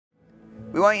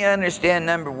We want you to understand,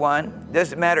 number one,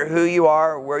 doesn't matter who you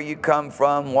are, where you come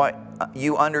from, what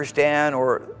you understand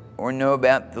or know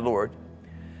about the Lord.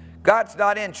 God's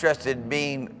not interested in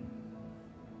being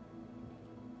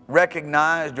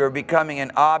recognized or becoming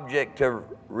an object of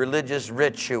religious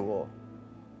ritual.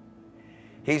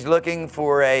 He's looking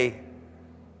for a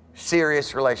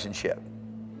serious relationship.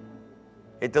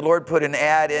 If the Lord put an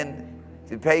ad in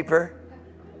the paper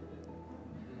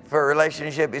for a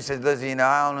relationship, He says, listen, you know,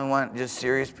 I only want just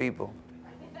serious people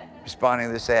responding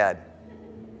to this ad.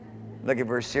 Looking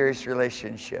for a serious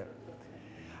relationship.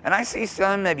 And I see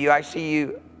some of you, I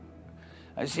see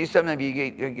some of you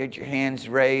get your hands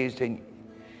raised, and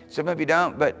some of you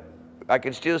don't, but I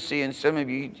can still see in some of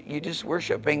you, you're just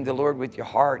worshiping the Lord with your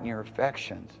heart and your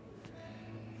affections.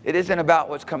 It isn't about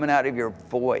what's coming out of your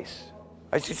voice.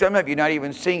 I see some of you not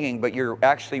even singing, but you're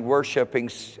actually worshiping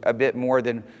a bit more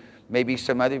than maybe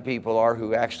some other people are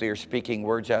who actually are speaking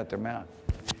words out their mouth.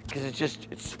 Because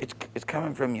it's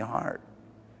coming from your heart.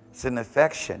 It's an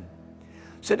affection.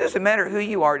 So it doesn't matter who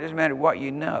you are, it doesn't matter what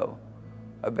you know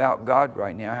about God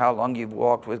right now, how long you've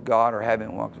walked with God or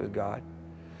haven't walked with God.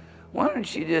 Why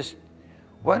don't you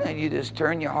just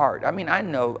turn your heart? I mean, I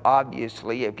know,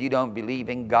 obviously, if you don't believe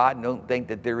in God and don't think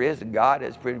that there is a God,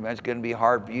 it's pretty much going to be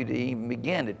hard for you to even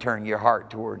begin to turn your heart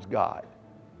towards God.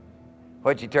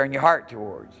 What you turn your heart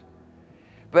towards.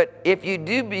 But if you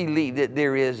do believe that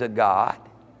there is a God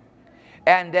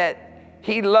and that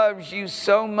He loves you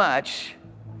so much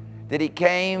that He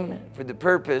came for the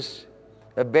purpose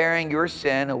of bearing your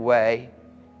sin away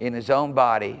in His own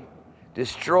body,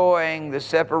 destroying the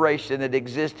separation that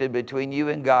existed between you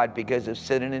and God because of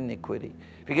sin and iniquity.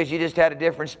 Because you just had a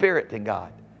different spirit than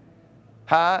God.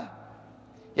 Huh?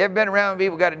 You ever been around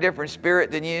people who got a different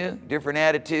spirit than you? Different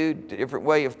attitude, different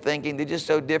way of thinking. They're just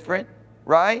so different,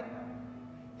 right?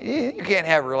 You can't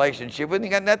have a relationship with them.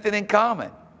 You got nothing in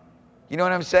common. You know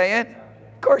what I'm saying?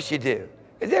 Of course you do.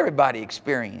 Because everybody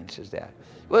experiences that.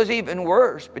 Well, it's even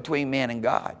worse between man and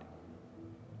God.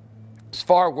 It's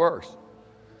far worse.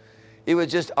 It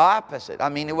was just opposite. I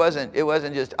mean, it wasn't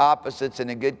just opposites in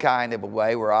a good kind of a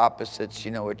way where opposites,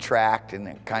 you know, attract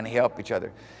and kind of help each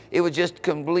other. It was just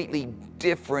completely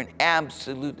different,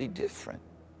 absolutely different.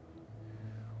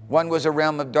 One was a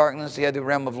realm of darkness, the other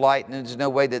realm of light, and there's no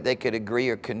way that they could agree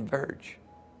or converge.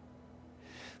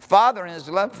 Father, in His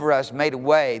love for us, made a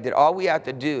way that all we have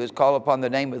to do is call upon the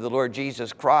name of the Lord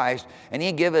Jesus Christ, and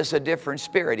He'd give us a different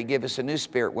spirit. He'd give us a new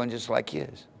spirit, one just like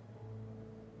His.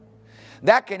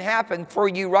 That can happen for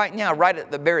you right now, right at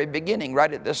the very beginning,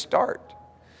 right at the start.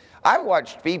 I've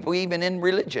watched people, even in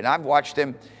religion, I've watched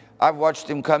them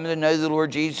come to know the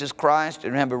Lord Jesus Christ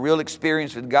and have a real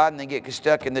experience with God, and they get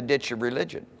stuck in the ditch of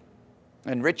religion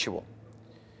and ritual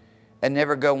and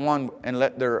never go on and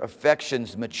let their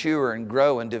affections mature and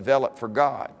grow and develop for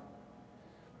God.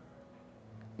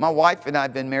 My wife and I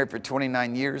have been married for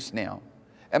 29 years now,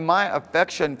 and my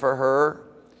affection for her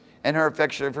and her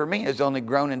affection for me has only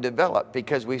grown and developed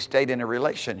because we stayed in a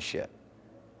relationship.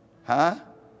 Huh?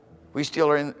 We still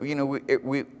are in, you know,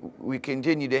 we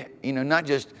continue to, you know, not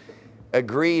just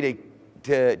agree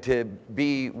to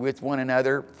be with one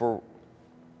another for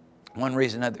one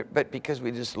reason or another, but because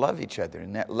we just love each other.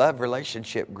 And that love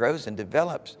relationship grows and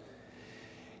develops.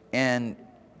 And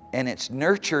it's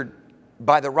nurtured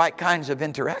by the right kinds of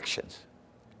interactions.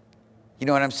 You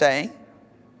know what I'm saying?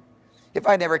 If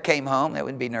I never came home, that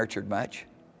wouldn't be nurtured much.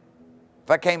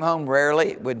 If I came home rarely,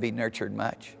 it wouldn't be nurtured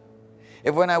much.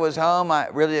 If when I was home, I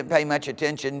really didn't pay much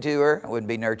attention to her, it wouldn't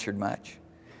be nurtured much.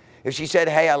 If she said,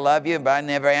 hey, I love you, but I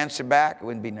never answered back, it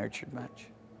wouldn't be nurtured much.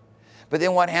 But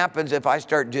then what happens if I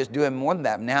start just doing more than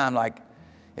that? Now I'm like,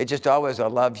 it's just always, I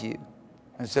love you.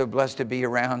 I'm so blessed to be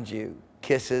around you.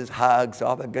 Kisses, hugs,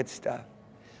 all the good stuff.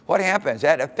 What happens?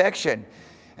 That affection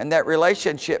and that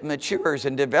relationship matures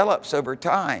and develops over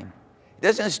time. It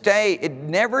doesn't stay, it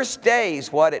never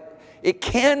stays what it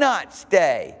cannot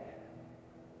stay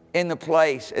in the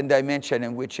place and dimension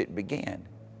in which it began.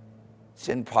 It's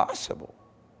impossible.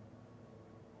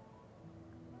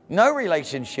 No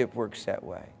relationship works that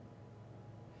way.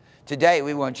 Today,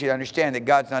 we want you to understand that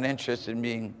God's not interested in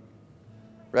being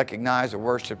recognized or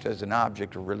worshiped as an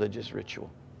object of religious ritual.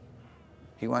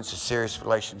 He wants a serious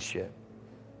relationship.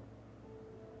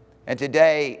 And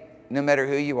today, no matter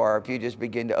who you are, if you just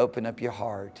begin to open up your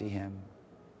heart to Him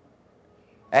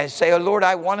and say, oh Lord,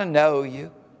 I want to know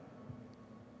you.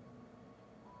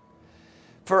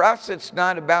 For us, it's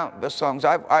not about the songs.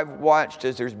 I've watched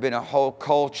as there's been a whole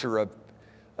culture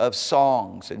of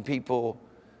songs and people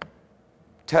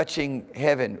touching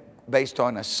heaven based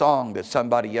on a song that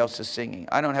somebody else is singing.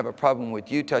 I don't have a problem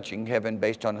with you touching heaven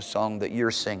based on a song that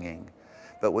you're singing.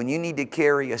 But when you need to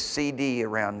carry a CD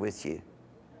around with you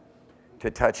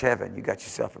to touch heaven, you got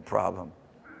yourself a problem.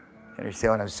 You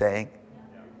understand what I'm saying?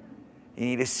 You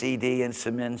need a CD and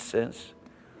some incense.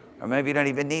 Or maybe you don't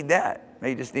even need that.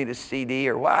 Maybe you just need a CD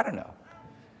or well, I don't know.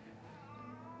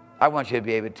 I want you to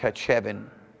be able to touch heaven.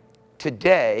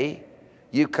 Today,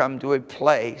 you come to a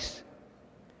place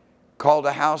called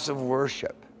a house of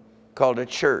worship, called a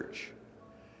church,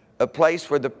 a place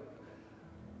where the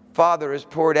Father has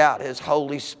poured out His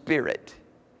Holy Spirit.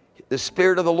 The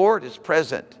Spirit of the Lord is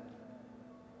present.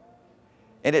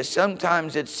 And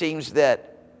sometimes it seems that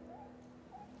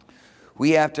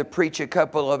we have to preach a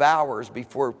couple of hours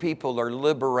before people are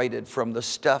liberated from the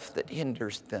stuff that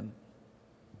hinders them.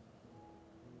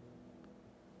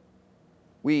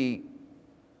 We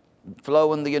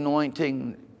flow in the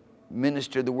anointing,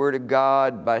 minister the Word of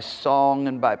God by song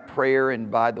and by prayer and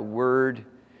by the Word.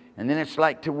 And then it's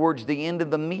like towards the end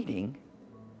of the meeting,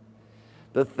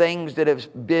 the things that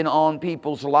have been on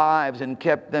people's lives and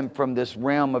kept them from this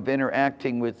realm of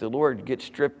interacting with the Lord get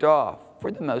stripped off. For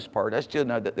the most part, I still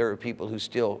know that there are people who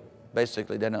still,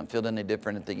 basically, they don't feel any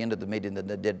different at the end of the meeting than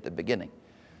they did at the beginning.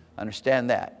 I understand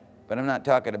that. But I'm not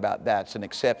talking about that. It's an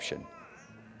exception.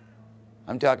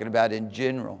 I'm talking about in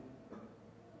general.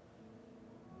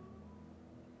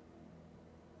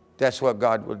 That's what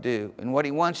God will do. And what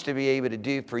He wants to be able to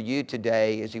do for you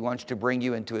today is He wants to bring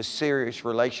you into a serious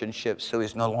relationship so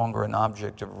He's no longer an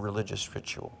object of religious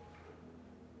ritual.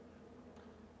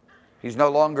 He's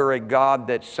no longer a God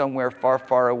that's somewhere far,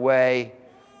 far away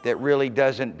that really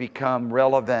doesn't become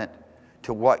relevant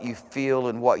to what you feel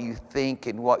and what you think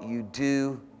and what you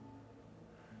do.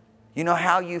 You know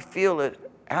how you feel it.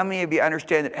 How many of you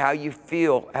understand that how you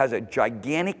feel has a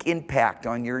gigantic impact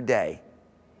on your day?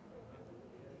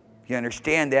 If you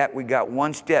understand that, we got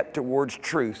one step towards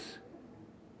truth.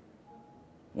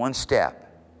 One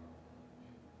step.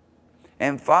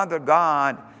 And Father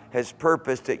God has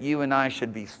purposed that you and I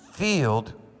should be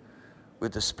filled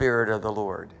with the Spirit of the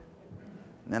Lord.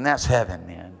 And that's heaven,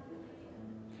 man.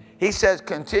 He says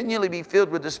continually be filled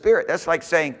with the Spirit. That's like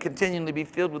saying continually be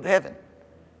filled with heaven.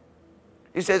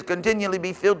 He says continually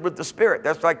be filled with the Spirit.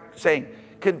 That's like saying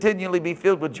continually be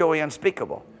filled with joy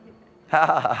unspeakable.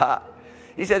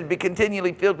 He says be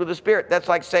continually filled with the Spirit. That's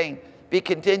like saying be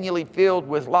continually filled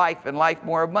with life and life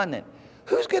more abundant.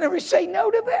 Who's going to say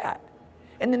no to that?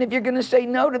 And then if you're going to say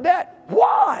no to that,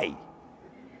 why?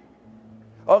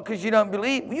 Oh, because you don't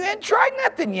believe. You ain't tried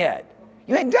nothing yet.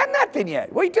 You ain't done nothing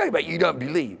yet. What are you talking about? You don't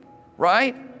believe,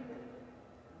 right?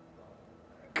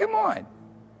 Come on.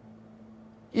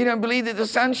 You don't believe that the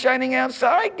sun's shining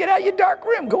outside? Get out your dark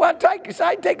room. Go outside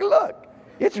and take a look.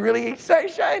 It's really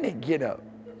shining, you know.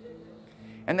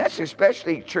 And that's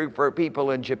especially true for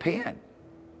people in Japan.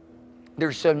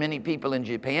 There's so many people in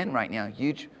Japan right now,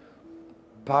 huge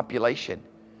population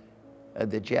of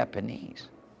the Japanese.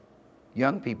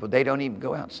 Young people, they don't even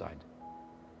go outside.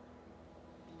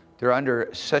 They're under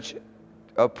such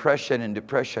oppression and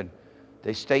depression.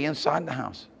 They stay inside the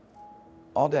house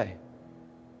all day.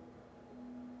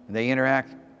 And they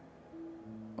interact.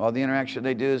 All the interaction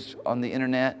they do is on the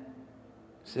internet.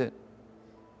 That's it.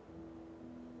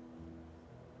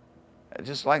 It's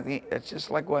just like the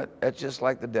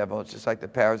devil. It's just like the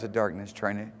powers of darkness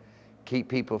trying to keep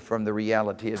people from the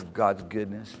reality of God's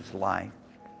goodness, His life.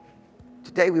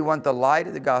 Today we want the light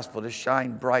of the gospel to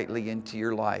shine brightly into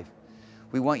your life.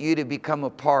 We want you to become a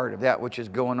part of that which is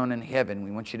going on in heaven.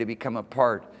 We want you to become a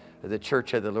part of the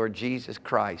church of the Lord Jesus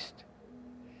Christ.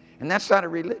 And that's not a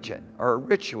religion or a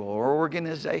ritual or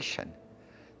organization.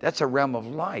 That's a realm of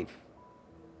life.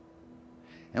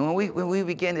 And when we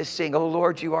begin to sing, "Oh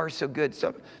Lord, you are so good,"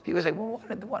 some people say, "Well,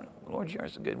 Lord, you are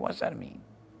so good. What's that mean?"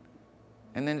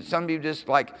 And then some of you just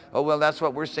like, "Oh, well, that's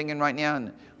what we're singing right now,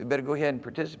 and we better go ahead and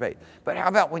participate." But how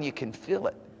about when you can feel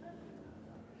it?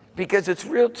 Because it's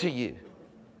real to you.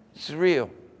 It's real.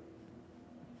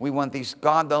 We want these,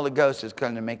 God the Holy Ghost is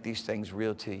going to make these things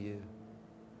real to you.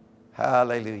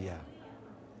 Hallelujah.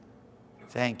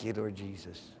 Thank you, Lord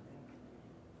Jesus.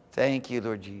 Thank you,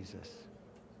 Lord Jesus.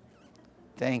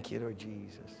 Thank you, Lord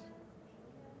Jesus.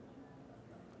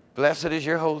 Blessed is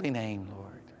your holy name, Lord.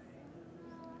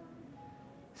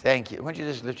 Thank you. Why don't you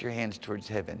just lift your hands towards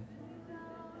heaven?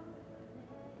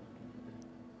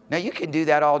 Now, you can do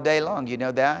that all day long. You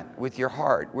know that? With your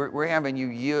heart. We're having you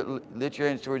yield, lift your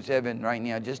hands towards heaven right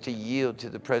now just to yield to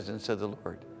the presence of the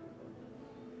Lord.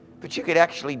 But you could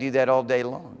actually do that all day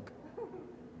long.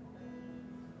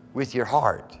 With your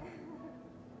heart.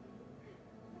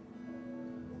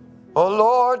 Oh,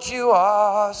 Lord, you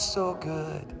are so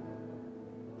good.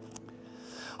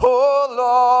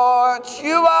 Oh, Lord,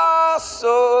 you are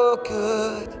so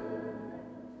good.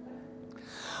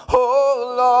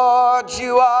 Lord,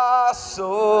 you are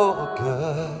so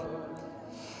good.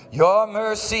 Your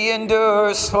mercy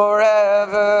endures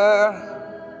forever.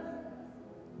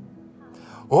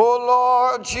 Oh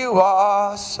Lord, you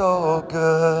are so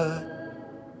good.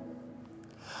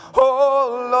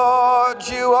 Oh Lord,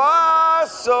 you are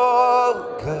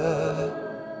so good.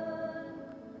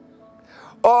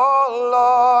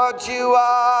 Oh Lord, you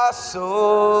are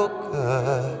so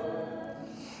good.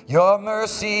 Your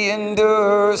mercy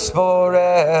endures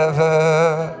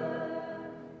forever.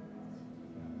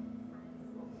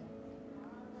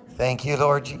 Thank you,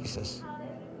 Lord Jesus.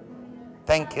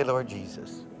 Thank you, Lord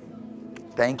Jesus.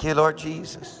 Thank you, Lord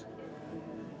Jesus.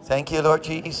 Thank you, Lord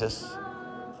Jesus.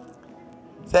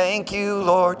 Thank you,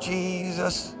 Lord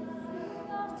Jesus.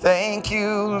 Thank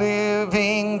you,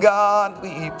 living God.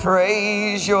 We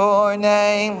praise your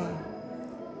name.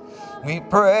 We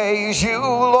praise you,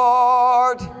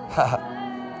 Lord.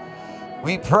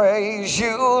 We praise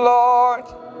you, Lord.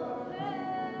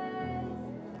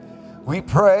 We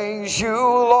praise you,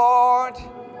 Lord.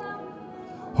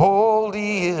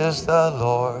 Holy is the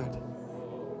Lord.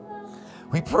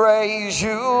 We praise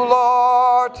you,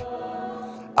 Lord.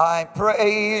 I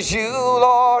praise you,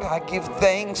 Lord. I give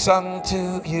thanks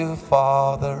unto you,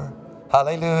 Father.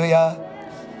 Hallelujah.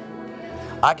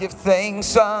 I give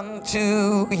thanks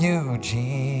unto you,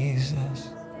 Jesus.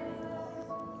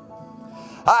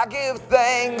 I give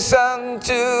thanks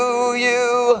unto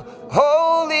you,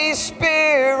 Holy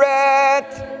Spirit.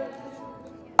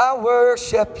 I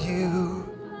worship you.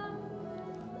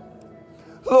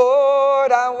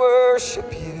 Lord, I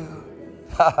worship you.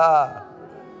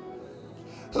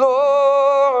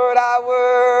 Lord, I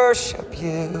worship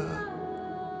you.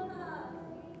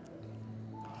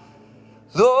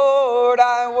 Lord,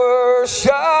 I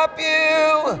worship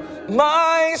you,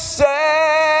 my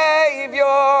Savior.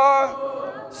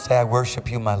 Say, I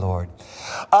worship you, my Lord.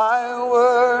 I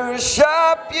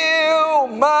worship you,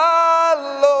 my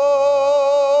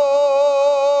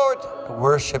Lord. I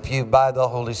worship you by the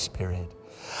Holy Spirit.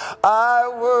 I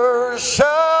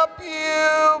worship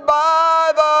you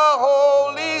by the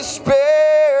Holy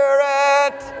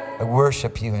Spirit. I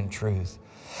worship you in truth.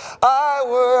 I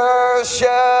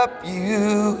worship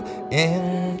you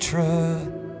in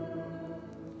truth.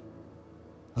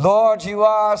 Lord, you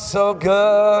are so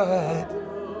good.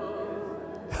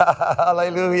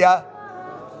 Hallelujah.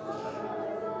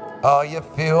 Oh, you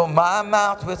fill my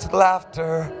mouth with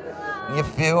laughter. You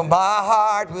fill my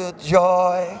heart with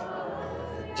joy.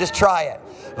 Just try it.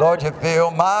 Lord, you fill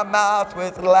my mouth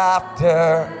with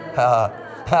laughter.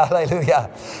 Hallelujah.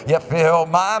 You fill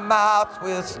my mouth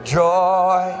with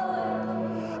joy.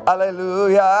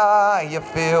 Hallelujah. You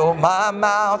fill my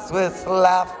mouth with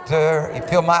laughter. You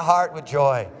fill my heart with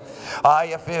joy.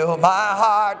 You fill my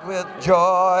heart with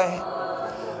joy.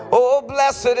 Oh,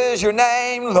 blessed is your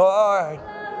name, Lord.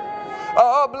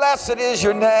 Oh, blessed is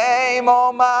your name,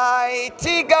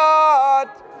 Almighty God.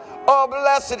 Oh,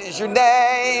 blessed is your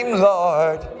name,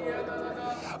 Lord.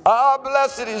 Oh,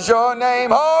 blessed is your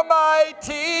name,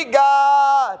 Almighty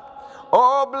God.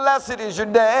 Oh, blessed is your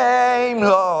name,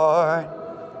 Lord.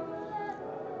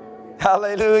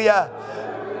 Hallelujah.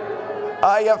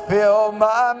 You fill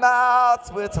my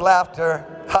mouth with laughter.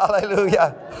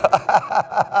 Hallelujah.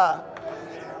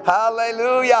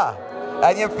 Hallelujah.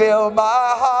 And you fill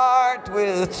my heart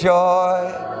with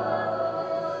joy.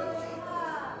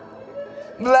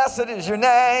 Blessed is your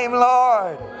name,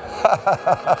 Lord.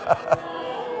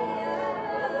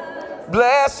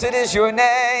 Blessed is your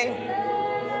name.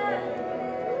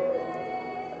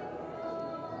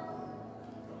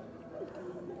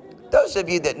 Those of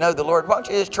you that know the Lord, why don't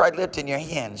you just try lifting your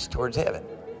hands towards heaven?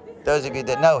 Those of you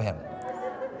that know Him.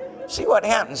 See what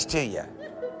happens to you.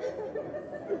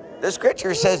 The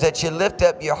scripture says that you lift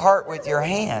up your heart with your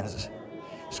hands.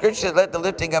 Scripture says, let the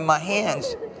lifting of my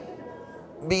hands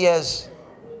be as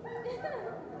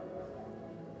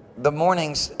the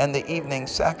morning's and the evening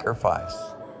sacrifice.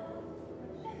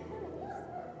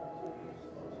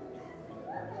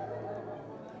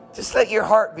 Just let your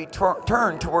heart be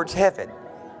turned towards heaven.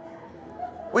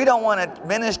 We don't want to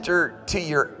minister to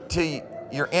your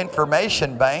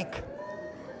information bank.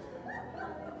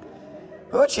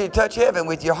 We want you to touch heaven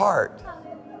with your heart.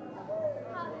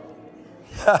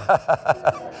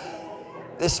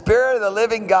 The Spirit of the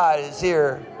living God is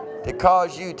here to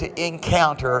cause you to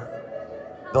encounter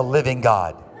the living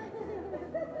God.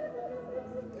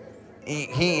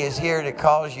 He is here to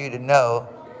cause you to know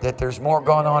that there's more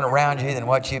going on around you than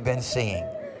what you've been seeing.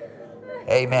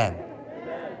 Amen.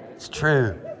 It's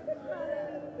true.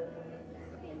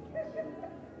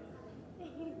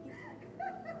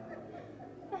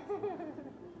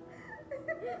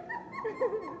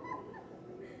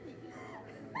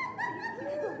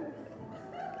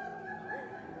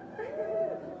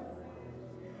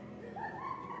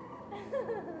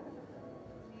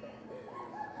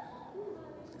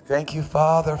 Thank you,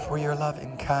 Father, for your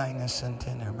loving kindness and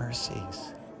tender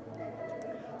mercies.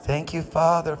 Thank you,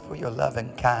 Father, for your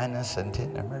loving kindness and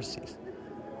tender mercies.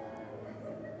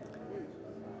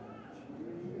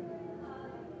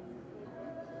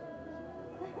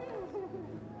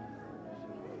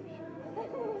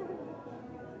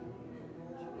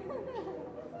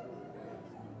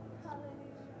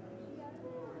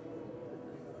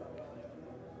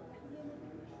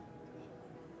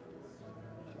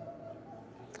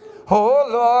 Oh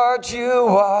Lord, you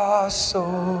are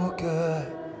so good.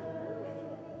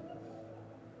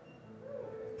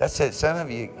 That's it. Some of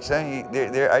you,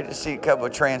 I just see a couple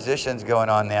of transitions going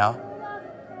on now.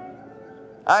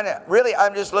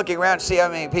 I'm just looking around to see how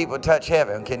many people touch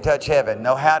heaven, can touch heaven,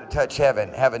 know how to touch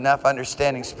heaven, have enough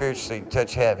understanding spiritually to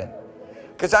touch heaven.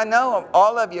 Because I know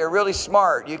all of you are really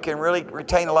smart. You can really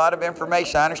retain a lot of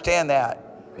information. I understand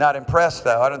that. Not impressed,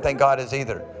 though. I don't think God is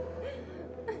either.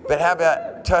 But how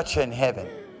about touching heaven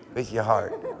with your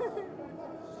heart?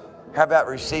 How about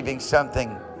receiving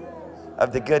something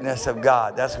of the goodness of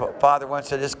God? That's what Father wants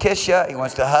to just kiss you. He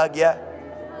wants to hug you.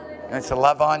 He wants to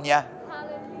love on you.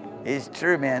 It's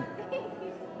true, man.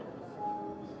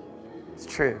 It's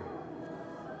true.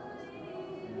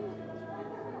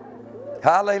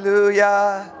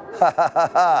 Hallelujah.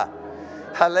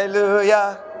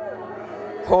 Hallelujah.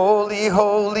 Holy,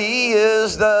 holy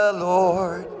is the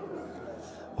Lord.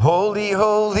 Holy,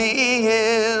 holy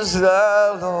is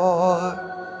the Lord.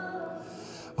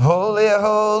 Holy,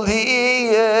 holy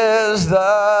is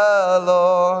the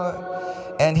Lord.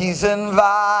 And He's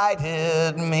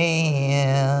invited me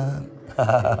in.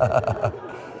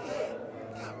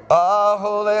 Oh,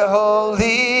 holy,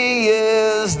 holy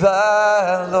is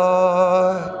the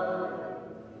Lord.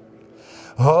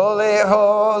 Holy,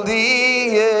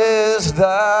 holy is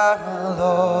the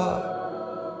Lord.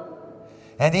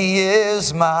 And He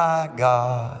is my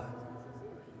God.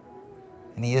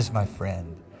 And He is my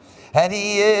friend. And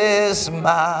He is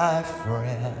my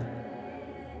friend.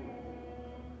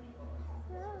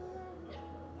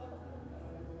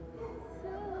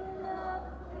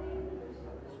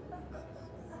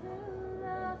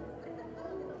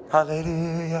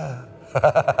 Hallelujah.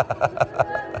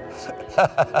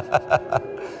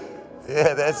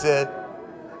 Yeah, that's it.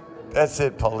 That's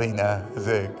it, Paulina. That's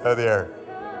it. Go there.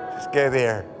 Just go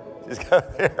there. Just go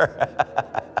there.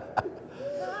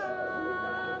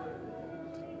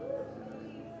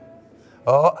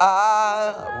 Oh,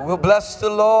 I will bless the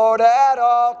Lord at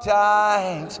all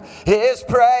times. His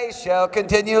praise shall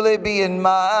continually be in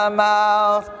my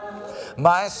mouth.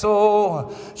 My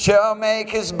soul shall make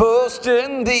his boast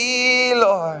in thee,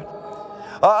 Lord.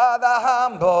 Oh, the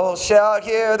humble shall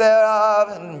hear thereof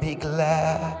and be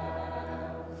glad.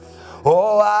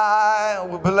 Oh, I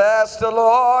will bless the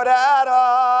Lord at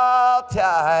all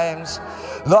times.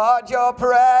 Lord, your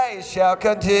praise shall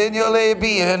continually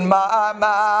be in my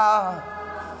mouth.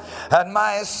 And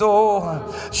my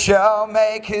soul shall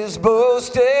make his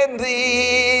boast in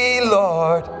thee,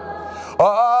 Lord.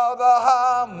 All the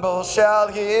humble shall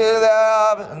hear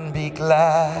thereof and be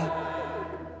glad.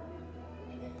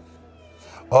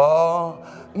 Oh,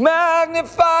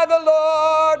 magnify the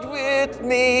Lord with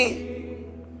me.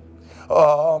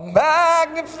 Oh,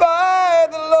 magnify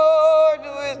the Lord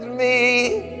with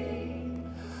me.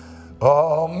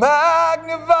 Oh,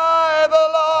 magnify the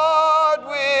Lord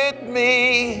with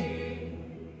me.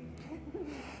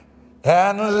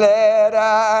 And let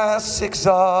us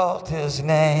exalt his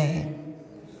name.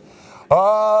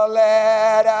 Oh,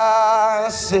 let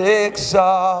us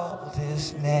exalt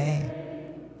his name.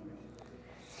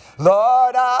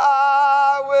 Lord,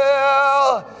 I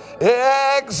will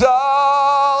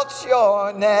exalt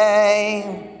your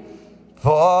name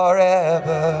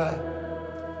forever.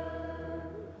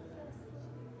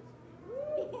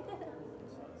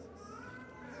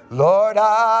 Lord,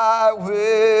 I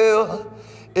will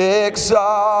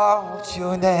exalt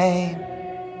your name.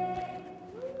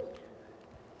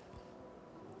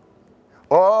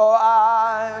 Oh,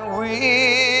 I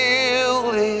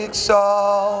will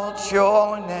exalt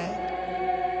your name.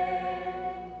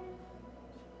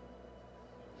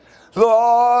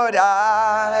 Lord,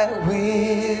 I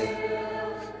will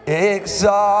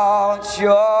exalt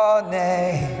your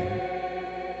name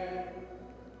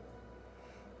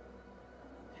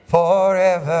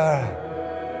forever.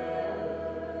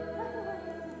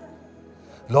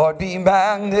 Lord, be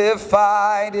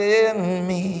magnified in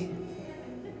me.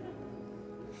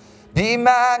 Be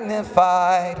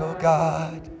magnified, oh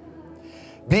God.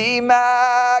 Be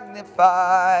magnified,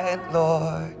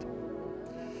 Lord.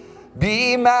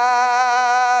 Be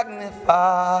magnified,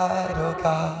 oh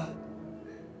God.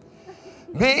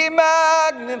 Be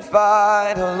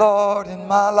magnified, O Lord, in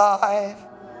my life.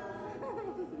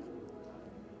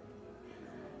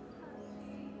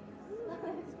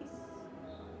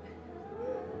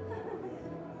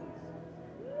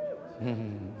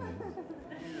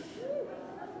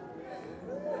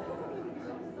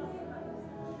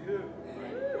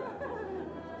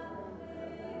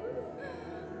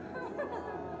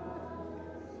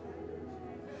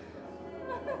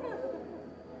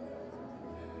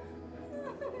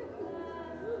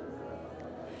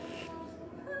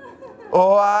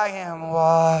 Oh, I am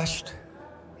washed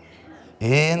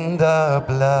in the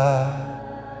blood,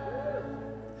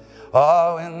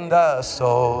 oh, in the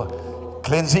soul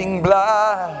cleansing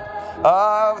blood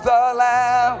of the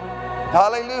Lamb.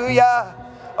 Hallelujah.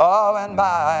 Oh, and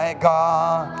my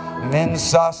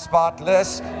garments are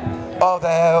spotless, oh,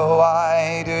 they're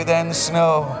whiter than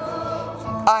snow.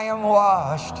 I am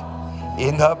washed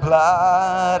in the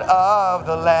blood of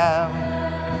the Lamb.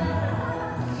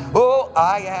 Oh,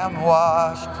 I am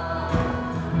washed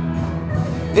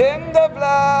in the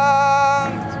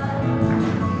blood,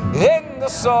 in the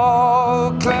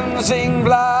soul cleansing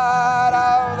blood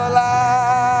of the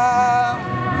Lamb.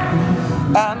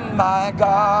 And my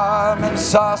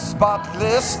garments are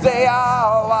spotless, they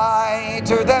are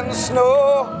whiter than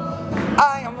snow.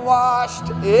 I am washed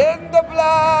in the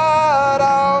blood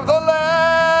of the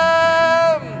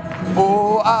Lamb.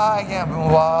 Oh, I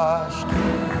am washed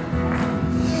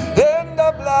in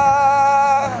the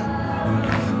blood,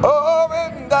 oh,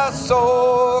 in the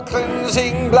soul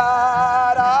cleansing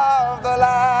blood of the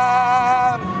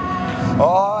Lamb.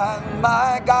 Oh, and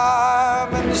my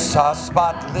garments are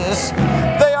spotless,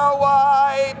 they are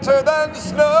whiter than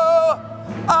snow.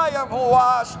 I am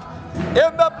washed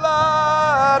in the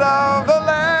blood of the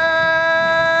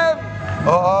Lamb.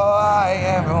 Oh, I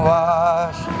am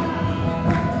washed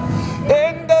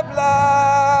in the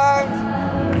blood,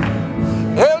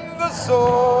 in the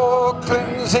soul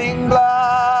cleansing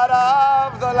blood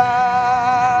of the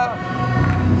Lamb.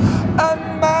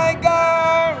 And my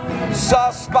garments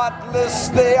are spotless,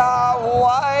 they are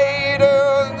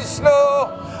whiter than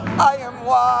snow. I am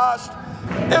washed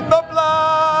in the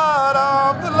blood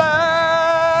of the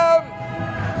Lamb.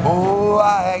 Oh,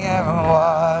 I am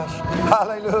washed,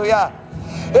 hallelujah,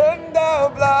 in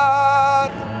the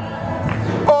blood,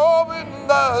 oh, in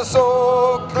the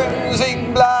soul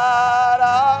cleansing blood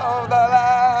of the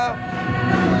Lamb.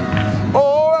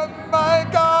 Oh, and my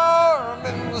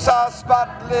garments are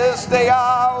spotless, they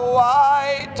are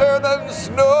whiter than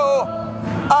snow.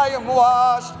 I am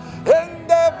washed in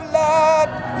the blood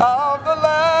of the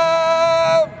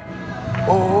Lamb.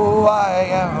 Oh, I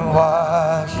am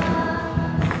washed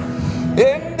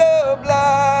in the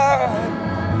blood,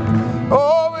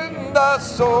 oh, in the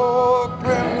soul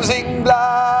cleansing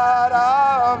blood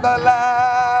of the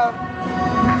Lamb.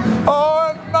 Oh,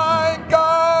 and my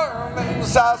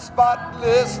garments are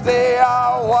spotless, they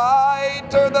are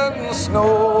whiter than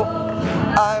snow.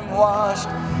 I'm washed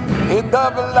in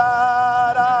the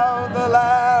blood of the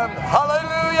Lamb.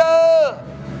 Hallelujah.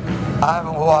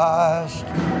 I'm washed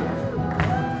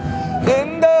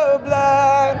in the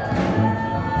blood,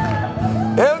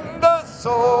 in the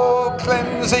soul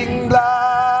cleansing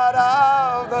blood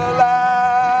of the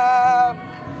Lamb.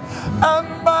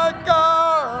 And my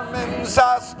garments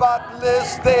are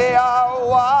spotless, they are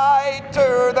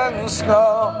whiter than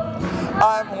snow.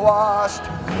 I'm washed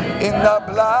in the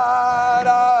blood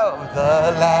of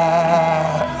the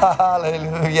Lamb.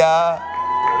 Hallelujah.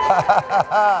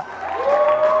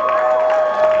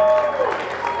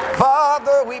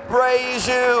 Father, we praise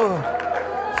you.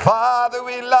 Father,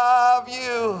 we love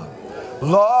you.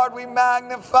 Lord, we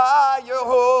magnify your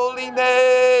holy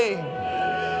name.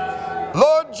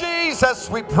 Lord Jesus,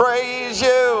 we praise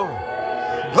you.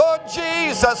 Lord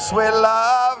Jesus, we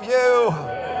love you.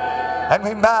 And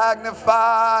we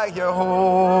magnify your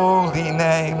holy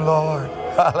name, Lord.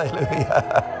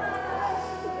 Hallelujah.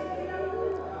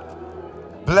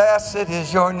 Blessed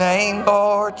is your name,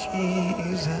 Lord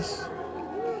Jesus.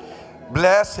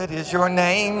 Blessed is your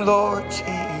name, Lord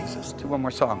Jesus. Do one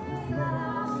more song.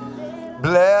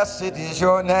 Blessed is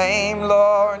your name,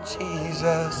 Lord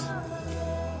Jesus.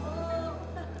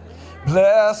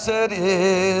 Blessed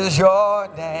is your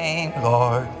name,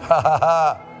 Lord.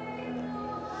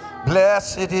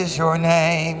 Blessed is your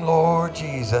name, Lord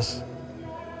Jesus.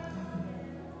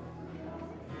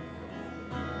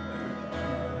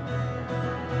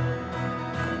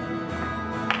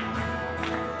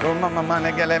 Oh, mama,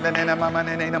 mama, gelevene, mama,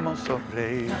 nene, namo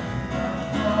sobre.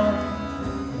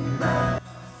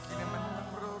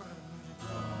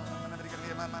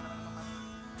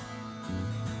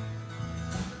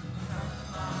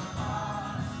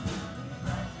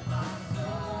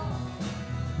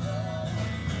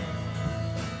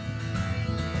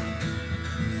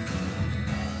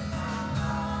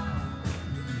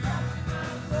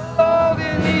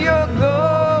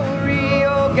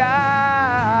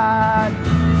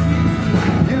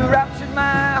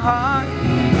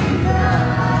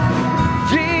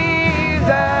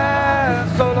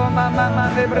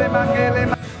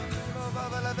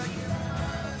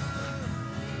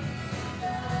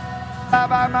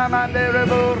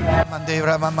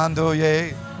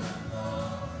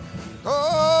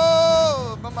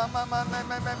 Oh,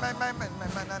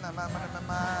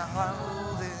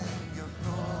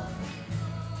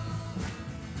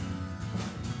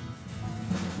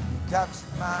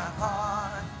 captured my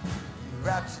heart, you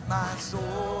raptured my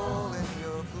soul in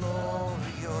your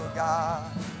glory, oh God.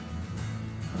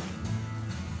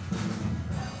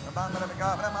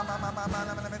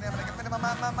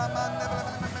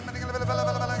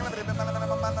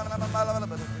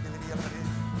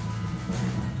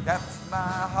 Capture my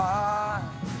heart,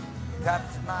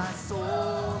 capture my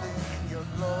soul in your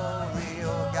glory,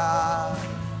 oh God.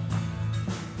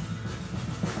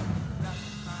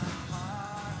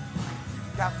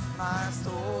 Capture my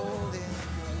soul in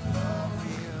your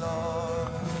glory,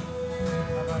 Lord.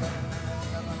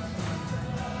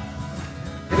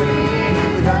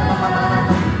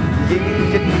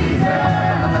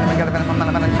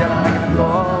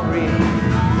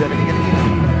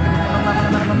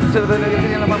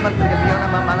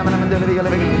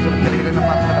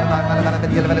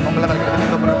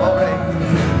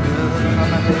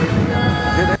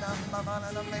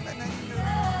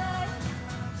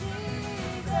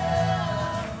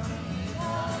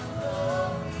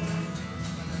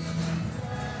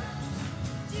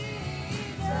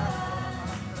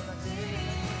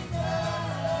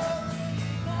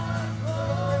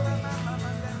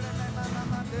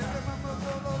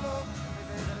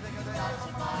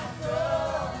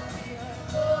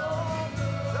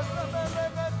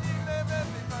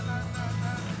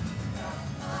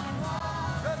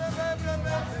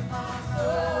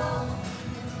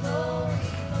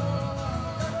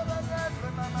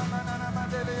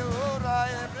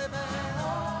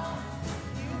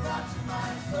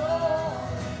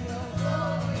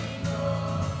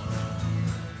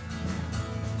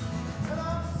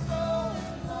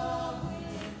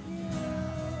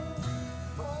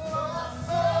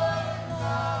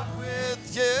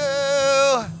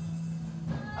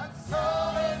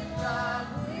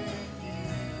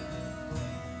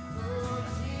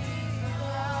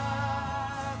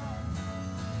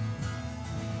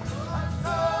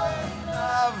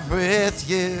 With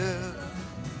you,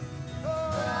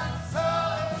 I'm so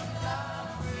in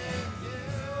love with you.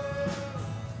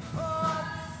 Oh,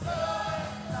 I'm so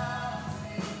in love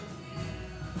with you.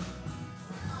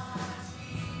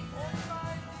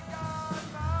 Almighty God,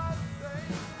 my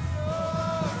Savior, I'm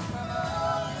in love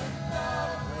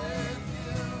with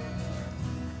you. Oh,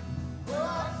 I'm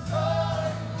so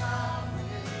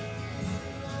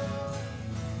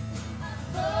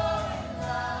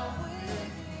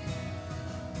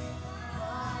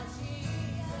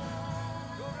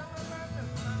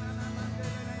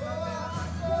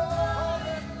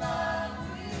in love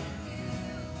with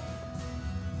you.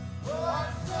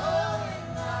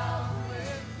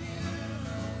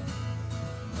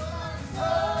 I'm so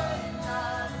in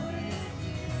love with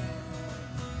you.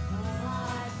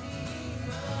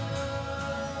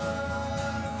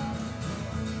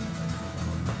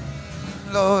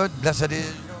 Lord, blessed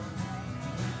is your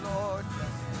name, Lord.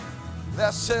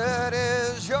 Blessed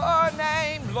is your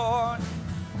name, Lord.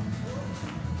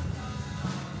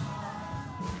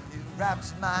 You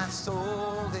wrapped my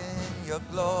soul in your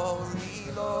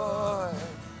glory, Lord.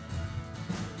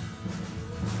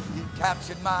 You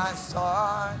captured my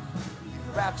heart. You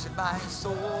raptured my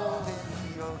soul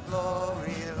in your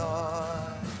glory,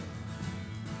 Lord.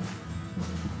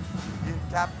 You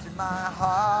captured my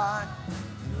heart.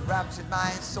 Raptured my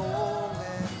soul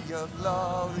in your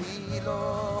glory,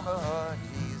 Lord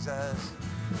Jesus.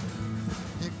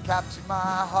 You captured my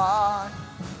heart.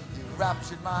 You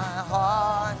raptured my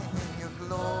heart in your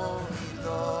glory,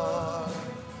 Lord.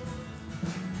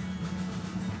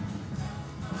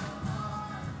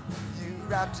 You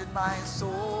raptured my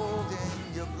soul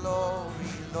in your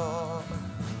glory, Lord.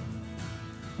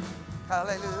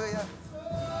 Hallelujah.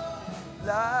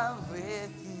 Love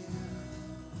with you.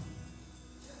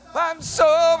 I'm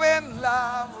so in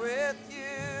love with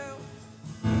you.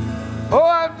 Oh,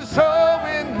 I'm so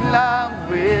in love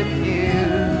with you.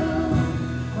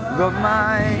 Lord,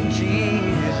 my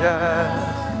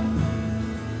Jesus.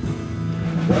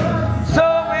 So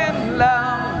in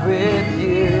love with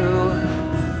you.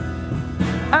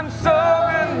 I'm so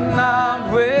in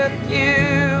love with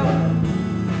you.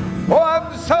 Oh,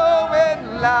 I'm so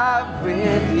in love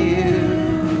with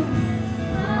you.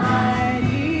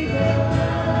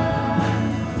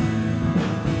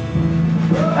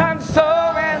 I'm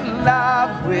so in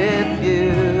love with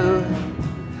you.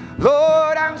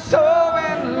 Lord, I'm so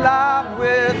in love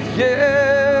with you.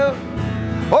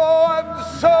 Oh, I'm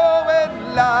so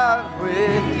in love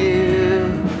with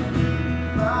you.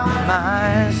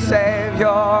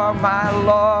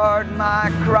 Lord, my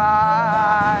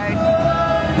cry.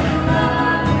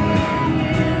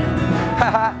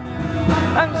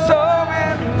 I'm so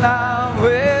in love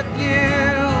with you.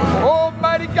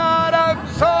 Almighty God, I'm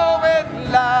so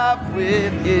in love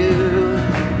with you.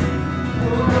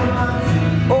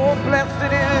 Oh,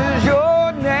 blessed is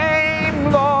your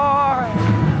name, Lord.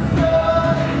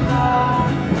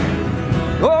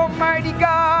 Almighty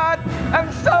God,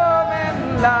 I'm so in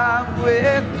love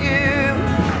with you.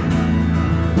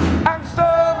 I'm so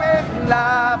in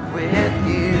love with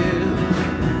you.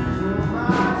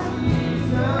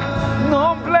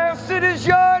 Oh, blessed is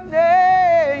your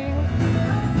name.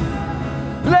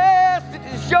 Blessed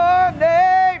is your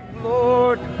name,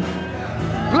 Lord.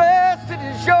 Blessed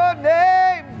is your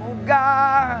name, oh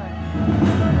God.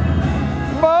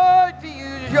 Mighty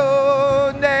is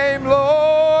your name,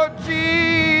 Lord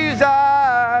Jesus.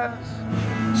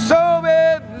 So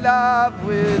in love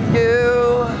with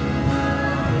you.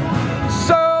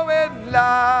 So in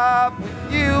love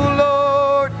with you,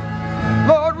 Lord.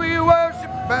 Lord, we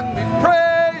worship and we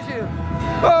praise you.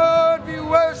 Lord, we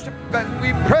worship and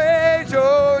we praise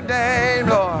your name,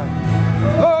 Lord.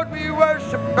 Lord, we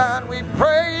worship and we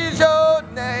praise your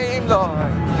name,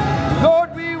 Lord.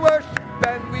 Lord, we worship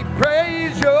and we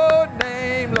praise your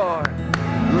name, Lord.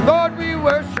 Lord, we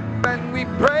worship and we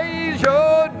praise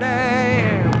your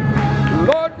name.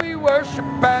 Lord, we worship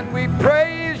and we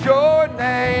praise your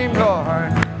name,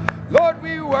 Lord. Lord,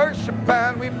 we worship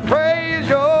and we praise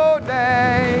your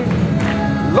name.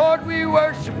 Lord, we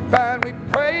worship and we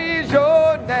praise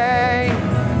your name.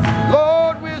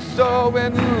 Lord, we're so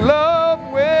in love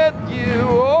with you,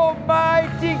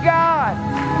 Almighty God.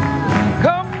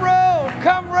 Come rule,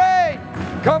 come reign,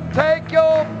 come take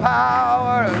your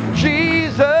power in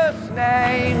Jesus'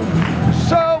 name.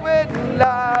 So in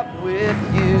love with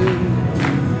you.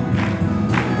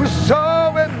 We're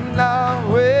so in love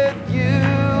with you.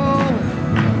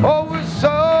 Oh, we're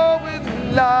so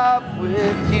in love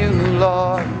with you,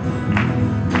 Lord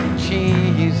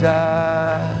Jesus.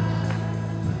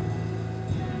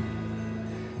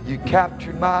 You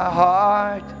captured my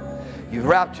heart. You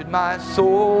raptured my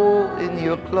soul in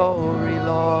your glory,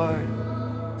 Lord.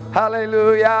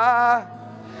 Hallelujah.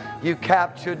 You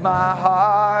captured my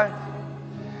heart.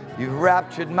 You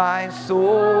raptured my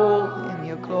soul in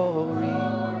your glory.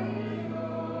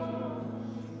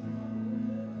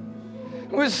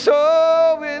 We're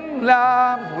so in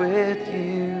love with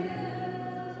you,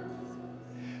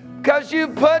 'cause you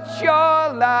put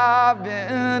your love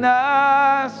in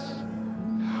us.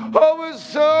 Oh, we're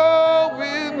so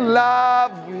in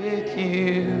love with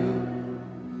you,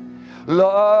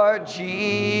 Lord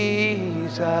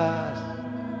Jesus.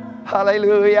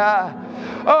 Hallelujah.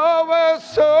 Oh, we're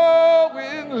so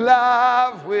in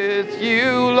love with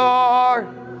you, Lord.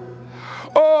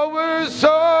 Oh, we're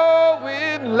so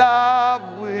in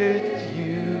love with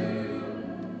you.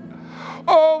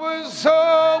 Oh, we're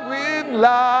so in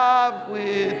love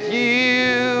with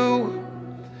you,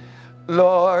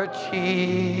 Lord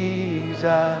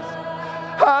Jesus.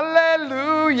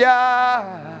 Hallelujah.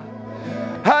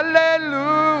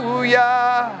 Hallelujah.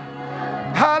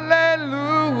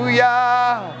 Hallelujah.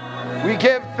 We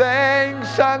give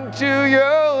thanks unto you,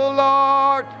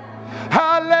 Lord.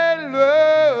 Hallelujah.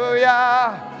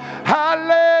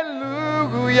 Hallelujah.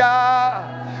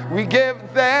 We give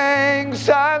thanks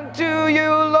unto you,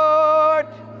 Lord.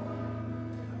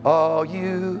 Oh,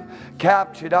 you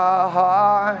captured our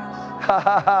hearts.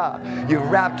 You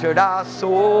raptured our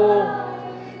soul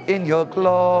in your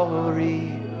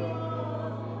glory.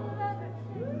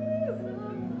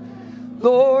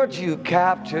 Lord, you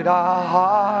captured our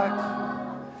hearts.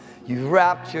 You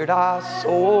raptured our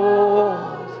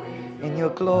souls in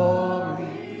your glory.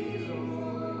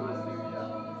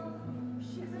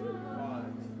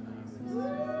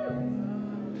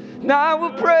 Now I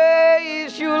will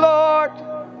praise you, Lord,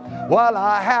 while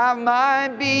I have my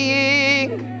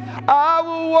being. I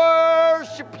will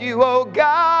worship you, O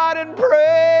God, and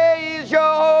praise your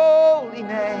holy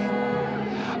name.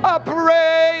 I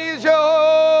praise your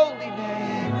holy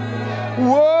name.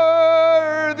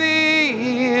 Worthy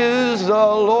is the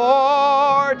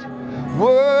Lord.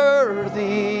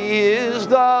 Worthy is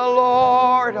the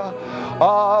Lord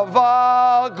of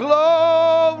all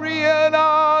glory and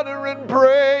honor and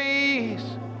praise.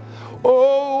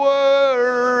 Oh,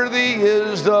 worthy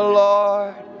is the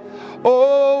Lord.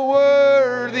 Oh,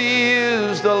 worthy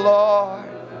is the Lord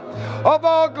of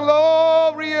all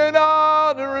glory and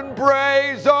honor and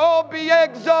praise. Oh, be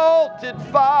exalted,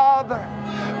 Father.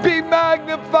 Be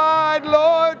magnified,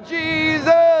 Lord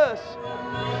Jesus.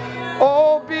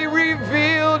 Oh, be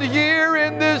revealed here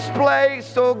in this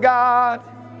place, oh God.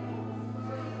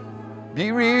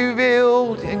 Be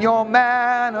revealed in your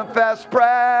manifest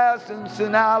presence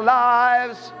in our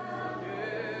lives,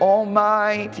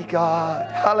 Almighty God.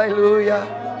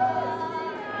 Hallelujah.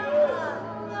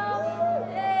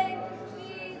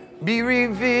 Be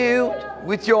revealed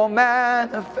with your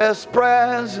manifest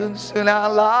presence in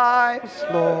our lives,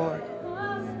 Lord.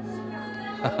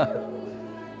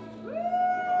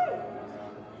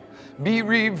 Be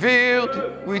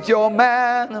revealed with your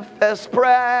manifest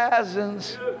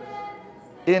presence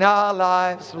in our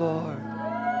lives, Lord.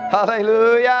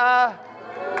 Hallelujah.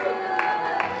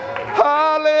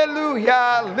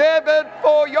 Hallelujah. Living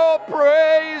for your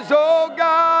praise, oh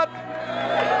God.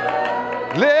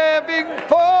 Living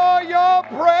for your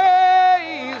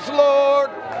praise, Lord.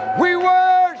 We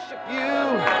worship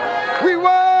you. We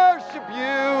worship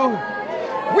you.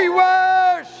 We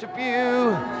worship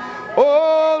you.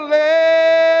 Oh,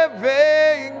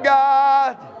 living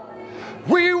God.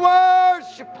 We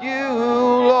worship you,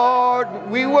 Lord.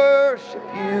 We worship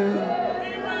you.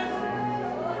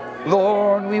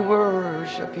 Lord, we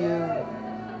worship you.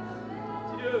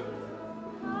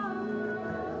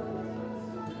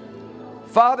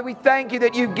 Father, we thank you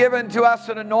that you've given to us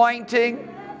an anointing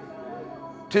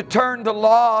to turn the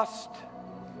lost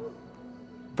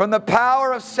from the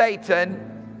power of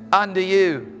Satan unto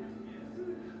you.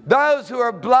 Those who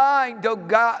are blind, oh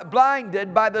God,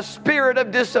 blinded by the spirit of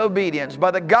disobedience,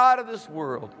 by the god of this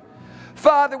world.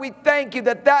 Father, we thank you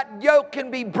that that yoke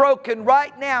can be broken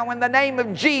right now in the name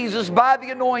of Jesus by the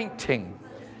anointing.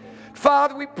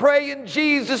 Father, we pray in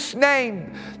Jesus'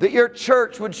 name that your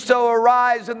church would so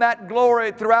arise in that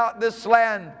glory throughout this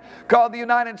land called the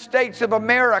United States of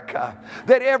America,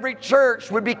 that every church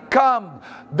would become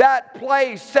that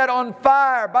place set on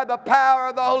fire by the power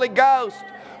of the Holy Ghost,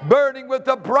 burning with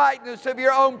the brightness of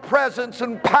your own presence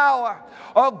and power.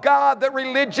 Oh God, that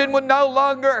religion would no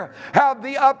longer have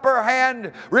the upper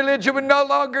hand. Religion would no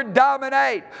longer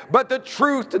dominate, but the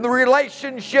truth and the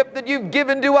relationship that you've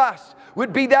given to us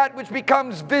would be that which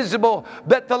becomes visible,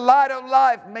 that the light of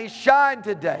life may shine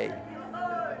today.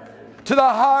 To the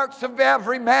hearts of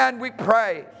every man we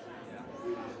pray.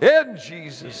 In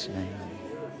Jesus' name.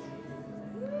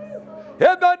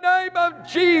 In the name of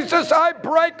Jesus, I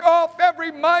break off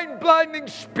every mind-blinding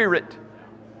spirit.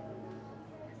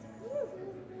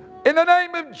 In the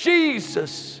name of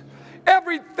Jesus,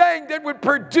 everything that would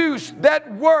produce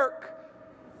that work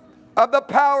of the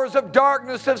powers of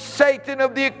darkness, of Satan,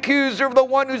 of the accuser, of the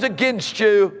one who's against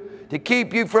you, to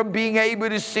keep you from being able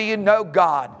to see and know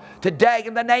God. Today,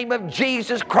 in the name of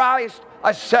Jesus Christ,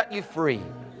 I set you free.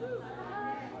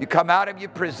 You come out of your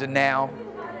prison now.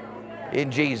 In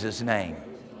Jesus' name.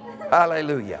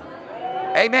 Hallelujah.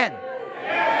 Amen.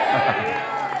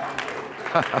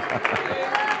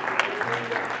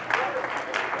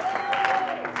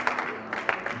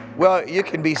 Well, you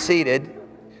can be seated.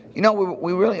 You know,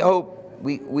 we really hope,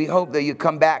 we hope that you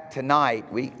come back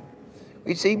tonight. We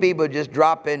see people just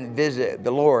drop in and visit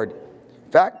the Lord.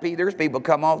 In fact, there's people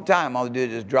come all the time. All they do is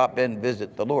just drop in and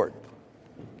visit the Lord.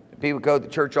 People go to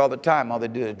church all the time. All they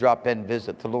do is drop in and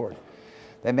visit the Lord.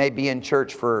 They may be in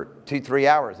church for 2-3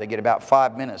 hours. They get about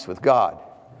 5 minutes with God.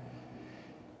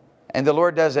 And the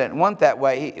Lord doesn't want that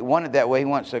way. He wanted that way. He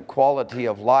wants a quality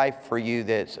of life for you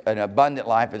that's an abundant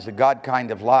life. It's a God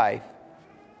kind of life.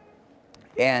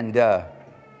 And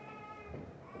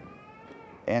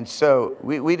so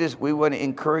we want to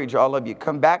encourage all of you,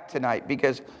 come back tonight,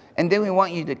 because, and then we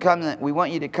want you to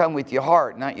come with your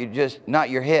heart, not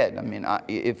your head. I mean,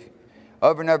 if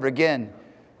over and over again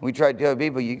we try to tell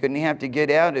people, you're going to have to get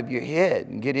out of your head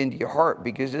and get into your heart,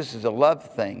 because this is a love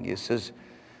thing. This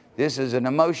is an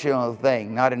emotional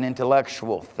thing, not an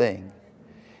intellectual thing.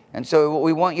 And so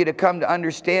we want you to come to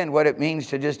understand what it means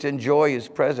to just enjoy His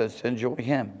presence, to enjoy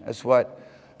Him. That's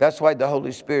why the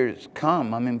Holy Spirit's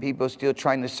come. I mean, people are still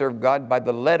trying to serve God by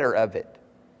the letter of it.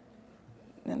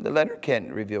 And the letter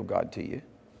can't reveal God to you.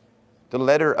 The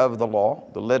letter of the law,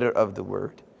 the letter of the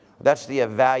Word, that's the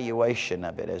evaluation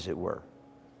of it, as it were.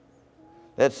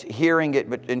 That's hearing it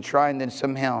and trying then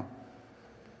somehow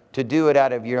to do it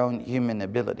out of your own human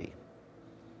ability.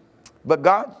 But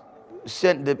God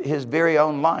sent His very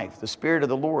own life, the Spirit of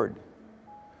the Lord,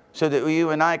 so that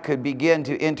you and I could begin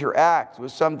to interact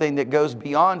with something that goes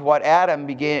beyond what Adam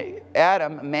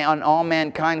and all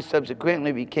mankind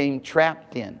subsequently became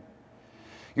trapped in.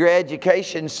 Your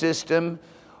education system,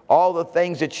 all the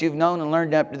things that you've known and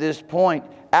learned up to this point,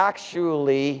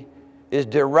 actually is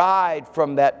derived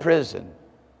from that prison.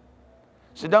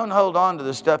 So don't hold on to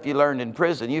the stuff you learned in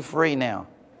prison. You're free now.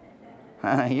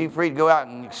 You're free to go out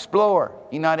and explore.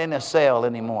 You're not in a cell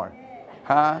anymore.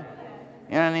 Huh?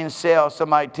 You're not in a cell,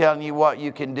 somebody telling you what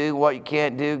you can do, what you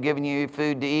can't do, giving you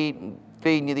food to eat, and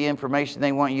feeding you the information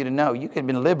they want you to know. You could have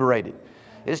been liberated.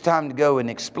 It's time to go and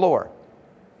explore.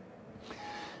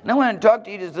 And I want to talk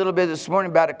to you just a little bit this morning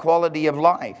about a quality of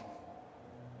life.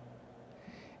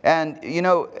 And, you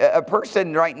know, a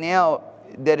person right now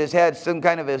that has had some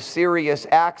kind of a serious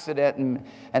accident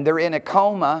and they're in a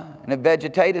coma, in a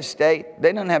vegetative state,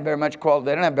 they don't have very much quality.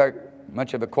 They don't have very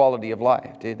much of a quality of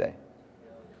life, do they?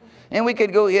 And we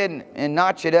could go ahead and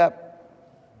notch it up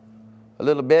a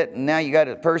little bit. And now you got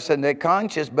a person, they're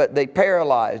conscious, but they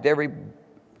paralyzed.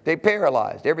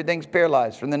 Everything's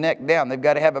paralyzed from the neck down. They've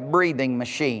got to have a breathing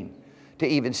machine to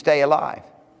even stay alive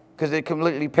because they're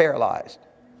completely paralyzed.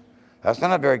 That's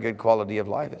not a very good quality of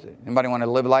life, is it? Anybody want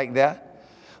to live like that?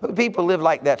 Well, people live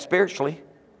like that spiritually.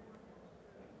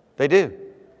 They do.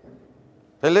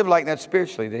 They live like that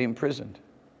spiritually. They're imprisoned.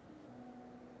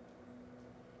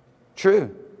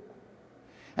 True.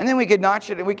 And then we could notch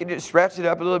it and we could just stretch it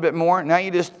up a little bit more. Now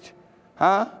you just,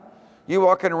 you're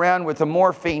walking around with a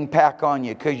morphine pack on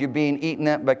you because you're being eaten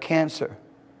up by cancer.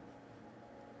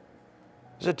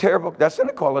 It's a terrible, that's not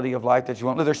a quality of life that you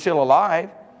want. They're still alive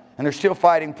and they're still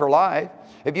fighting for life.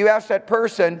 If you ask that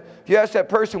person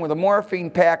with a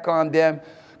morphine pack on them,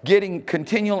 getting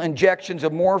continual injections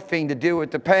of morphine to deal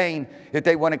with the pain, if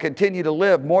they want to continue to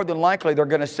live, more than likely they're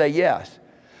going to say yes.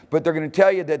 But they're going to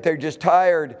tell you that they're just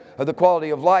tired of the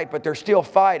quality of life, but they're still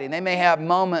fighting. They may have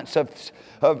moments of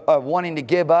wanting to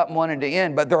give up and wanting to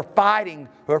end, but they're fighting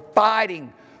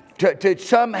to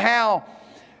somehow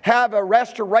have a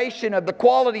restoration of the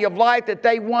quality of life that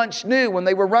they once knew when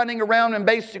they were running around and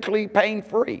basically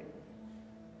pain-free.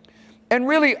 And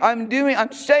really,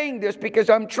 I'm saying this because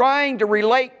I'm trying to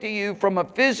relate to you from a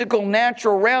physical,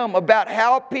 natural realm about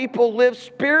how people live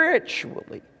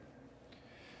spiritually.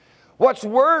 What's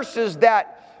worse is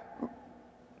that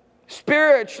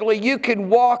spiritually you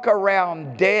can walk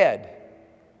around dead.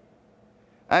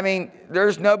 I mean,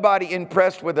 there's nobody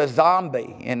impressed with a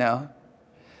zombie, you know.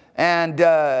 And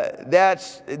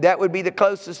that would be the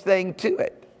closest thing to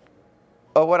it,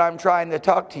 of what I'm trying to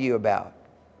talk to you about.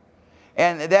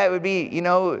 And that would be, you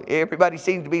know, everybody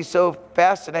seems to be so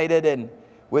fascinated and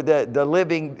with the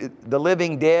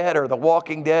living dead or the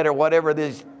walking dead or whatever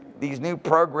these new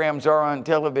programs are on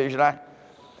television.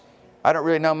 I don't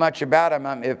really know much about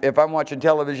them. If I'm watching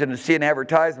television and see an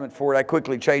advertisement for it, I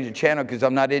quickly change the channel because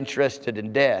I'm not interested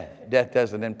in death. Death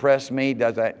doesn't impress me,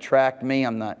 doesn't attract me.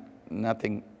 I'm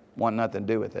want nothing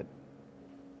to do with it.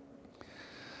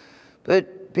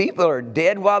 But people are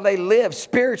dead while they live.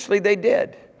 Spiritually, they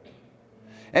did.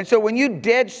 And so when you're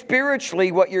dead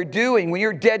spiritually, what you're doing, when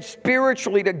you're dead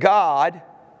spiritually to God,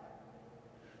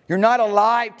 you're not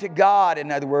alive to God,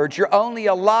 in other words. You're only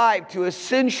alive to a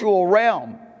sensual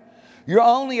realm. You're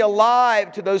only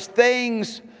alive to those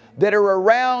things that are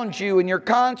around you, and you're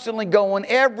constantly going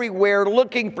everywhere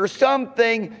looking for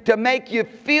something to make you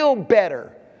feel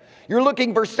better. You're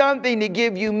looking for something to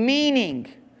give you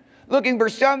meaning, looking for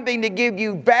something to give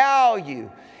you value.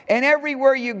 And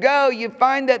everywhere you go, you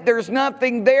find that there's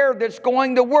nothing there that's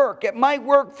going to work. It might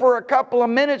work for a couple of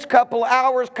minutes, couple of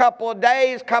hours, couple of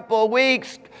days, couple of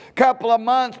weeks, couple of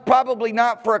months, probably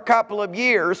not for a couple of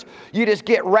years. You just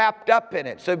get wrapped up in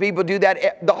it. So people do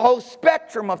that, the whole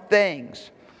spectrum of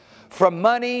things, from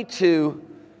money to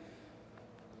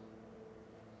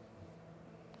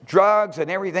drugs and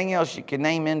everything else you can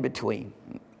name in between.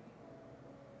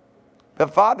 The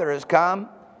Father has come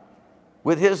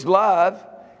with His love,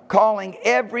 calling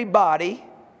everybody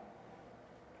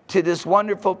to this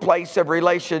wonderful place of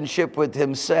relationship with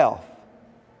Himself.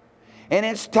 And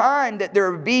it's time that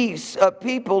there be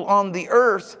people on the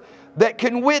earth that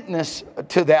can witness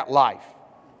to that life.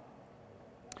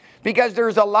 Because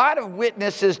there's a lot of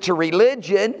witnesses to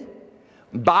religion,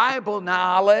 Bible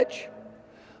knowledge,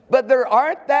 but there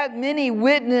aren't that many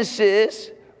witnesses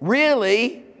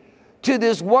really to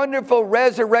this wonderful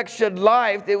resurrection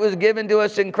life that was given to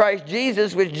us in Christ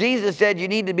Jesus, which Jesus said you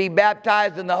need to be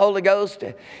baptized in the Holy Ghost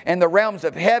and the realms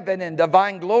of heaven and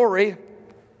divine glory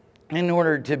in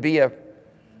order to be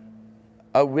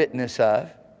a witness of.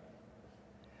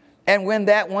 And when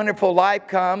that wonderful life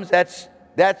comes, that's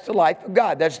the life of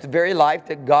God. That's the very life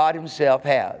that God Himself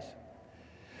has.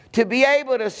 To be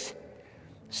able to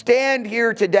stand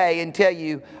here today and tell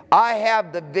you, I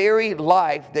have the very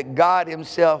life that God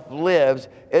Himself lives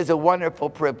is a wonderful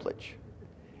privilege.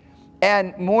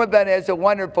 And more than as a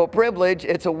wonderful privilege,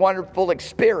 it's a wonderful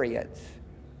experience.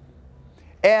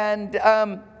 And,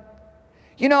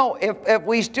 you know, if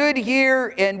we stood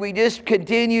here and we just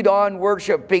continued on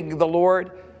worshiping the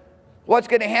Lord, what's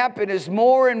going to happen is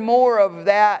more and more of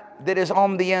that is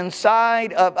on the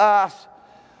inside of us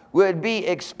would be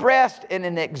expressed in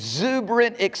an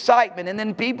exuberant excitement. And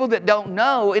then people that don't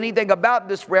know anything about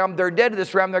this realm, they're dead to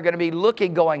this realm, they're going to be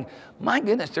looking, going, my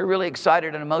goodness, they're really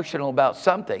excited and emotional about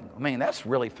something. I mean, that's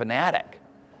really fanatic.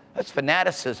 That's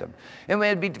fanaticism. And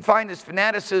when it'd be defined as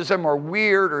fanaticism or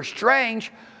weird or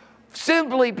strange,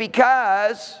 simply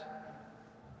because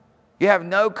you have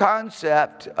no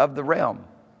concept of the realm.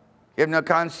 You have no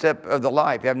concept of the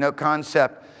life. You have no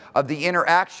concept of the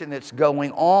interaction that's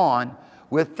going on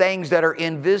with things that are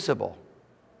invisible,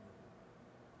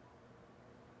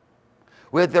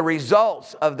 with the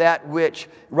results of that which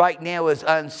right now is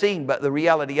unseen. But the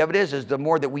reality of it is the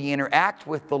more that we interact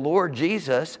with the Lord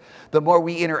Jesus, the more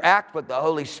we interact with the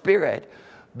Holy Spirit,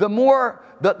 the more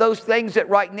those things that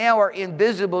right now are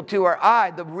invisible to our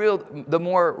eye, the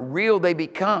more real they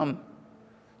become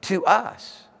to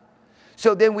us.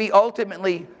 So then we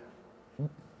ultimately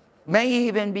may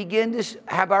even begin to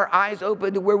have our eyes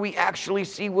open to where we actually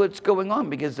see what's going on,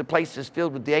 because the place is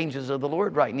filled with the angels of the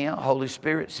Lord right now. Holy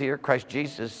Spirit's here. Christ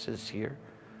Jesus is here.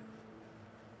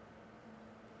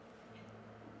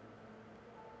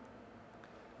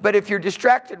 But if you're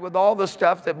distracted with all the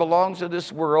stuff that belongs to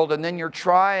this world, and then you're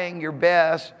trying your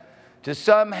best to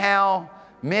somehow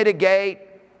mitigate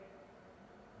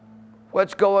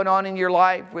what's going on in your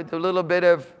life with a little bit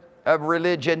of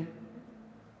religion,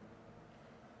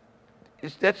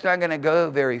 that's not going to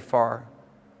go very far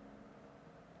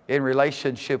in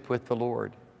relationship with the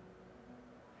Lord.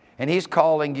 And He's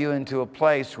calling you into a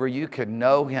place where you can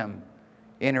know Him,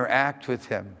 interact with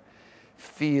Him,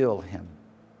 feel Him.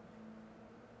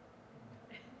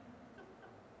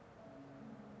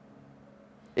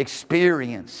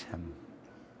 Experience Him.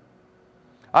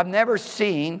 I've never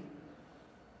seen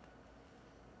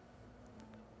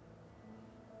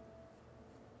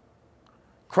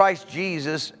Christ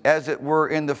Jesus, as it were,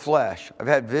 in the flesh. I've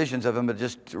had visions of Him, but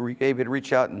just to be able to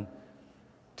reach out and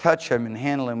touch Him and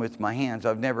handle Him with my hands.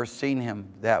 I've never seen Him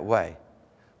that way.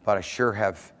 But I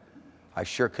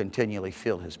sure continually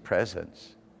feel His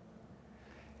presence.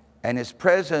 And His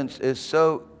presence is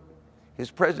so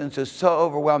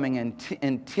overwhelming and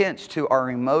intense to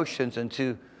our emotions and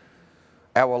to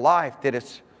our life that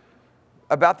it's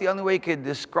about the only way you could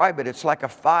describe it. It's like a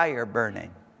fire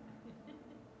burning.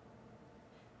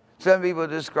 Some people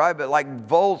describe it like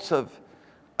volts of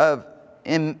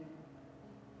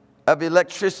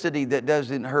electricity that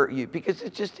doesn't hurt you, because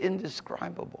it's just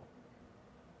indescribable.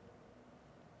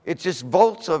 It's just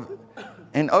volts of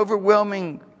an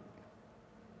overwhelming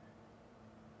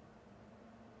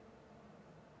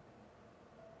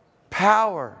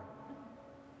power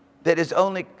that is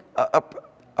only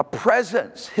a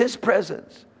presence, His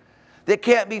presence, that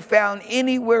can't be found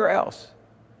anywhere else.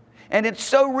 And it's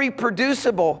so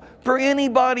reproducible for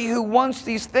anybody who wants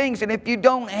these things. And if you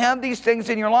don't have these things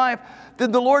in your life,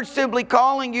 then the Lord's simply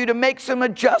calling you to make some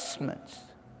adjustments.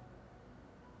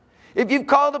 If you've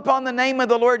called upon the name of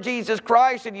the Lord Jesus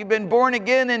Christ and you've been born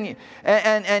again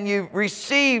and you've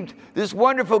received this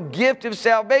wonderful gift of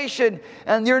salvation,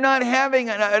 and you're not having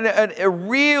a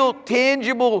real,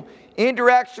 tangible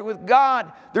interaction with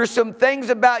God, there's some things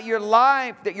about your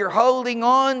life that you're holding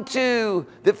on to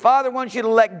that Father wants you to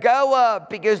let go of,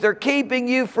 because they're keeping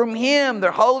you from Him.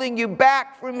 They're holding you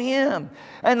back from Him.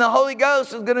 And the Holy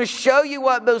Ghost is going to show you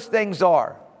what those things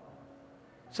are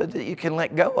so that you can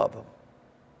let go of them.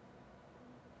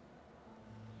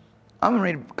 I'm going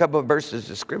to read a couple of verses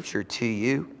of Scripture to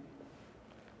you.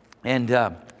 And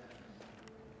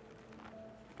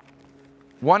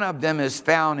one of them is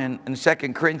found in 2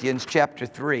 Corinthians chapter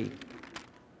 3.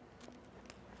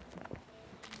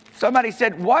 Somebody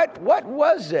said, what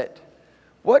was it?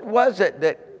 What was it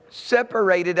that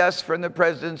separated us from the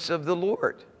presence of the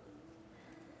Lord?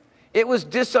 It was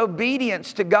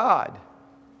disobedience to God.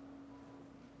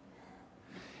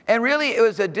 And really, it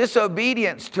was a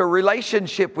disobedience to a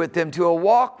relationship with Him, to a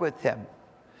walk with Him.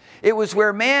 It was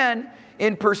where man,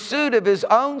 in pursuit of his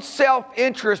own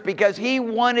self-interest, because he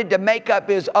wanted to make up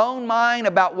his own mind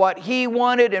about what he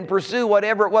wanted and pursue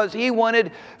whatever it was he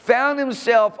wanted, found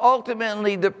himself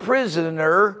ultimately the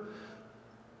prisoner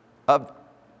of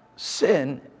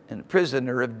sin and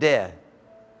prisoner of death.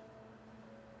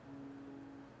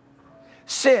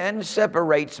 Sin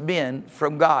separates men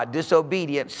from God.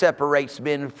 Disobedience separates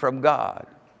men from God.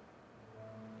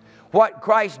 What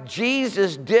Christ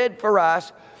Jesus did for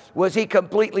us was He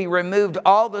completely removed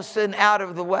all the sin out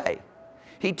of the way.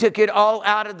 He took it all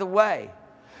out of the way,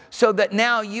 so that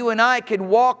now you and I can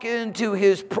walk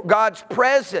into God's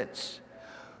presence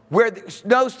where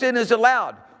no sin is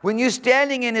allowed. When you're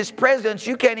standing in His presence,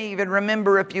 you can't even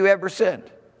remember if you ever sinned.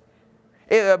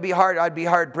 It would be hard. I'd be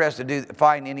hard pressed to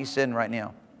find any sin right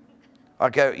now.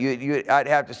 Okay, I'd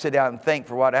have to sit down and think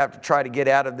for what I have to try to get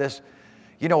out of this.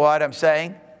 You know what I'm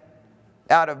saying?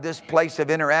 Out of this place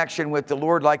of interaction with the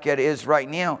Lord like it is right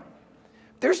now.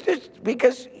 There's just,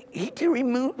 because He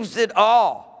removes it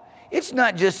all. It's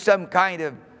not just some kind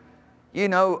of,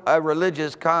 a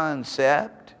religious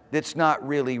concept that's not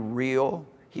really real.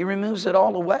 He removes it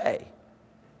all away.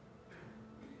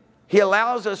 He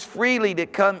allows us freely to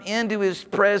come into His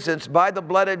presence by the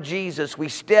blood of Jesus. We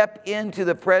step into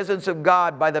the presence of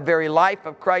God by the very life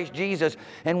of Christ Jesus.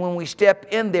 And when we step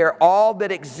in there, all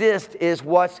that exists is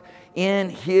what's in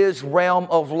His realm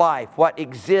of life, what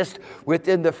exists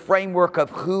within the framework of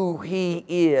who He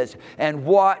is and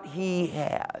what He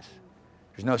has.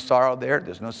 There's no sorrow there.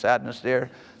 There's no sadness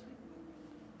there.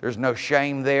 There's no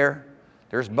shame there.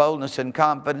 There's boldness and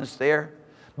confidence there.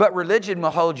 But religion will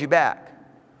hold you back.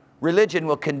 Religion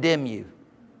will condemn you.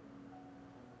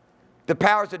 The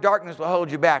powers of darkness will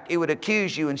hold you back. It would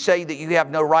accuse you and say that you have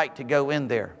no right to go in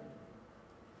there.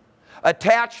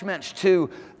 Attachments to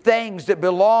things that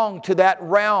belong to that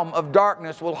realm of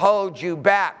darkness will hold you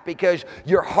back because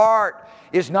your heart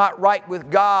is not right with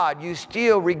God. You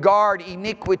still regard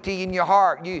iniquity in your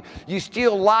heart. You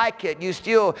still like it. You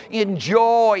still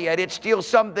enjoy it. It's still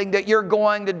something that you're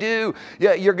going to do.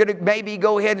 You're going to maybe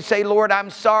go ahead and say, Lord, I'm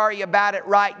sorry about it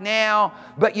right now,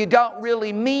 but you don't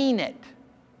really mean it.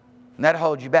 And that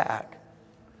holds you back.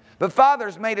 But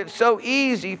Father's made it so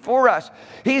easy for us.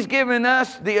 He's given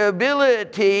us the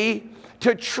ability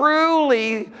to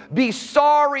truly be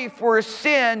sorry for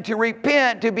sin, to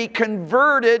repent, to be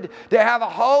converted, to have a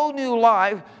whole new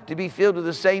life, to be filled with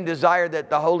the same desire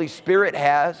that the Holy Spirit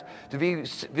has, to be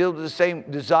filled with the same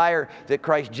desire that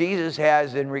Christ Jesus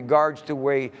has in regards to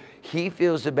where He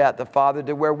feels about the Father,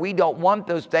 to where we don't want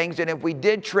those things. And if we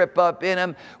did trip up in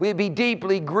them, we'd be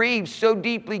deeply grieved, so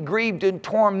deeply grieved and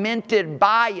tormented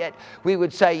by it, we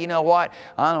would say, you know what?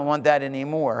 I don't want that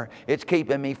anymore. It's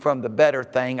keeping me from the better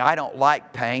thing. I don't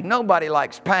like pain. Nobody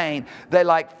likes pain. They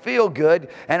like feel good.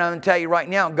 And I'm going to tell you right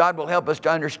now, God will help us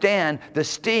to understand the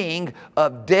sting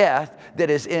of death that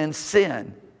is in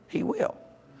sin. He will.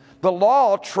 The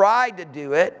law tried to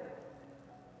do it.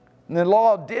 And the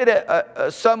law did a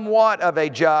somewhat of a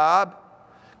job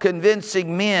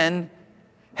convincing men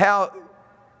how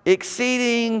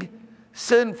exceeding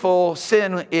sinful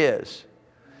sin is.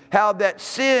 How that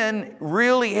sin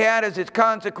really had as its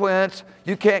consequence,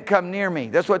 you can't come near me.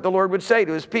 That's what the Lord would say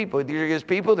to His people. His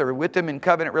people that were with Him in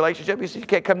covenant relationship, He said, you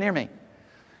can't come near me.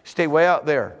 Stay way out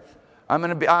there. I'm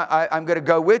going to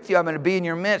go with you. I'm going to be in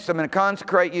your midst. I'm going to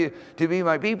consecrate you to be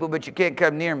my people, but you can't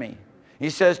come near me. He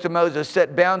says to Moses,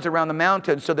 set bounds around the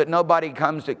mountain so that nobody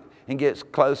comes and gets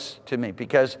close to me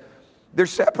because they're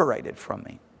separated from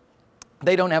me.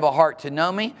 They don't have a heart to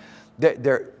know me.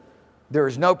 There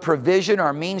is no provision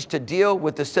or means to deal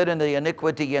with the sin and the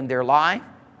iniquity in their life.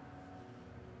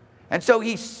 And so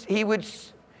he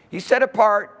set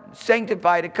apart,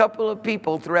 sanctified a couple of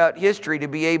people throughout history to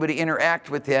be able to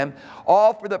interact with Him,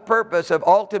 all for the purpose of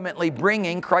ultimately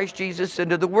bringing Christ Jesus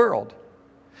into the world.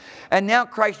 And now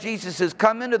Christ Jesus has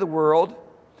come into the world,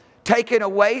 taken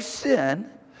away sin,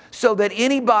 so that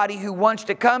anybody who wants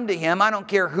to come to Him, I don't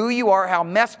care who you are, how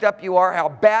messed up you are, how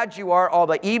bad you are, all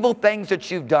the evil things that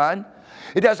you've done.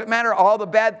 It doesn't matter all the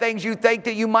bad things you think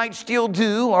that you might still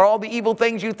do, or all the evil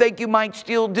things you think you might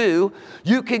still do.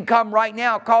 You can come right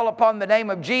now, call upon the name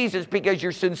of Jesus because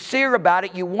you're sincere about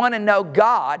it. You want to know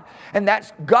God, and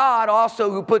that's God also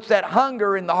who puts that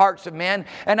hunger in the hearts of men.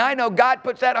 And I know God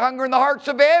puts that hunger in the hearts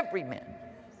of every man.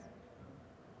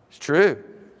 It's true.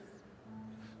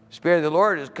 The Spirit of the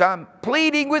Lord has come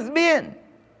pleading with men,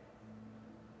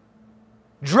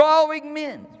 drawing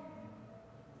men.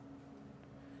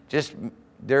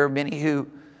 There are many who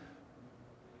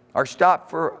are stopped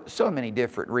for so many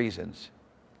different reasons.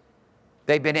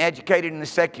 They've been educated in the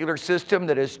secular system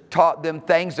that has taught them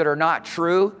things that are not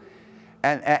true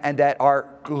and that are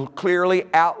clearly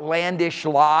outlandish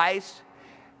lies.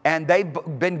 And they've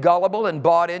been gullible and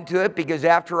bought into it because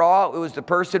after all, it was the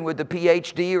person with the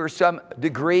PhD or some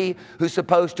degree who's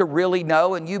supposed to really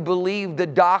know, and you believe the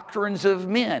doctrines of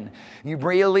men. You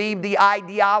believe the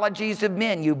ideologies of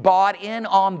men. You bought in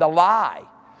on the lie.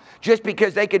 Just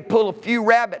because they could pull a few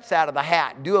rabbits out of the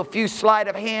hat, do a few sleight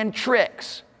of hand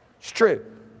tricks. It's true.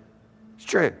 It's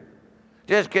true.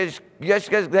 Just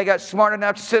because they got smart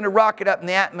enough to send a rocket up in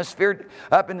the atmosphere,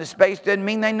 up into space, doesn't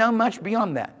mean they know much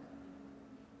beyond that.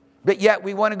 But yet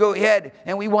we want to go ahead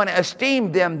and we want to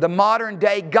esteem them the modern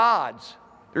day gods.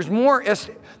 There's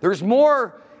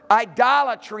more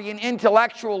idolatry and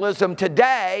intellectualism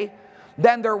today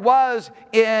than there was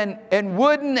in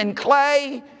wooden and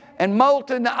clay and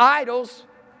molten idols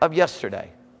of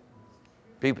yesterday.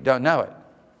 People don't know it.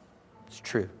 It's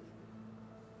true.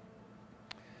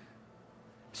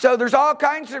 So there's all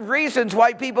kinds of reasons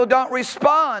why people don't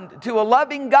respond to a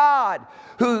loving God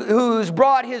who's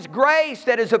brought His grace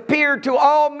that has appeared to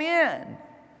all men,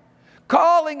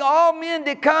 calling all men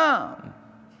to come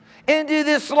into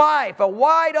this life, a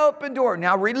wide open door.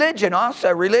 Now religion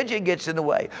also, religion gets in the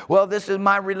way. Well, this is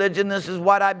my religion, this is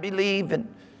what I believe. And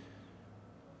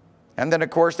then of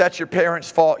course that's your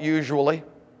parents' fault usually.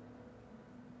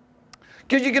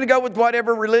 Because you're going to go with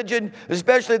whatever religion,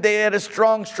 especially if they had a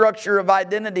strong structure of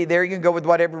identity there, you can go with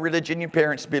whatever religion your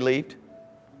parents believed.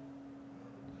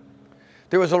 If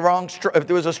there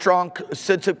was a strong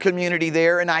sense of community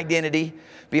there and identity,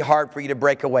 it'd be hard for you to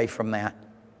break away from that.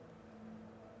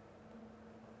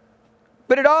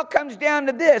 But it all comes down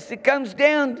to this. It comes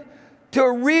down to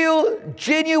a real,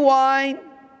 genuine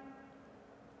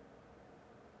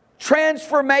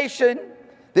transformation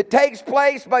that takes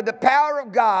place by the power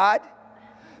of God,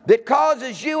 that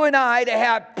causes you and I to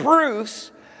have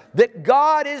proofs that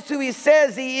God is who He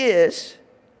says He is,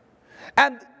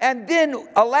 and then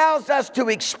allows us to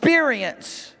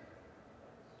experience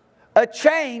a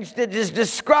change that is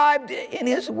described in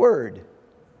His Word.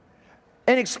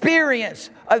 An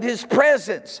experience of His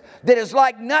presence that is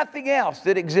like nothing else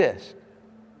that exists.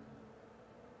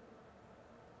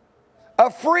 A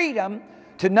freedom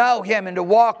to know Him and to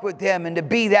walk with Him and to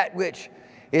be that which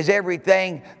is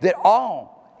everything that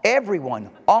everyone,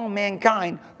 all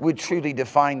mankind would truly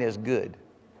define as good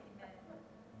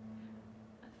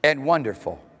and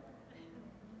wonderful.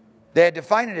 They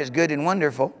define it as good and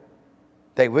wonderful.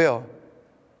 They will.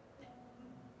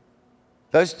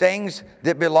 Those things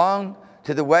that belong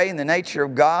to the way and the nature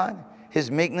of God, His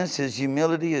meekness, His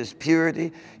humility, His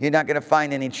purity. You're not going to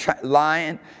find any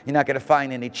lying. You're not going to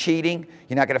find any cheating.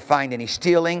 You're not going to find any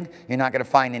stealing. You're not going to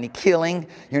find any killing.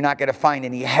 You're not going to find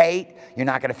any hate. You're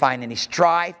not going to find any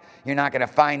strife. You're not going to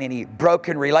find any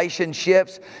broken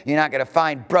relationships. You're not going to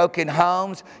find broken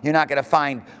homes. You're not going to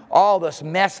find all this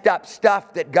messed up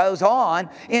stuff that goes on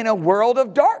in a world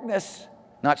of darkness.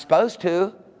 Not supposed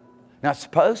to. Not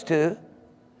supposed to.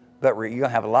 But you're going to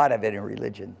have a lot of it in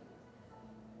religion.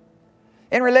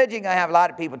 In religion, you're going to have a lot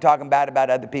of people talking bad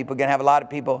about other people. You're going to have a lot of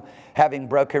people having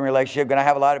broken relationships. You're going to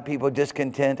have a lot of people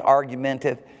discontent,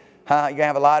 argumentative. You're going to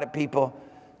have a lot of people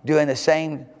doing the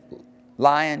same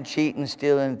lying, cheating,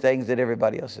 stealing things that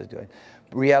everybody else is doing.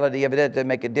 The reality of it doesn't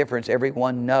make a difference.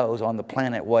 Everyone knows on the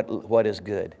planet what is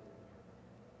good.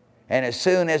 And as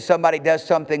soon as somebody does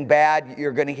something bad,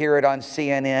 you're going to hear it on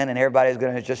CNN, and everybody's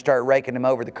going to just start raking them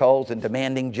over the coals and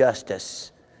demanding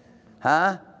justice.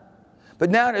 Huh? But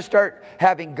now to start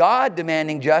having God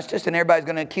demanding justice, and everybody's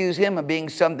going to accuse Him of being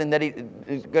something that He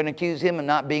is going to accuse Him of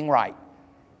not being right.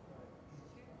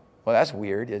 Well, that's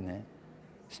weird, isn't it?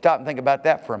 Stop and think about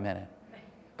that for a minute.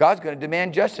 God's going to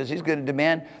demand justice. He's going to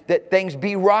demand that things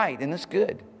be right, and it's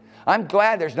good. I'm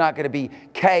glad there's not going to be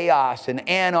chaos and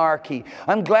anarchy.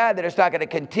 I'm glad that it's not going to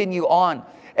continue on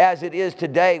as it is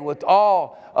today with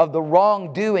all of the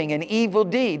wrongdoing and evil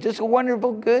deeds. It's a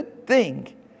wonderful, good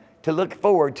thing to look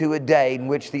forward to a day in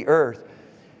which the earth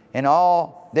and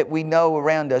all that we know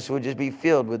around us will just be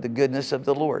filled with the goodness of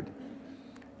the Lord.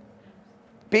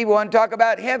 People want to talk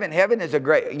about heaven. Heaven is a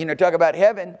great, talk about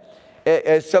heaven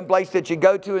as some place that you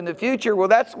go to in the future. Well,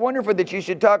 that's wonderful that you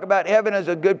should talk about heaven as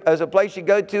a place you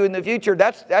go to in the future.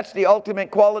 That's the ultimate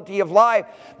quality of life.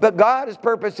 But God has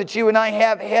purposed that you and I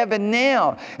have heaven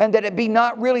now, and that it be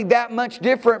not really that much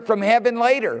different from heaven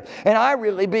later. And I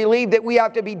really believe that we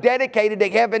have to be dedicated to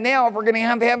heaven now if we're going to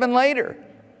have heaven later.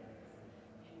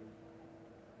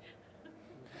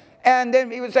 And then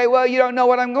he would say, well, you don't know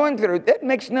what I'm going through. That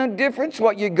makes no difference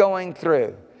what you're going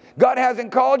through. God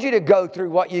hasn't called you to go through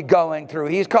what you're going through.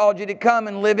 He's called you to come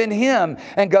and live in Him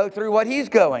and go through what He's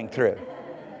going through.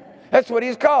 That's what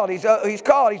He's called.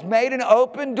 He's made an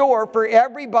open door for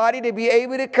everybody to be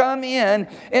able to come in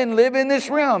and live in this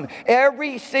realm.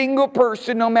 Every single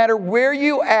person, no matter where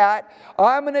you at,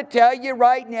 I'm going to tell you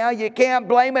right now, you can't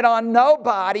blame it on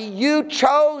nobody. You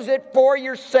chose it for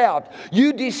yourself.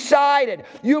 You decided.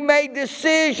 You made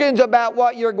decisions about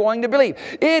what you're going to believe.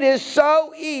 It is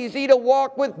so easy to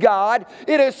walk with God.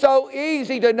 It is so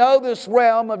easy to know this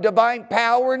realm of divine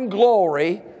power and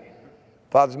glory.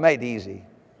 Father's made it easy.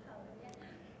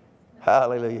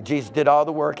 Hallelujah. Jesus did all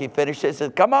the work. He finished it. He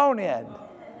said, come on in.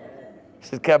 He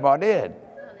said, come on in.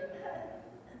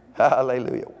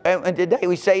 Hallelujah. And today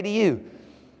we say to you,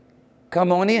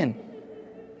 come on in.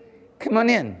 Come on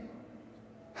in.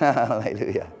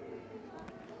 Hallelujah.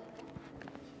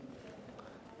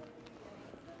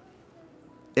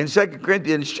 In 2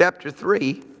 Corinthians chapter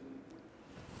 3,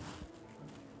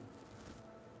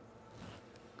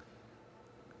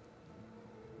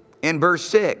 in verse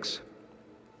 6.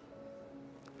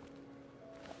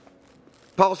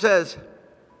 Paul says,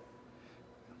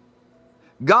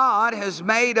 God has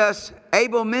made us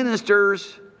able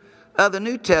ministers of the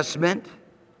New Testament,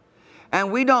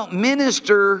 and we don't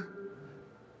minister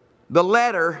the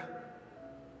letter.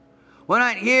 We're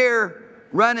not here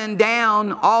running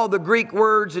down all the Greek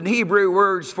words and Hebrew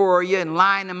words for you and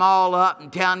lining them all up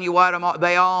and telling you what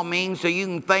they all mean so you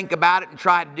can think about it and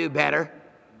try to do better.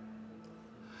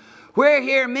 We're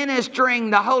here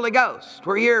ministering the Holy Ghost.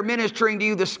 We're here ministering to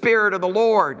you the Spirit of the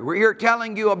Lord. We're here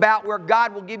telling you about where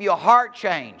God will give you a heart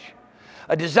change,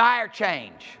 a desire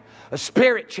change, a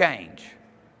spirit change.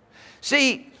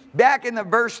 See, back in the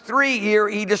verse 3 here,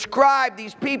 he described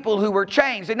these people who were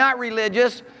changed. They're not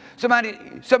religious.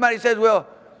 Somebody says, well,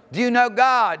 do you know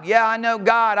God? Yeah, I know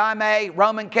God. I'm a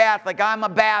Roman Catholic. I'm a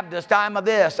Baptist. I'm a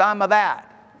this. I'm a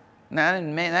that. No,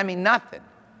 that means nothing.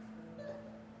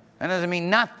 That doesn't mean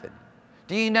nothing.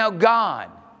 Do you know God?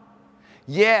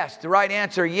 Yes, the right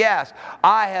answer, yes.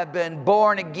 I have been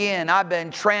born again. I've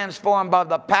been transformed by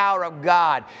the power of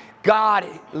God. God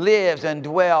lives and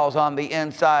dwells on the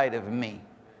inside of me.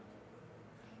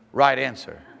 Right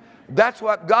answer. That's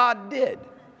what God did.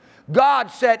 God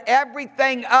set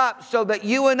everything up so that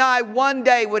you and I one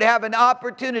day would have an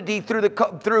opportunity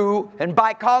through and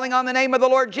by calling on the name of the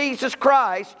Lord Jesus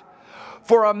Christ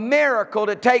for a miracle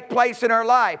to take place in our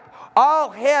life. All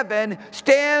heaven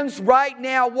stands right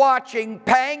now watching,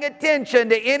 paying attention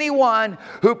to anyone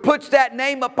who puts that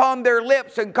name upon their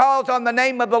lips and calls on the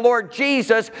name of the Lord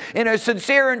Jesus in a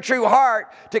sincere and true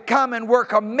heart to come and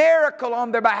work a miracle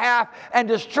on their behalf and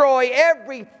destroy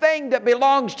everything that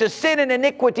belongs to sin and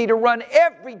iniquity, to run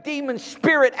every demon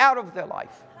spirit out of their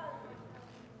life.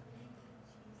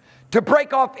 To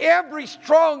break off every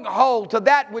stronghold to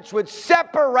that which would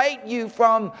separate you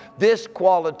from this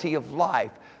quality of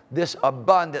life. This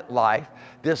abundant life,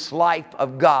 this life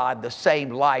of God, the same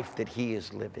life that He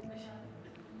is living.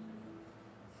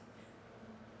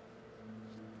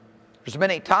 There's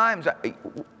many times,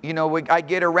 I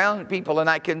get around people and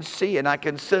I can see and I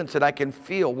can sense and I can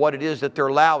feel what it is that they're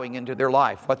allowing into their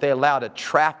life, what they allow to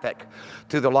traffic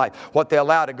through their life, what they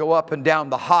allow to go up and down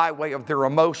the highway of their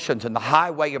emotions and the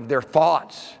highway of their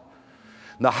thoughts,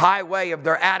 and the highway of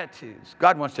their attitudes.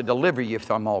 God wants to deliver you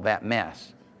from all that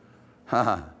mess.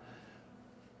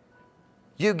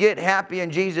 You get happy in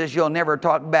Jesus, you'll never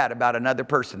talk bad about another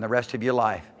person the rest of your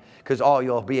life, because all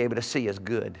you'll be able to see is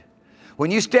good. When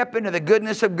you step into the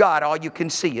goodness of God, all you can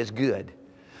see is good.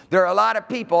 There are a lot of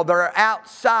people that are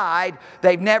outside.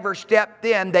 They've never stepped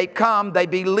in. They come. They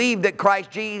believe that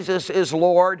Christ Jesus is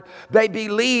Lord. They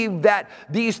believe that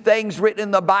these things written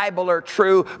in the Bible are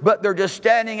true, but they're just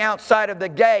standing outside of the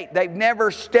gate. They've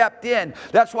never stepped in.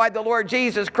 That's why the Lord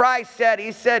Jesus Christ said,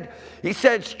 He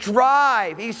said,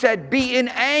 strive. He said, be in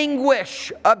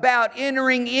anguish about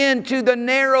entering into the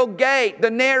narrow gate,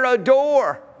 the narrow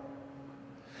door.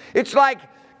 It's like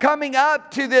coming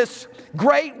up to this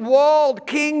great walled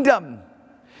kingdom.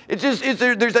 It's just,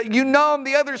 on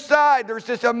the other side, there's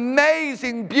this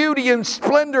amazing beauty and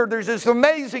splendor. There's this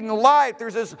amazing life.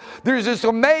 There's this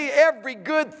amazing, every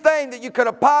good thing that you could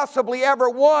have possibly ever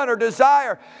want or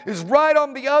desire is right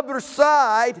on the other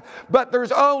side, but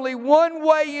there's only one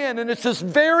way in, and it's this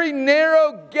very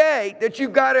narrow gate that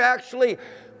you've got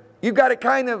to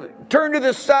kind of turn to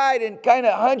the side and kind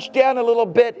of hunch down a little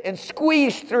bit and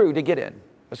squeeze through to get in.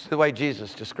 That's the way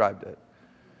Jesus described it.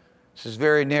 This is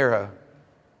very narrow.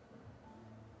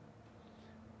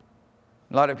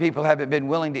 A lot of people haven't been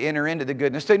willing to enter into the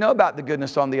goodness. They know about the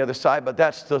goodness on the other side, but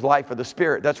that's the life of the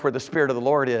Spirit. That's where the Spirit of the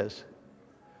Lord is.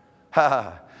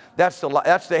 That's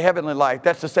the heavenly life.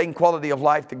 That's the same quality of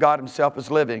life that God Himself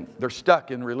is living. They're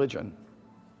stuck in religion.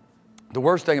 The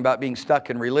worst thing about being stuck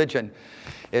in religion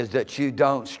is that you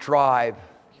don't strive.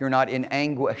 You're not in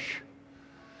anguish.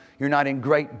 You're not in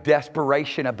great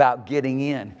desperation about getting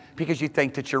in because you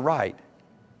think that you're right.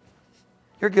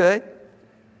 You're good.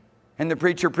 And the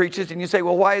preacher preaches and you say,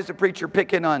 well, why is the preacher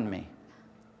picking on me?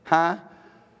 And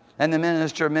the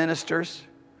minister ministers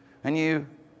and you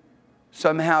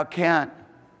somehow can't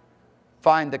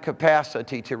find the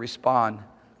capacity to respond.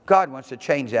 God wants to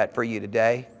change that for you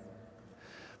today.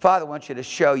 Father wants you to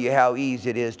show you how easy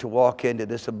it is to walk into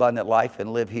this abundant life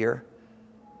and live here.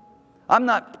 I'm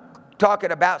not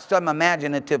talking about some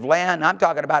imaginative land. I'm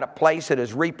talking about a place that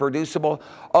is reproducible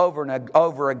over and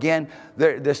over again.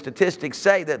 The statistics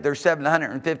say that there's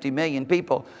 750 million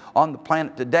people on the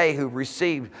planet today who've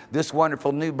received this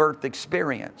wonderful new birth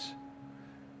experience.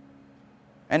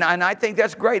 And I think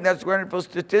that's great. That's wonderful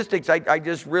statistics. I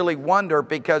just really wonder,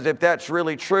 because if that's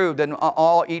really true, then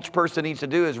all each person needs to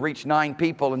do is reach 9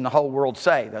 people and the whole world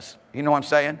saved. That's, you know what I'm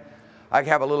saying? I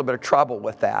have a little bit of trouble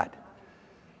with that.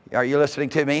 Are you listening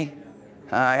to me?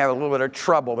 I have a little bit of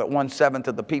trouble that 1/7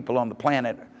 of the people on the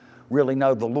planet really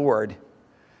know the Lord,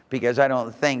 because I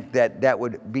don't think that that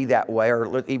would be that way,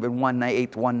 or even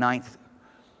 1/8, 1/9,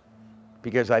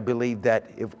 because I believe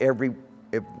that if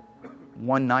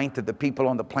 1/9 of the people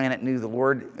on the planet knew the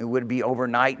Lord, it would be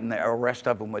overnight, and the rest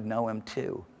of them would know Him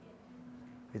too.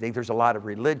 I think there's a lot of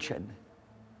religion.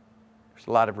 There's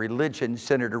a lot of religion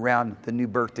centered around the new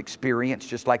birth experience,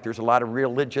 just like there's a lot of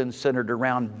religion centered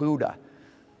around Buddha.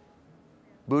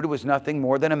 Buddha was nothing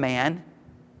more than a man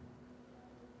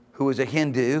who was a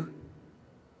Hindu,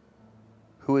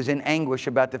 who was in anguish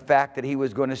about the fact that he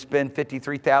was going to spend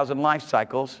 53,000 life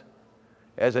cycles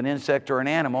as an insect or an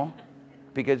animal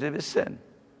because of his sin.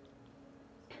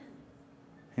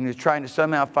 And he was trying to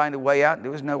somehow find a way out, and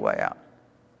there was no way out.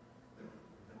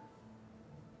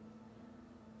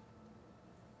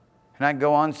 And I can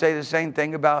go on and say the same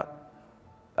thing about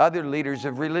other leaders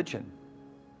of religion.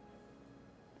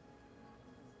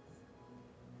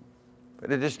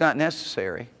 But it is not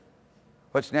necessary.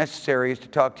 What's necessary is to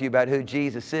talk to you about who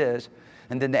Jesus is,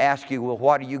 and then to ask you, well,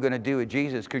 what are you going to do with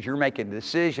Jesus? Because you're making a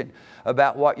decision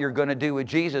about what you're going to do with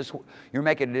Jesus. You're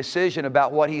making a decision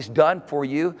about what He's done for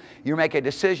you. You're making a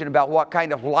decision about what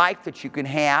kind of life that you can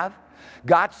have.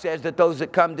 God says that those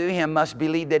that come to Him must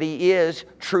believe that He is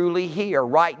truly here,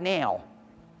 right now.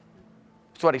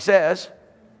 That's what He says.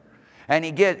 And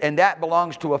that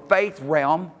belongs to a faith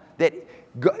realm that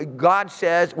God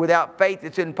says without faith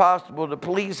it's impossible to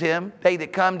please Him. They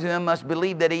that come to Him must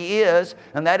believe that He is,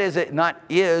 and that is not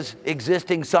is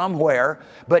existing somewhere,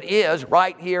 but is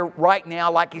right here, right now,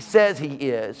 like He says He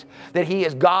is. That He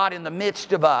is God in the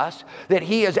midst of us, that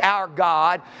He is our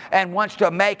God and wants to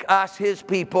make us His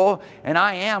people, and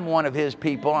I am one of His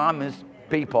people. I'm His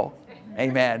people.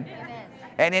 Amen.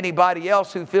 And anybody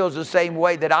else who feels the same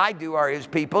way that I do are His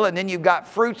people. And then you've got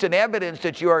fruits and evidence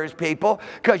that you are His people,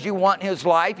 because you want His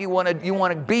life. You want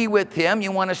to be with Him.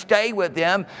 You want to stay with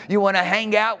Him. You want to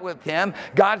hang out with Him.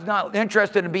 God's not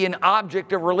interested in being an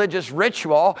object of religious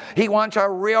ritual. He wants a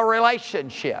real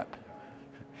relationship.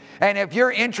 And if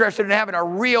you're interested in having a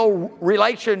real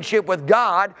relationship with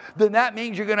God, then that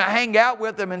means you're going to hang out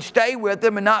with Him and stay with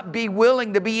Him and not be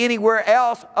willing to be anywhere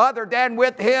else other than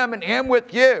with Him and Him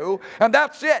with you. And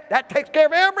that's it. That takes care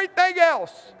of everything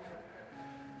else.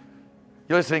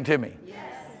 You listening to me? Yes.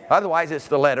 Otherwise, it's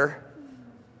the letter.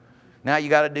 Now you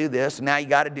got to do this. Now you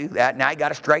got to do that. Now you got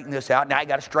to straighten this out. Now you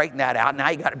got to straighten that out.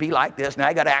 Now you got to be like this. Now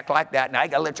you got to act like that. Now you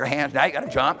got to lift your hands. Now you got to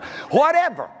jump.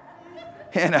 Whatever.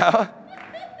 You know?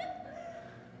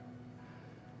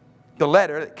 The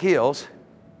letter that kills.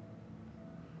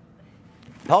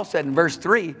 Paul said in verse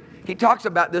 3, he talks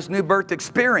about this new birth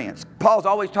experience. Paul's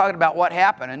always talking about what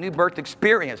happened, a new birth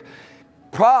experience.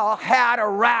 Paul had a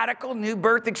radical new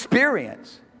birth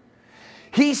experience.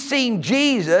 He seen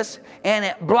Jesus and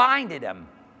it blinded him.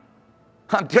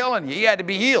 I'm telling you, he had to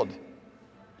be healed.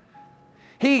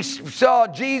 He saw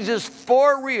Jesus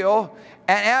for real,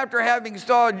 and after having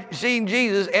seen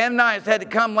Jesus, Ananias had to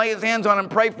come lay his hands on him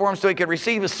and pray for him so he could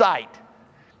receive his sight,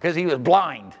 because he was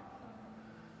blind.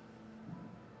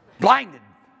 Blinded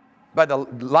by the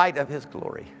light of His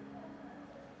glory.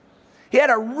 He had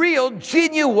a real,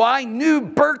 genuine, new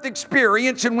birth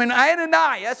experience, and when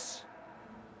Ananias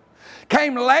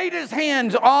came, laid his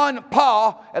hands on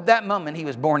Paul, at that moment he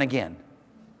was born again.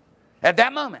 At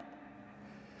that moment.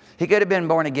 He could have been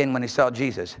born again when he saw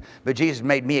Jesus, but Jesus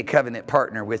made me a covenant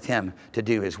partner with Him to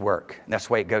do His work. And that's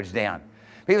the way it goes down.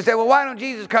 People say, well, why don't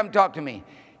Jesus come talk to me?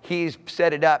 He's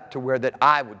set it up to where that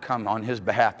I would come on His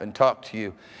behalf and talk to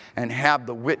you and have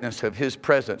the witness of His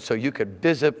presence, so you could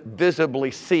visibly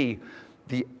see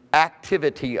the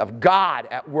activity of God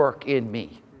at work in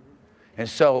me. And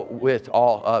so with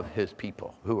all of His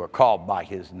people who are called by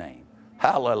His name.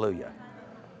 Hallelujah.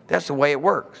 That's the way it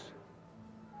works.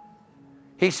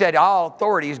 He said, all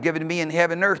authority is given to me in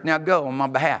heaven and earth. Now go on my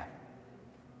behalf.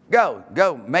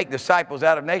 Go make disciples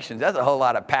out of nations. That's a whole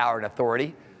lot of power and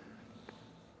authority.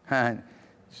 And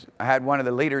I had one of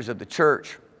the leaders of the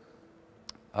church,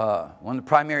 one of the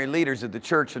primary leaders of the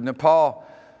church of Nepal.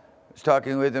 I was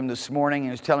talking with him this morning, and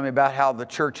he was telling me about how the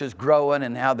church is growing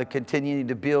and how they're continuing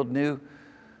to build new,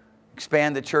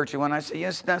 expand the church. And when I said,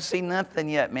 yes, not seen nothing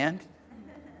yet, man.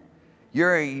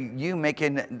 You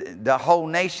making the whole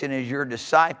nation as your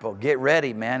disciple. Get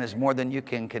ready, man. It's more than you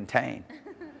can contain.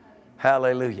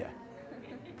 Hallelujah.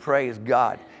 Praise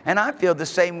God. And I feel the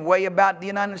same way about the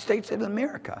United States of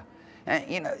America. And,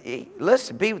 you know,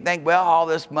 listen, people think, well, all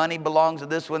this money belongs to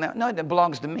this one. No, it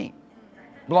belongs to me.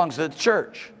 It belongs to the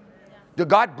church.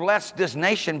 God blessed this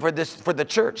nation for the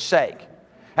church's sake.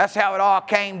 That's how it all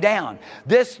came down.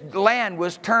 This land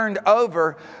was turned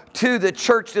over to the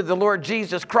church of the Lord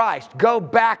Jesus Christ. Go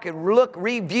back and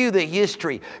review the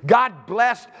history. God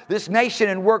blessed this nation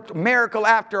and worked miracle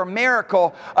after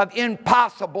miracle of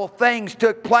impossible things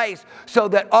took place so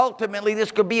that ultimately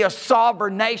this could be a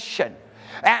sovereign nation.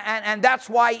 And that's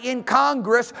why in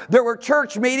Congress there were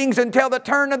church meetings until the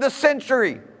turn of the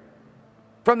century.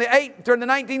 From the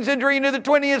 19th century into the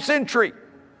 20th century.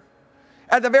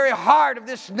 At the very heart of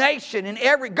this nation, in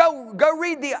every go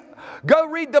read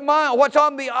what's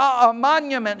on the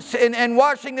monuments in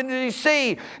Washington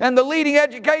D.C. and the leading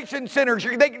education centers.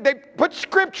 They put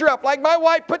scripture up, like my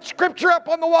wife put scripture up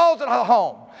on the walls at her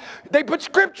home. They put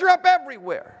scripture up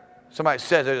everywhere. Somebody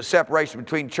says there's a separation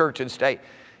between church and state.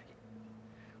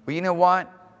 Well, you know what?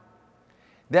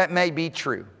 That may be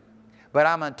true. But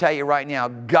I'm going to tell you right now,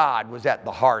 God was at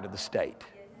the heart of the state.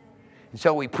 And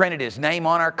so we printed His name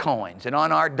on our coins and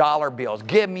on our dollar bills.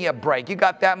 Give me a break. You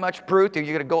got that much proof? You're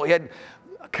going to go ahead?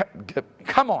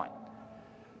 Come on.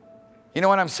 You know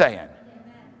what I'm saying?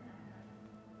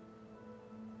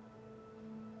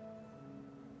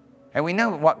 And we know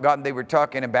what God they were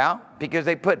talking about because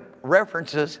they put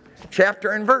references,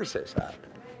 chapter and verses up.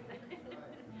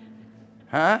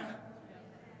 Huh?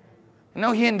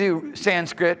 No Hindu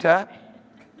Sanskrit up.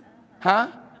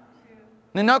 Huh?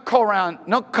 No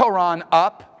Quran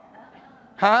up.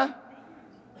 Huh?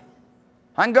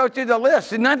 I can go through the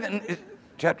list. Nothing.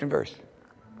 Chapter and verse.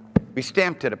 We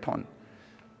stamped it upon.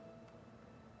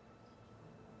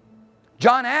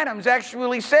 John Adams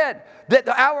actually said that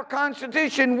our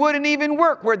Constitution wouldn't even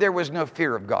work where there was no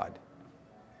fear of God.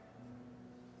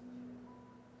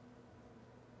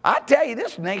 I tell you,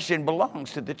 this nation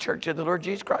belongs to the church of the Lord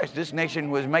Jesus Christ. This nation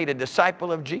was made a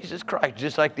disciple of Jesus Christ,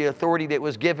 just like the authority that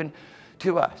was given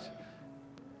to us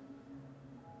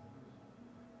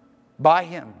by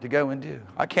Him to go and do.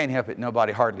 I can't help it.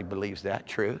 Nobody hardly believes that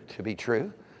to be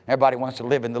true. Everybody wants to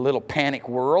live in the little panic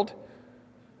world,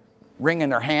 wringing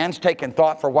their hands, taking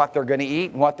thought for what they're going to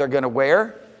eat and what they're going to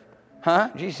wear. Huh?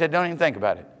 Jesus said, don't even think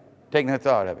about it. Take no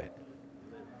thought of it.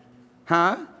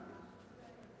 Huh?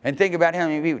 And think about how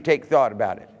many people take thought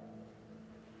about it.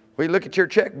 We look at your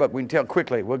checkbook. We can tell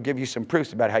quickly. We'll give you some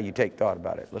proofs about how you take thought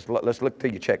about it. Let's look through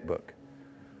your checkbook.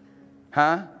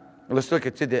 Huh? Let's look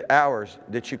at the hours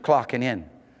that you're clocking in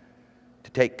to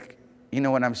take. You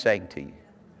know what I'm saying to you.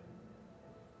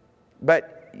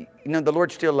 But, you know, the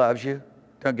Lord still loves you.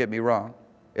 Don't get me wrong.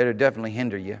 It'll definitely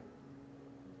hinder you.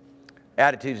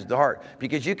 Attitudes of the heart.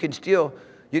 Because you can still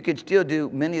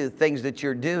do many of the things that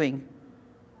you're doing,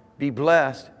 be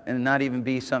blessed, and not even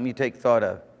be something you take thought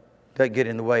of. Don't get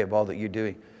in the way of all that you're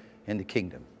doing in the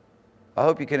kingdom. I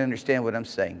hope you can understand what I'm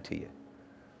saying to you.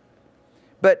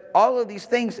 But all of these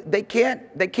things, they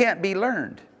can't be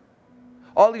learned.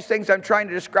 All these things I'm trying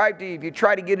to describe to you, if you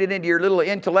try to get it into your little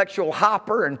intellectual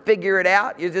hopper and figure it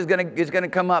out, it's going to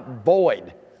come up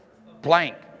void,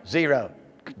 blank, zero,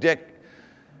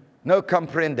 no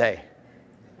comprende.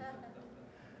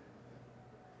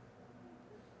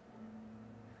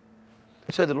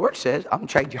 So the Lord says, I'm going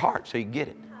to change your heart so you can get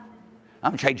it.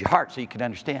 I'm going to change your heart so you can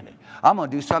understand it. I'm going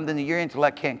to do something that your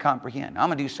intellect can't comprehend. I'm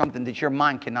going to do something that your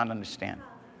mind cannot understand.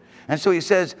 And so He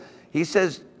says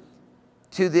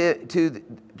to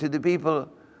the people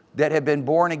that have been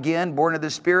born again, born of the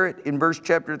Spirit, in verse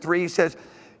chapter 3, He says,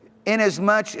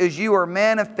 inasmuch as you are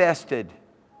manifested,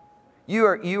 you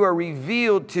are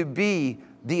revealed to be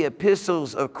the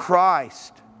epistles of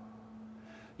Christ.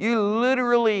 You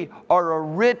literally are a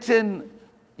written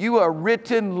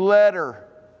letter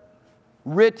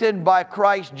written by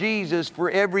Christ Jesus for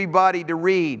everybody to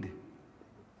read.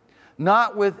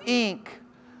 Not with ink,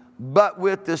 but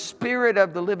with the Spirit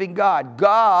of the living God.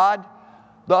 God,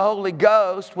 the Holy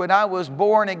Ghost, when I was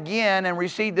born again and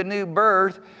received the new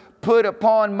birth, put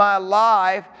upon my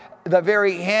life the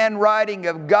very handwriting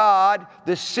of God,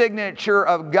 the signature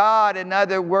of God, in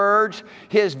other words,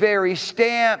 His very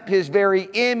stamp, His very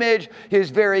image, His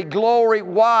very glory.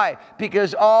 Why?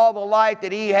 Because all the life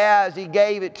that He has, He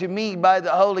gave it to me by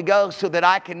the Holy Ghost so that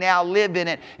I can now live in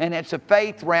it. And it's a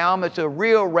faith realm. It's a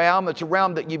real realm. It's a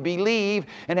realm that you believe.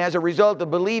 And as a result of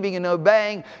believing and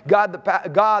obeying, God,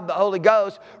 the Holy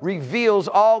Ghost, reveals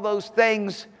all those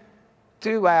things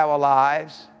to our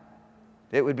lives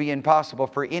it would be impossible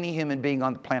for any human being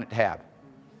on the planet to have.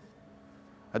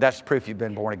 That's proof you've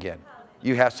been born again.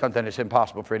 You have something that's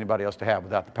impossible for anybody else to have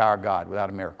without the power of God, without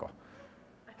a miracle.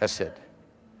 That's it.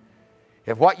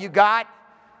 If what you got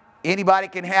anybody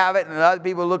can have it, and other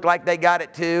people look like they got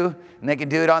it too, and they can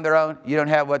do it on their own. You don't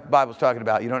have what the Bible's talking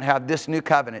about. You don't have this new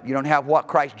covenant. You don't have what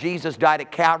Christ Jesus died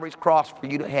at Calvary's cross for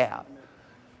you to have.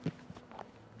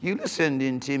 You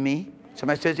listened to me.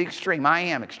 Somebody says extreme. I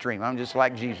am extreme. I'm just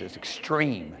like Jesus.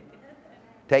 Extreme.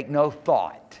 Take no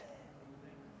thought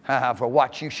for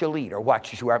what you shall eat or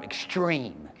what you shall wear. I'm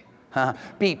extreme.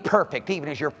 Be perfect, even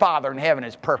as your Father in heaven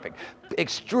is perfect.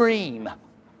 Extreme.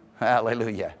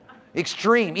 Hallelujah.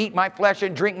 Extreme. Eat my flesh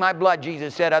and drink my blood,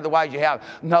 Jesus said. Otherwise you have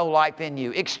no life in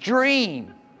you.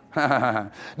 Extreme.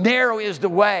 Narrow is the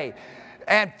way,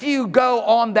 and few go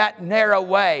on that narrow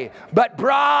way. But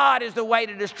broad is the way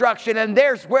to destruction, and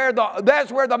that's where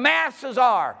the masses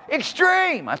are.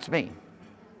 Extreme. That's me.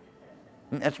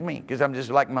 That's me, because I'm just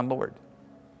like my Lord.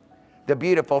 The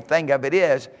beautiful thing of it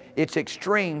is, it's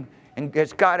extreme, and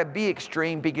it's got to be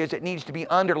extreme because it needs to be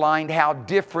underlined how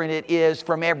different it is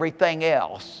from everything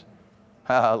else.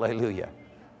 Hallelujah.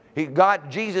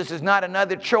 Jesus is not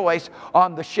another choice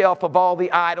on the shelf of all the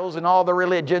idols and all the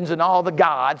religions and all the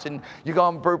gods, and you're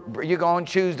going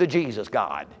to choose the Jesus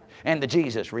God and the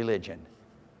Jesus religion.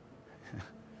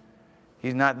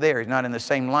 He's not there. He's not in the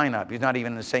same lineup. He's not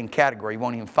even in the same category. You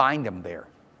won't even find him there.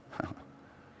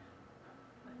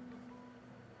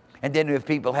 And then if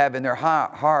people have in their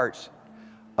hearts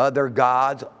other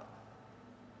gods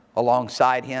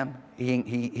alongside him,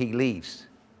 he leaves.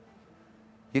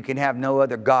 You can have no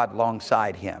other God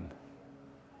alongside him.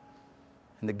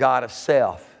 And the God of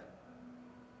self,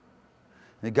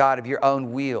 the God of your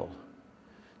own will,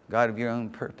 God of your own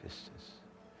purposes,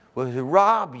 will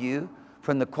rob you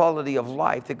from the quality of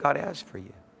life that God has for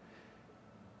you.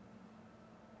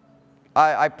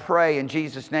 I pray in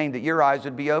Jesus' name that your eyes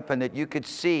would be open, that you could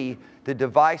see the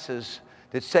devices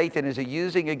that Satan is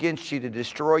using against you to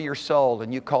destroy your soul,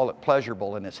 and you call it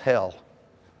pleasurable, and it's hell.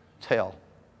 It's hell.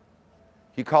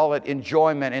 You call it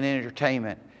enjoyment and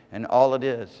entertainment, and all it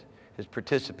is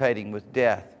participating with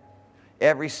death.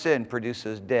 Every sin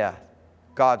produces death.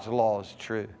 God's law is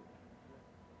true.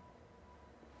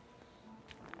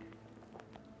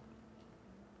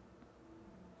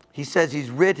 He says he's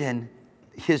written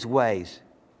his ways,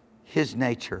 his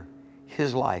nature,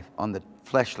 his life on the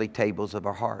fleshly tables of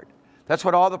our heart. That's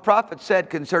what all the prophets said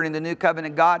concerning the new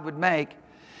covenant God would make.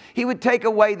 He would take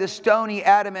away the stony,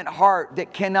 adamant heart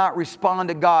that cannot respond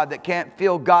to God, that can't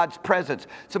feel God's presence.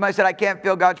 Somebody said, I can't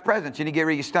feel God's presence. You need to get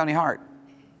rid of your stony heart.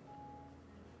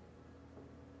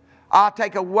 I'll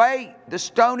take away the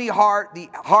stony heart, the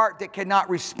heart that cannot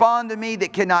respond to me,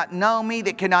 that cannot know me,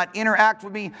 that cannot interact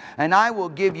with me, and I will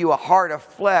give you a heart of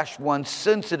flesh, one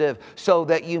sensitive, so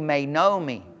that you may know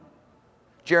me.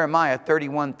 Jeremiah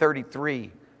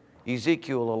 31:33,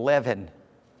 Ezekiel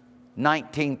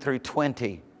 11:19 through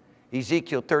 20,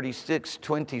 Ezekiel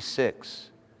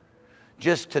 36:26,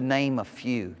 just to name a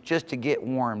few, just to get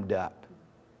warmed up.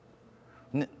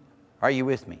 Are you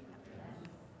with me?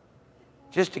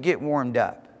 Just to get warmed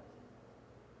up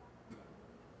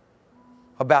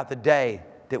about the day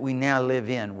that we now live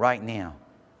in right now,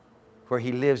 where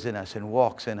he lives in us and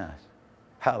walks in us.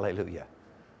 Hallelujah.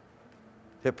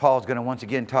 That Paul's going to once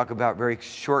again talk about very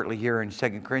shortly here in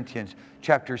 2 Corinthians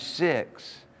chapter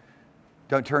 6.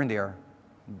 Don't turn there.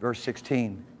 Verse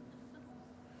 16.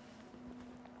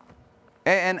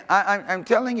 And I'm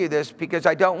telling you this because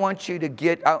I don't want you to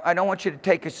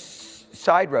take a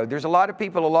side road. There's a lot of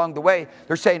people along the way.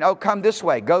 They're saying, oh, come this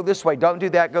way, go this way, don't do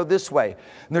that, go this way.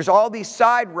 And there's all these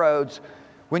side roads.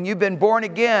 When you've been born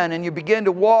again and you begin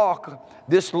to walk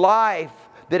this life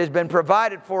that has been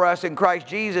provided for us in Christ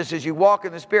Jesus as you walk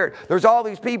in the Spirit, there's all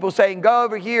these people saying, go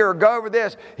over here or go over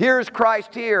this. Here's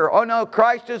Christ here. Oh no,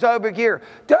 Christ is over here.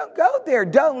 Don't go there.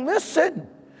 Don't listen.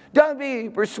 Don't be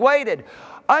persuaded.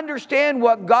 Understand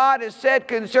what God has said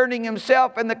concerning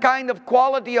himself and the kind of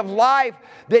quality of life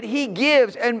that he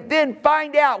gives, and then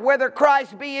find out whether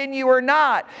Christ be in you or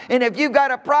not. And if you've got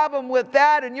a problem with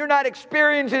that and you're not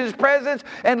experiencing his presence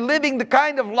and living the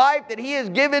kind of life that he has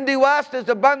given to us, this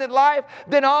abundant life,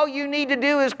 then all you need to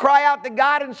do is cry out to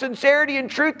God in sincerity and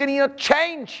truth, and he'll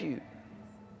change you.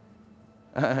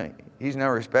 He's no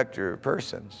respecter of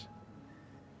persons.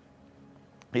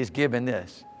 He's given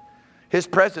this. His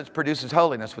presence produces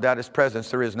holiness. Without his presence,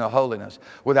 there is no holiness.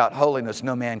 Without holiness,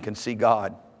 no man can see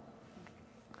God.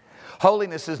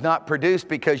 Holiness is not produced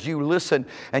because you listen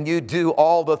and you do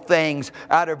all the things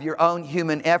out of your own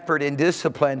human effort and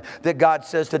discipline that God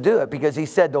says to do it, because he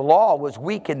said the law was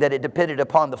weak and that it depended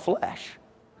upon the flesh,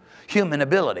 human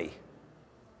ability.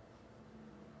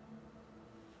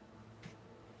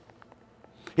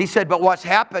 He said, but what's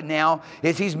happened now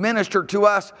is he's ministered to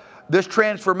us this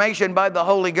transformation by the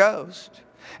Holy Ghost.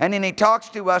 And then he talks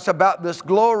to us about this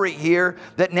glory here,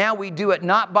 that now we do it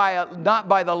not by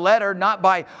the letter, not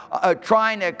by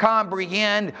trying to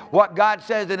comprehend what God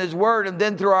says in His Word and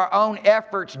then through our own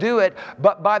efforts do it,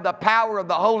 but by the power of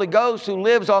the Holy Ghost who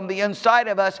lives on the inside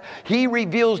of us. He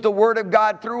reveals the Word of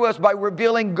God through us by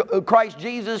revealing Christ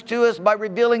Jesus to us, by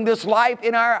revealing this life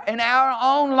in our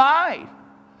own life.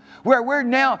 Where we're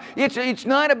now, it's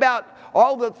not about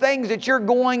all the things that you're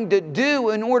going to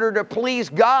do in order to please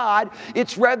God.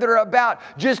 It's rather about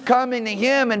just coming to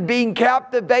Him and being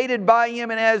captivated by Him.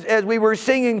 And as we were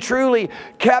singing, truly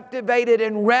captivated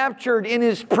and raptured in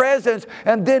His presence.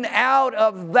 And then out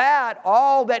of that,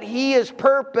 all that He has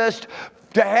purposed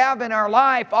to have in our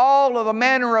life, all of the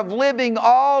manner of living,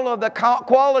 all of the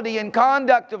quality and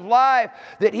conduct of life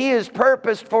that He has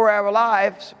purposed for our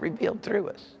lives, revealed through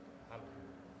us.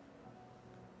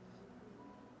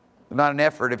 Not an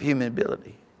effort of human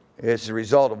ability. It's the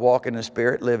result of walking in the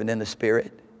Spirit, living in the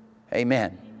Spirit.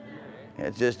 Amen.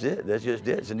 That's just it. That's just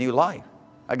it. It's a new life.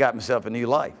 I got myself a new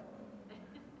life.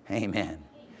 Amen.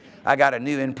 I got a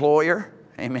new employer.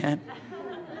 Amen.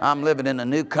 I'm living in a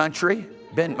new country.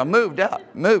 I moved out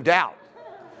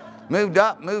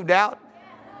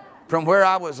from where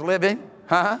I was living.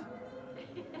 I'm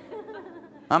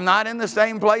not in the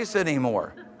same place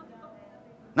anymore.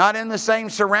 Not in the same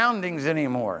surroundings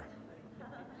anymore.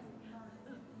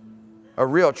 A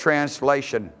real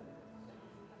translation.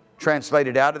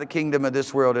 Translated out of the kingdom of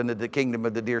this world into the kingdom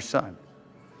of the dear Son.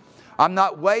 I'm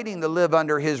not waiting to live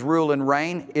under His rule and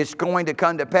reign. It's going to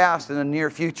come to pass in the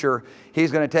near future. He's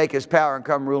going to take His power and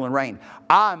come rule and reign.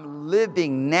 I'm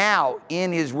living now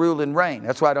in His rule and reign.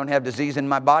 That's why I don't have disease in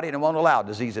my body and I won't allow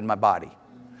disease in my body.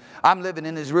 I'm living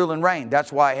in His rule and reign.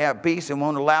 That's why I have peace and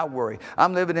won't allow worry.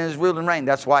 I'm living in His rule and reign.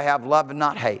 That's why I have love and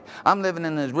not hate. I'm living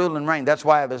in His rule and reign. That's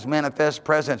why I have His manifest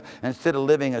presence instead of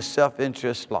living a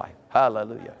self-interest life.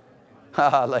 Hallelujah.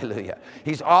 Hallelujah.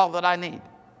 He's all that I need.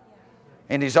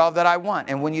 And He's all that I want.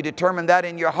 And when you determine that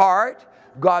in your heart,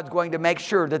 God's going to make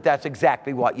sure that that's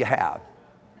exactly what you have.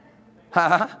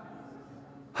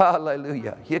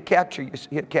 Hallelujah. He'll capture you.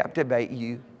 He'll captivate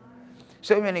you.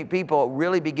 So many people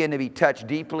really begin to be touched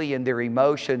deeply in their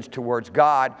emotions towards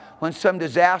God when some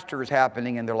disaster is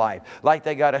happening in their life. Like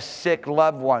they got a sick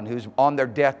loved one who's on their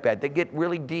deathbed. They get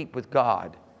really deep with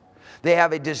God. They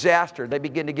have a disaster. They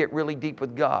begin to get really deep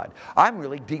with God. I'm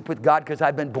really deep with God because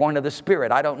I've been born of the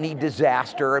Spirit. I don't need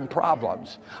disaster and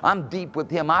problems. I'm deep with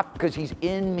Him because He's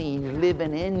in me, He's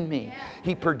living in me.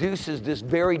 He produces this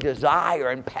very desire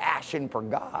and passion for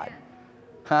God.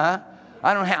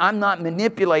 I'm not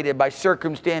manipulated by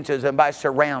circumstances and by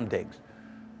surroundings.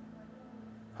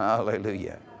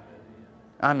 Hallelujah.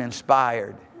 I'm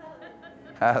inspired.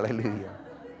 Hallelujah.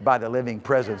 By the living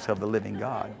presence of the living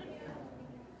God.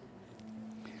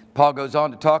 Paul goes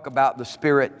on to talk about the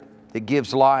Spirit that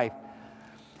gives life.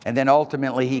 And then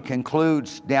ultimately he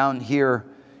concludes down here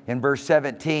in verse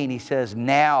 17. He says,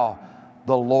 now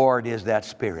the Lord is that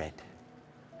Spirit.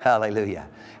 Hallelujah.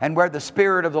 And where the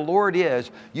Spirit of the Lord is,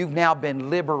 you've now been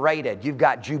liberated. You've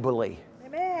got jubilee.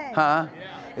 Amen.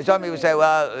 Some people say,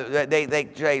 well, they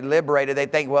say liberated. They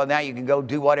think, well, now you can go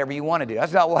do whatever you want to do.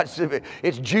 That's not what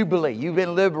it's jubilee. You've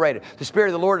been liberated. The Spirit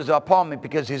of the Lord is upon me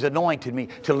because He's anointed me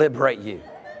to liberate you.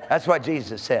 That's what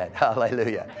Jesus said.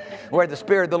 Hallelujah. Where the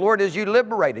Spirit of the Lord is, you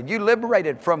liberated. You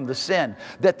liberated from the sin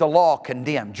that the law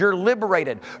condemned. You're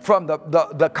liberated from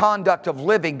the conduct of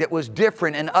living that was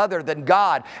different and other than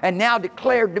God, and now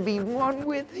declared to be one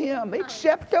with Him,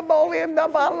 acceptable in the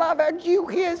beloved, you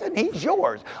His and He's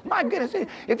yours. My goodness,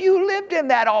 if you lived in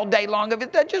that all day long,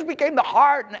 if that just became the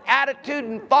heart and attitude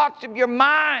and thoughts of your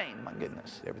mind, my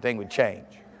goodness, everything would change.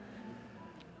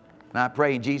 And I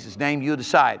pray in Jesus' name you'll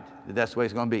decide that that's the way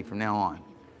it's going to be from now on.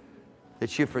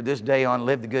 That you, for this day on,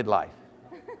 live the good life.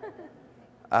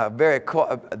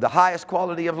 The highest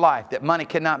quality of life that money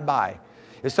cannot buy.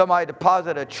 If somebody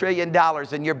deposited $1 trillion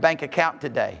in your bank account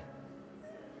today,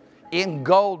 in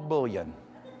gold bullion,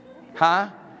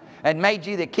 and made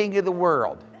you the king of the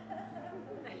world,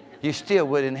 you still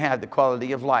wouldn't have the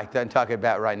quality of life that I'm talking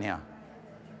about right now.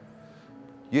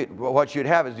 What you'd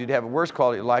have is you'd have a worse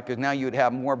quality of life because now you'd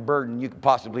have more burden than you could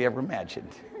possibly ever imagine.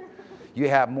 You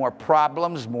have more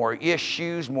problems, more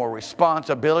issues, more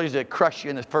responsibilities that crush you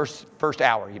in the first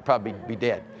hour. You'd probably be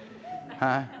dead.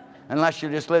 Unless you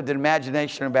just lived in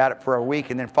imagination about it for a week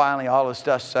and then finally all the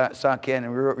stuff sunk in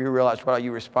and you realize what all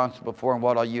you were responsible for and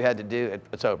what all you had to do,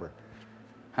 it's over.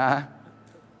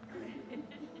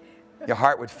 Your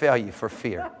heart would fail you for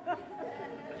fear.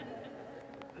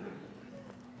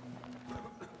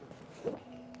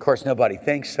 Of course, nobody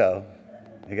thinks so.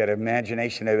 They got an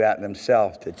imagination about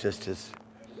themselves that just is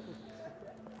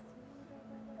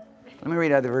Let me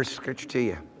read another verse of Scripture to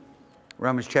you.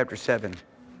 Romans chapter 7.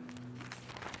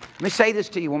 Let me say this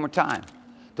to you one more time.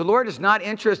 The Lord is not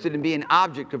interested in being an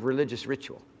object of religious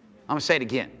ritual. I'm going to say it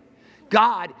again.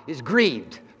 God is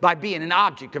grieved by being an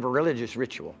object of a religious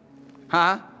ritual.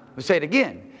 Huh? I'll say it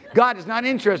again. God is not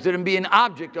interested in being an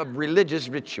object of religious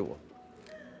ritual.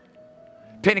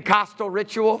 Pentecostal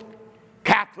ritual,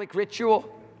 Catholic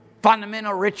ritual,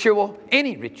 fundamental ritual,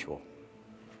 any ritual.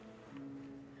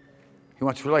 He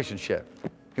wants relationship.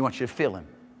 He wants you to feel Him.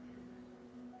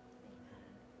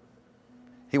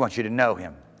 He wants you to know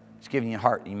Him. He's giving you a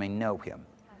heart you may know Him.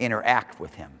 Interact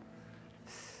with Him.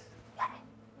 Wow.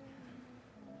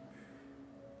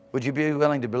 Would you be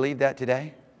willing to believe that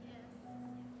today?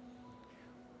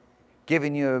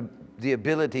 Giving you the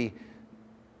ability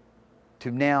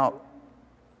to now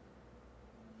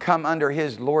come under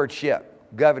His lordship,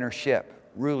 governorship,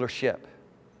 rulership.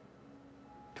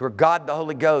 To where God the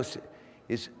Holy Ghost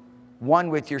is one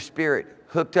with your spirit,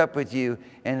 hooked up with you,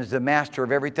 and is the master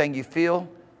of everything you feel.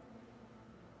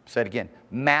 Say it again.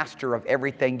 Master of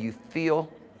everything you feel.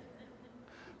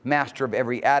 Master of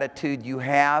every attitude you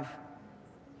have.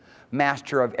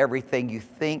 Master of everything you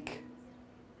think.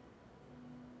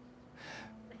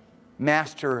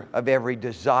 Master of every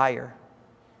desire.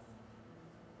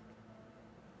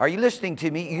 Are you listening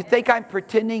to me? You think I'm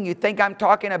pretending? You think I'm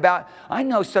talking about... I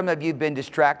know some of you have been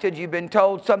distracted. You've been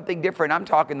told something different. I'm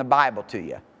talking the Bible to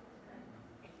you.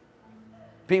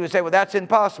 People say, well, that's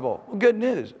impossible. Well, good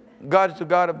news. God is the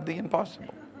God of the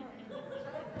impossible.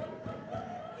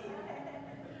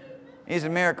 He's a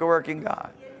miracle-working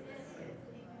God.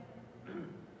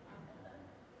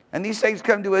 And these things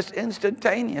come to us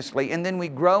instantaneously. And then we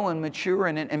grow and mature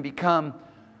in it and become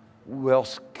well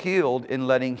skilled in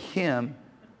letting Him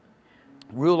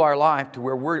rule our life to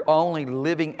where we're only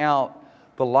living out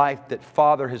the life that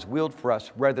Father has willed for us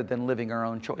rather than living our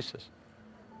own choices.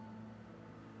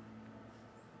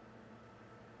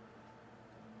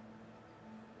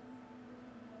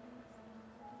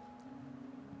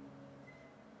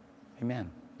 Amen.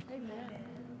 Amen.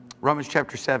 Romans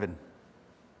chapter 7.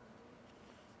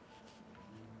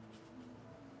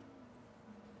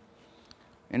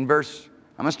 I'm going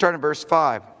to start in verse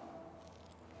 5.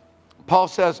 Paul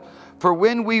says, for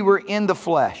when we were in the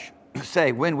flesh,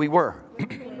 say, when we were.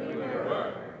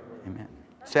 Amen.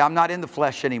 Say, I'm not in the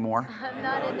flesh anymore. I'm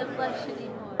not in the flesh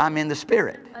anymore. I'm in the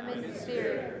Spirit. I'm in the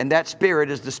Spirit. And that Spirit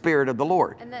is the Spirit of the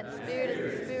Lord. And that Spirit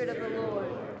is the Spirit of the Lord.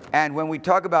 And when we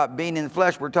talk about being in the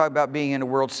flesh, we're talking about being in a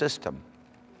world system.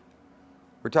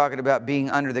 We're talking about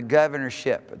being under the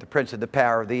governorship of the prince of the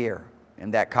power of the air in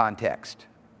that context.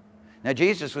 Now,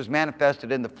 Jesus was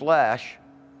manifested in the flesh,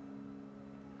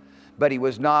 but He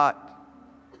was not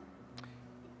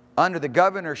under the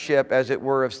governorship, as it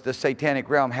were, of the satanic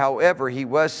realm. However, He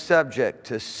was subject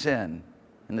to sin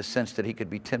in the sense that He could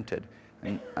be tempted.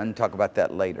 And I'm going to talk about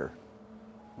that later.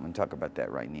 I'm going to talk about that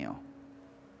right now.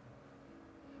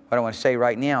 What I want to say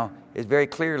right now is very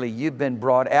clearly, you've been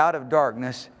brought out of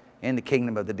darkness in the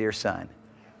kingdom of the dear Son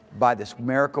by this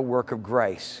miracle work of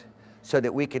grace, so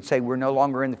that we could say we're no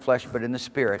longer in the flesh but in the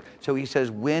Spirit. So He says,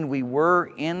 when we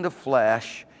were in the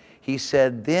flesh, He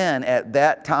said, then at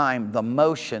that time the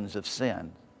motions of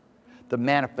sin, the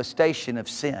manifestation of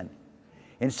sin.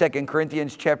 In 2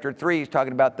 Corinthians chapter 3, He's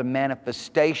talking about the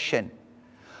manifestation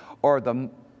or the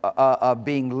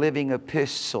being living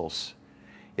epistles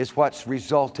is what's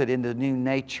resulted in the new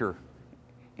nature,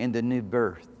 in the new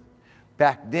birth.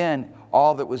 Back then,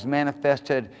 all that was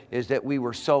manifested is that we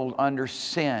were sold under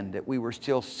sin, that we were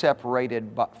still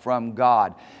separated from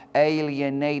God,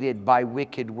 alienated by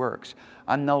wicked works.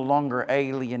 I'm no longer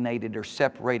alienated or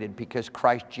separated because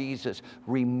Christ Jesus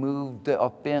removed the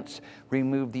offense,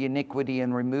 removed the iniquity,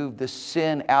 and removed the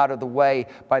sin out of the way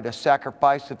by the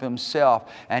sacrifice of Himself,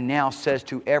 and now says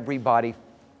to everybody,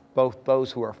 both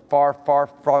those who are far, far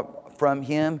from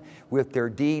Him with their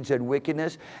deeds and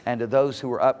wickedness, and to those who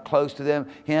were up close to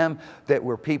Him, that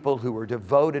were people who were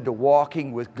devoted to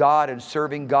walking with God and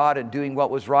serving God and doing what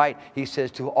was right. He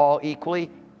says to all equally,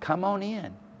 come on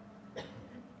in.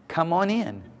 Come on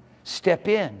in. Step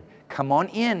in. Come on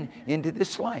in into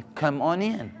this life. Come on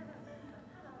in.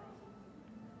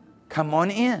 Come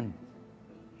on in.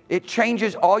 It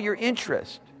changes all your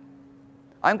interest.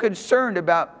 I'm concerned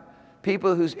about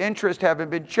people whose interests haven't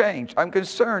been changed. I'm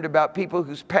concerned about people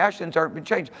whose passions aren't been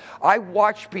changed. I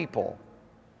watch people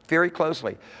very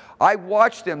closely. I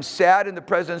watch them sad in the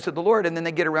presence of the Lord, and then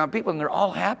they get around people and they're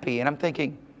all happy. And I'm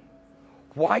thinking,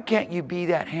 why can't you be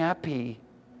that happy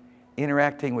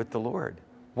interacting with the Lord?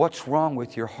 What's wrong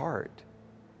with your heart?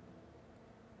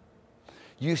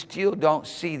 You still don't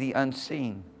see the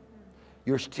unseen.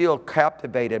 You're still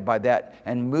captivated by that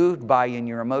and moved by in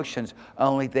your emotions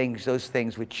only things, those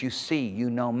things which you see. You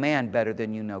know man better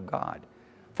than you know God.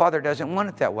 Father doesn't want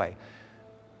it that way.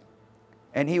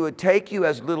 And He would take you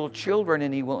as little children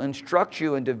and He will instruct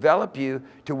you and develop you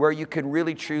to where you can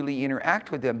really truly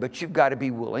interact with them. But you've got to be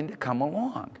willing to come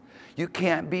along. You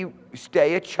can't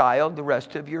stay a child the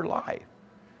rest of your life.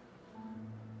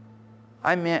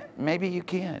 I meant, maybe you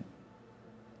can.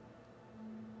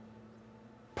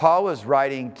 Paul was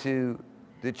writing to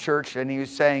the church and he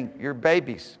was saying, you're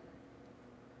babies.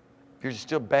 You're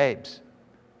still babes.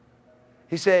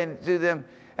 He's saying to them,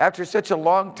 after such a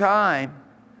long time,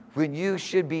 when you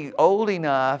should be old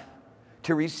enough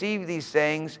to receive these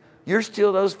things, you're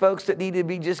still those folks that need to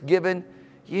be just given,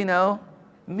 you know,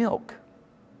 milk.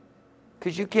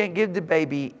 Because you can't give the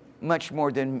baby much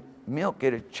more than milk.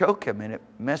 It'll choke him and it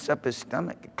mess up his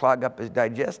stomach, it clog up his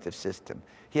digestive system.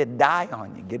 He'd die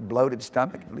on you, get bloated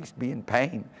stomach, at least be in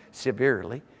pain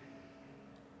severely.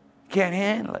 Can't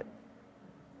handle it.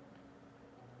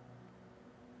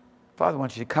 Father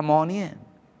wants you to come on in.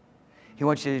 He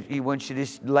wants you to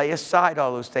lay aside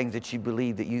all those things that you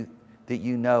believe, that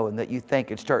you know and that you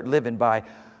think, and start living by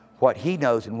what He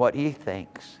knows and what He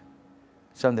thinks.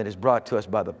 Something that is brought to us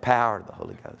by the power of the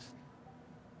Holy Ghost.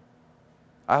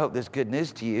 I hope this is good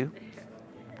news to you.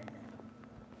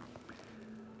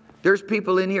 There's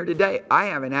people in here today. I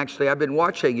haven't actually. I've been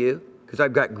watching you because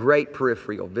I've got great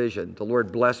peripheral vision. The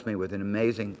Lord blessed me with an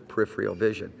amazing peripheral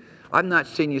vision. I've not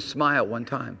seen you smile one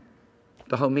time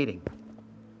the whole meeting.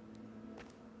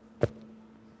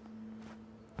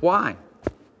 Why?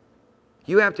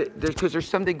 You have to, because there's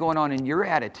something going on in your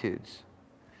attitudes,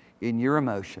 in your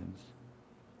emotions,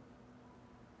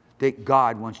 that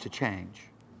God wants to change.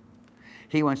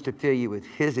 He wants to fill you with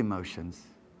His emotions,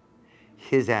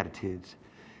 His attitudes.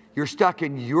 You're stuck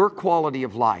in your quality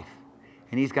of life,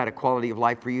 and He's got a quality of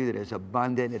life for you that is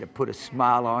abundant. It'll put a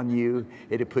smile on you.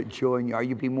 It'll put joy in you.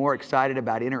 You'll be more excited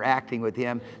about interacting with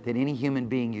Him than any human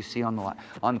being you see on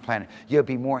the planet. You'll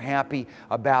be more happy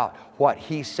about what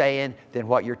He's saying than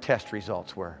what your test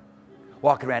results were.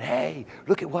 Walking around, hey,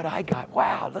 look at what I got.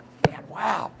 Wow, look, man,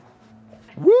 wow.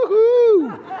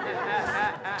 Woohoo!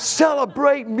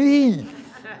 Celebrate me.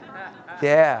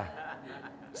 Yeah.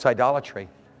 It's idolatry.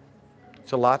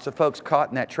 So lots of folks caught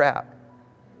in that trap.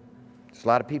 There's a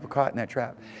lot of people caught in that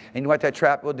trap. And what that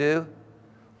trap will do,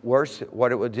 worse,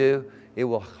 what it will do, it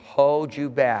will hold you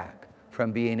back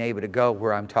from being able to go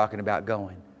where I'm talking about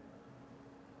going.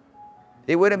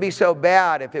 It wouldn't be so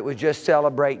bad if it was just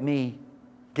celebrate me,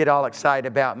 get all excited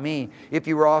about me, if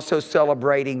you were also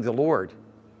celebrating the Lord.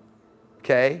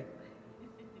 Okay?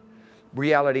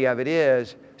 Reality of it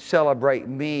is, celebrate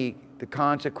me, the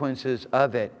consequences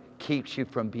of it keeps you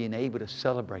from being able to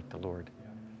celebrate the Lord.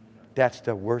 That's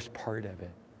the worst part of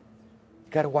it.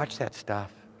 You got to watch that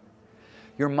stuff.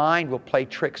 Your mind will play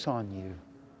tricks on you.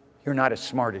 You're not as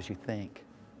smart as you think.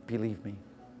 Believe me.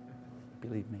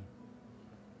 Believe me.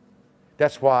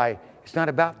 That's why it's not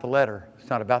about the letter. It's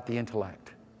not about the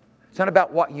intellect. It's not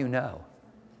about what you know.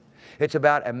 It's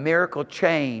about a miracle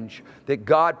change that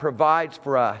God provides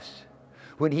for us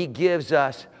when He gives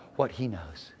us what He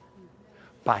knows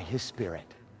by His Spirit.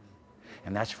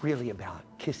 And that's really about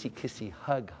kissy, kissy,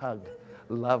 hug, hug,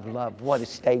 love, love. Want to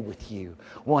stay with you.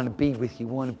 Want to be with you.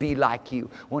 Want to be like you.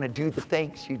 Want to do the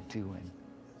things you're doing.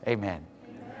 Amen.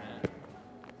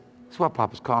 That's what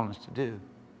Papa's calling us to do.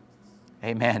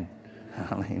 Amen.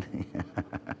 Hallelujah.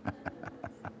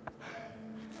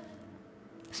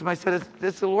 Somebody said,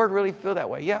 does the Lord really feel that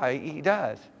way? Yeah, He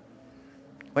does.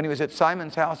 When He was at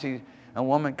Simon's house, a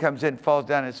woman comes in, falls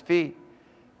down at His feet,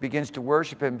 begins to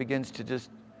worship Him, begins to just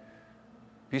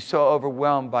be so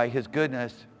overwhelmed by His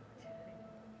goodness.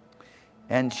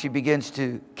 And she begins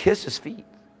to kiss His feet,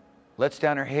 lets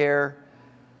down her hair,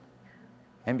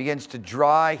 and begins to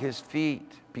dry His feet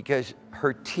because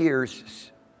her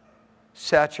tears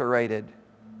saturated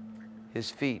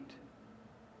His feet.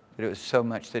 But it was so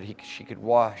much that she could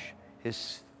wash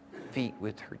His feet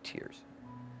with her tears.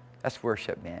 That's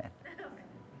worship, man.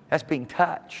 That's being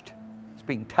touched. It's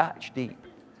being touched deep.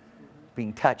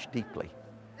 Being touched deeply.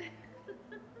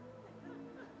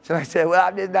 So I said, well,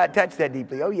 I did not touch that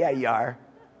deeply. Oh, yeah, you are.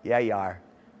 Yeah, you are.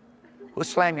 We'll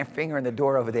slam your finger in the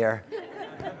door over there.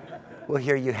 We'll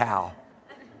hear you howl.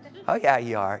 Oh, yeah,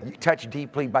 you are. You touch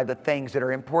deeply by the things that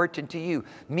are important to you,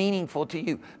 meaningful to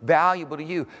you, valuable to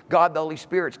you. God, the Holy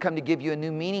Spirit's come to give you a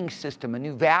new meaning system, a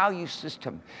new value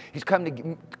system. He's come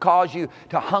to cause you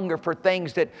to hunger for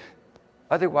things that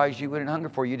otherwise you wouldn't hunger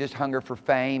for. You just hunger for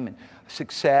fame and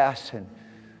success and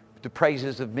the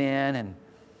praises of men and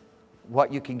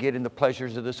what you can get in the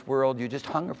pleasures of this world. You just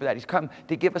hunger for that. He's come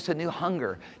to give us a new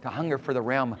hunger, to hunger for the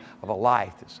realm of a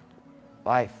life. It's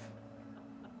life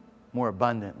more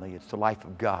abundantly. It's the life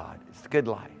of God. It's the good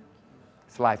life.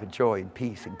 It's a life of joy and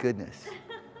peace and goodness.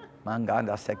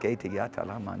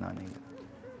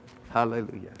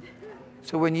 Hallelujah.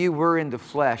 So when you were in the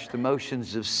flesh, the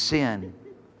motions of sin,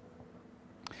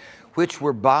 which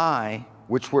were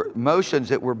motions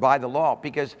that were by the law,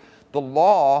 because the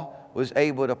law was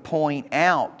able to point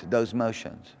out those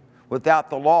motions. Without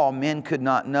the law, men could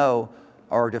not know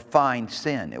or define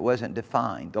sin. It wasn't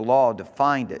defined. The law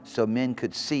defined it so men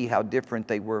could see how different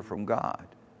they were from God.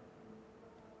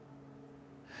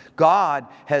 God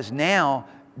has now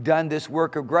done this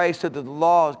work of grace so that the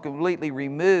law is completely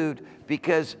removed,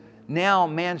 because now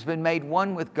man's been made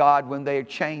one with God when they are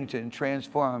changed and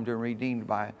transformed and redeemed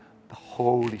by the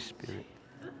Holy Spirit,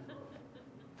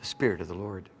 the Spirit of the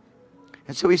Lord.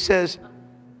 And so he says,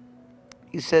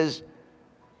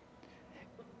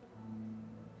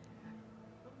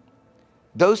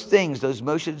 those things, those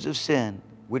motions of sin,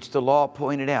 which the law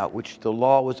pointed out, which the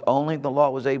law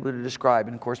was able to describe.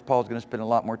 And of course, Paul's going to spend a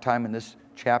lot more time in this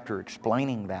chapter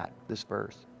explaining this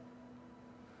verse.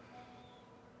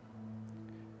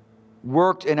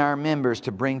 Worked in our members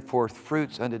to bring forth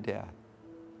fruits unto death.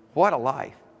 What a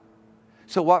life.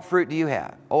 So what fruit do you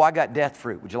have? Oh, I got death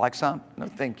fruit. Would you like some? No,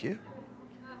 thank you.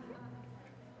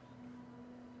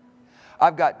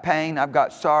 I've got pain, I've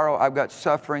got sorrow, I've got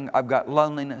suffering, I've got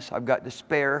loneliness, I've got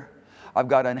despair, I've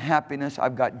got unhappiness,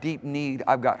 I've got deep need,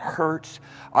 I've got hurts,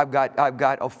 I've got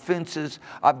offenses,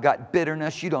 I've got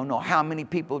bitterness. You don't know how many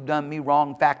people have done me wrong.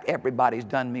 In fact, everybody's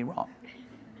done me wrong.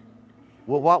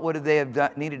 Well, what would they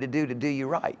have needed to do you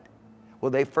right?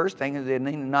 Well, the first thing is they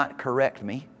need to not correct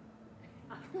me.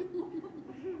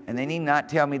 And they need not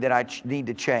tell me that I need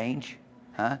to change.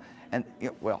 Huh? And,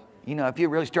 well, you know, if you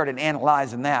really started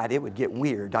analyzing that, it would get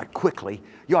weird quickly.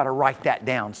 You ought to write that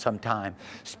down sometime.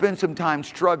 Spend some time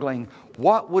struggling.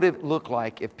 What would it look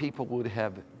like if people would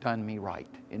have done me right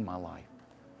in my life?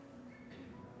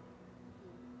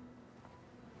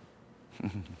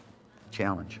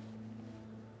 Challenge.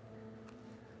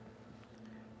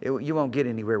 You won't get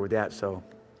anywhere with that, so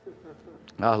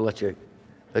I'll let you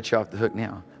off the hook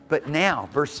now. But now,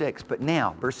 verse 6, but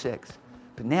now,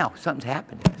 something's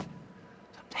happened to us.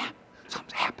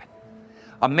 Something's happened.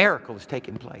 A miracle has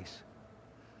taken place.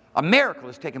 A miracle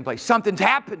has taken place. Something's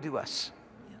happened to us.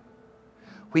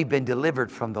 We've been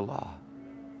delivered from the law.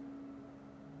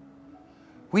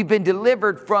 We've been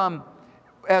delivered from,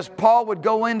 as Paul would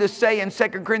go in to say in 2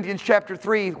 Corinthians chapter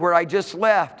 3, where I just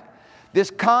left,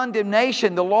 this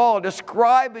condemnation, the law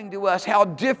describing to us how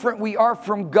different we are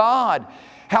from God,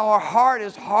 how our heart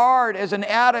is hard as an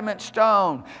adamant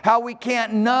stone, how we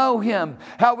can't know Him,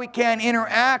 how we can't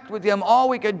interact with Him. All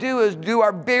we could do is do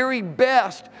our very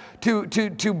best to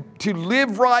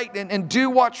live right and do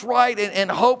what's right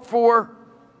and hope for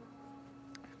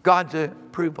God's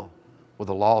approval. Well,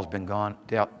 the law's been done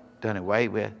away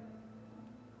with.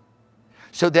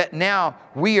 So that now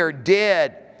we are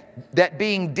dead, that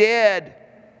being dead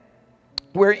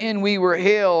wherein we were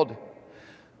held,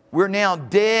 we're now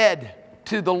dead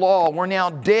to the law. We're now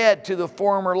dead to the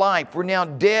former life. We're now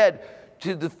dead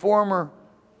to the former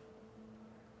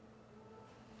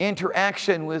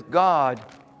interaction with God.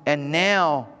 And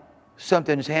now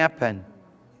something's happened.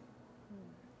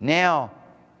 Now,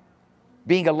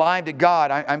 being alive to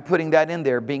God, I'm putting that in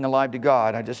there, being alive to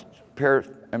God.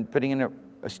 I'm putting in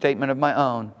a statement of my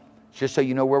own, just so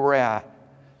you know where we're at.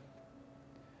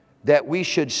 That we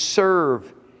should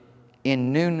serve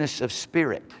in newness of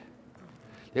spirit.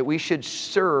 That we should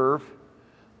serve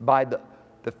by the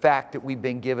fact that we've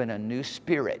been given a new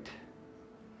spirit.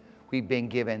 We've been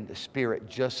given the Spirit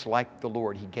just like the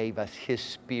Lord. He gave us His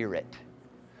Spirit.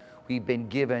 We've been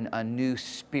given a new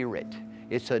spirit.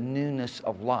 It's a newness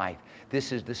of life.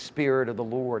 This is the Spirit of the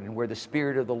Lord. And where the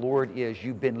Spirit of the Lord is,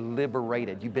 you've been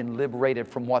liberated. You've been liberated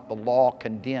from what the law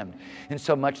condemned. And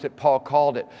so much that Paul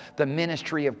called it the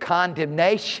ministry of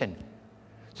condemnation.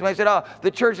 Somebody said, oh,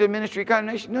 the church is a ministry of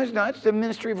condemnation. No, it's not. It's the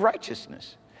ministry of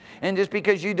righteousness. And just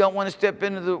because you don't want to step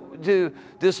into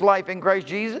this life in Christ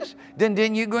Jesus,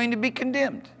 then you're going to be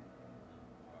condemned.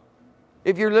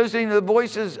 If you're listening to the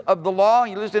voices of the law,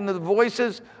 you're listening to the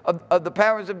voices of the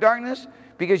powers of darkness,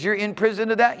 because you're in prison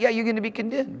to that, yeah, you're going to be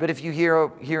condemned. But if you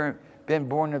hear been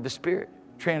born of the Spirit,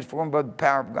 transformed by the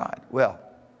power of God, well,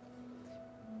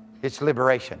 it's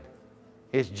liberation.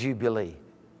 It's jubilee.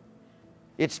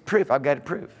 It's proof. I've got it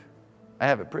proof. I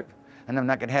have it proof. And I'm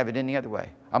not going to have it any other way.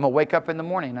 I'm going to wake up in the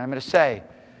morning and I'm going to say,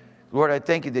 Lord, I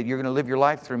thank you that you're going to live your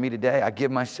life through me today. I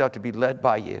give myself to be led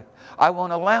by you. I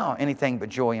won't allow anything but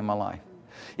joy in my life.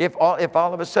 If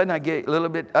all of a sudden I get a little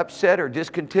bit upset or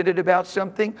discontented about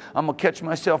something, I'm going to catch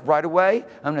myself right away.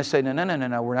 I'm going to say,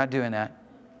 no, we're not doing that.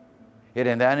 It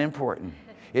ain't that important.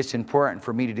 It's important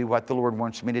for me to do what the Lord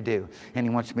wants me to do. And He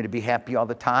wants me to be happy all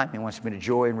the time. He wants me to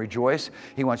joy and rejoice.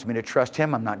 He wants me to trust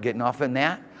Him. I'm not getting off in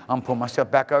that. I'm going to pull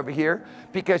myself back over here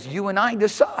because you and I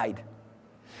decide.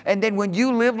 And then when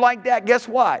you live like that, guess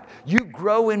what? You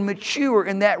grow and mature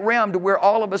in that realm to where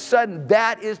all of a sudden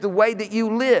that is the way that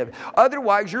you live.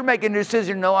 Otherwise, you're making a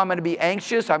decision, no, I'm going to be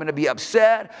anxious, I'm going to be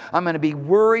upset, I'm going to be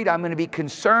worried, I'm going to be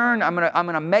concerned, I'm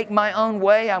going to make my own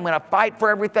way, I'm going to fight for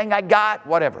everything I got,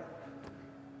 whatever.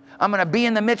 I'm going to be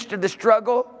in the midst of the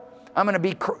struggle. I'm going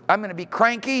to be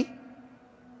cranky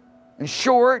and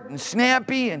short and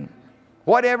snappy and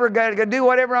whatever, got to do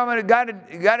whatever I'm going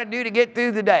to do to get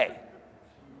through the day.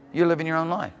 You're living your own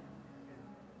life.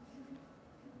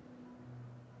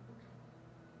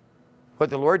 What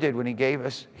the Lord did when He gave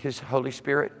us His Holy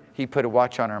Spirit, He put a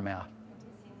watch on our mouth.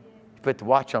 He put the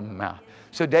watch on my mouth.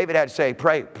 So David had to say,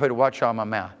 pray, put a watch on my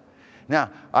mouth. Now,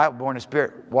 I was born in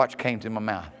spirit, watch came to my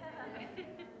mouth.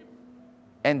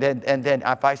 And then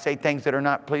if I say things that are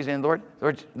not pleasing to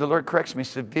the Lord corrects me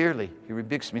severely. He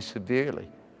rebukes me severely.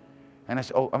 And I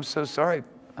say, oh, I'm so sorry.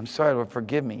 I'm sorry, Lord,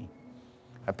 forgive me.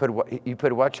 You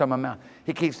put a watch on my mouth.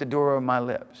 He keeps the door on my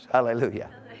lips.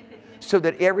 Hallelujah. So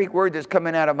that every word that's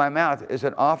coming out of my mouth is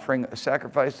an offering, a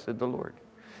sacrifice to the Lord.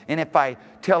 And if I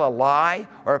tell a lie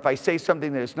or if I say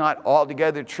something that is not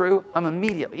altogether true, I'm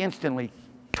immediately, instantly,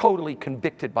 totally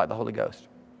convicted by the Holy Ghost.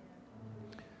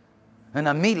 And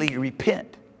immediately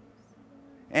repent.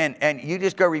 And you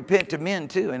just go repent to men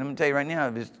too. And I'm going to tell you right now,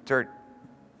 just start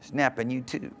snapping you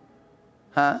too.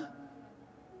 Huh?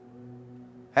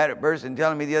 Had a person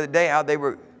telling me the other day how they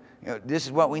were, this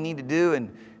is what we need to do,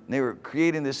 and they were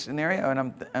creating this scenario,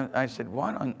 and I said,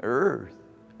 what on earth?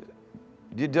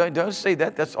 Don't say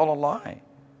that. That's all a lie.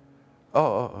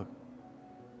 Oh.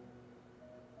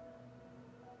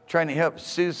 Trying to help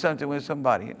soothe something with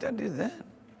somebody. Don't do that.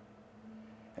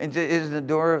 And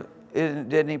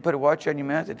didn't He put a watch on your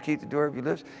mouth to keep the door of your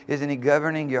lips? Isn't He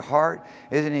governing your heart?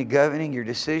 Isn't He governing your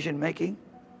decision making?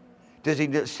 Does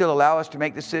He still allow us to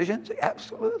make decisions?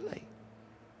 Absolutely.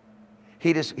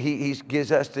 He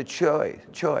gives us the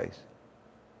choice.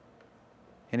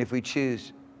 And if we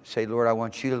choose, say, Lord, I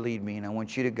want you to lead me, and I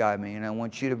want you to guide me, and I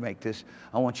want you to make this,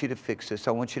 I want you to fix this,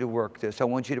 I want you to work this, I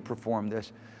want you to perform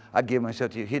this. I give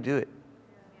myself to you. He'll do it.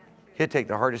 He'll take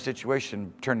the hardest situation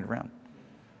and turn it around.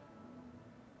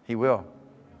 He will.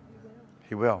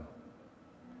 He will.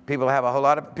 People have a whole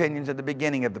lot of opinions at the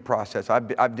beginning of the process.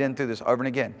 I've been through this over and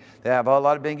again. They have a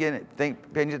lot of opinions at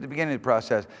the beginning of the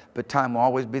process, but time will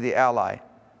always be the ally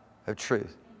of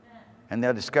truth. And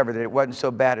they'll discover that it wasn't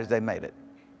so bad as they made it.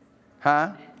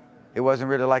 Huh? It wasn't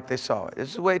really like they saw it. This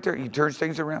is the way He turns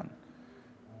things around.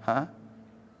 Huh?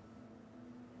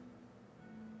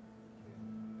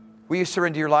 Will you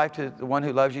surrender your life to the one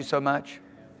who loves you so much,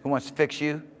 who wants to fix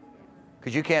you?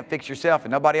 Because you can't fix yourself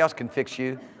and nobody else can fix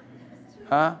you.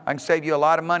 Huh? I can save you a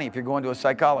lot of money if you're going to a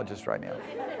psychologist right now.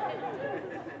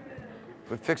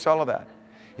 We'll fix all of that.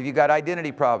 If you got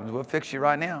identity problems, we'll fix you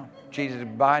right now. Jesus will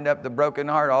bind up the broken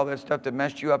heart, all that stuff that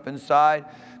messed you up inside,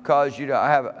 caused you to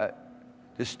have a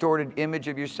distorted image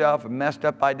of yourself, a messed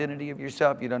up identity of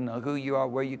yourself. You don't know who you are,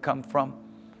 where you come from.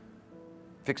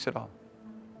 Fix it all.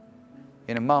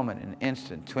 In a moment, in an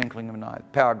instant, twinkling of an eye, the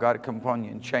power of God to come upon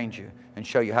you and change you and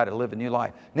show you how to live a new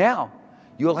life. Now,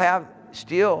 you'll have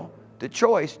still the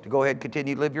choice to go ahead and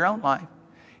continue to live your own life.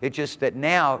 It's just that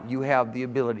now you have the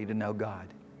ability to know God.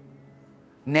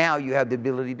 Now you have the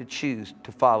ability to choose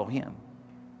to follow Him.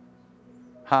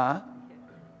 Huh?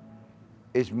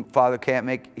 His Father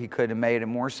He could have made it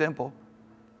more simple.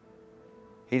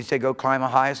 He'd say, go climb the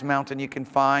highest mountain you can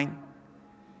find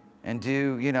and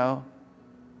do,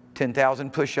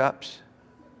 10,000 push-ups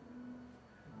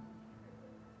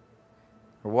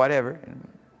or whatever. And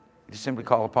just simply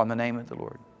call upon the name of the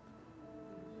Lord.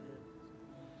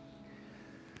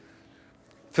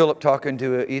 Philip talking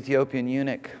to an Ethiopian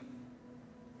eunuch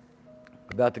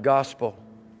about the gospel.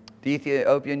 The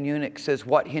Ethiopian eunuch says,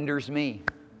 what hinders me?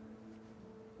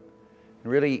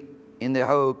 And really, in the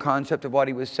whole concept of what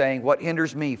he was saying, what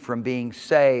hinders me from being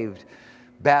saved,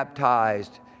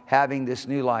 baptized, having this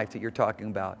new life that you're talking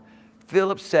about?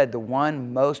 Philip said the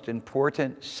one most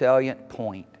important, salient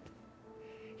point.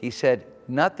 He said,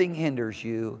 nothing hinders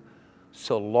you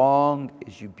so long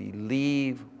as you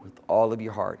believe with all of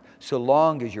your heart. So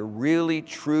long as you're really,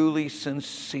 truly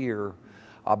sincere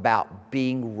about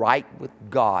being right with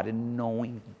God and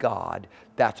knowing God.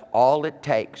 That's all it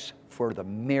takes for the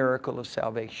miracle of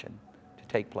salvation to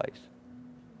take place.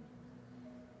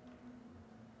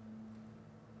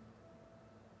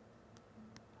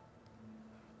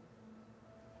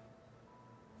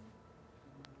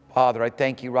 Father, I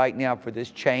thank you right now for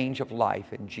this change of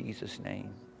life in Jesus'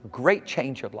 name. A great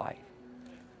change of life.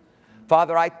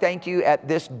 Father, I thank you at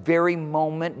this very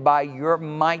moment by your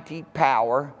mighty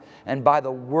power and by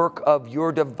the work of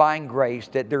your divine grace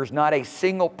that there's not a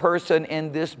single person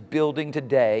in this building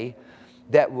today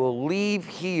that will leave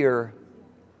here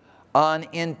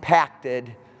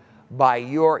unimpacted by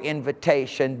your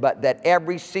invitation, but that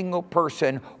every single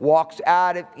person walks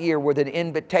out of here with an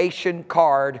invitation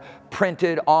card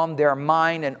printed on their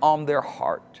mind and on their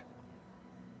heart.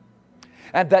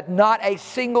 And that not a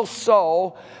single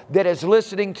soul that is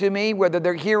listening to me, whether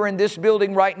they're here in this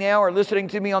building right now or listening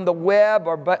to me on the web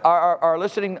or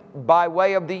listening by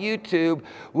way of the YouTube,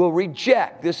 will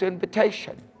reject this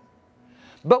invitation,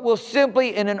 but will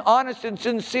simply, in an honest and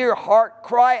sincere heart,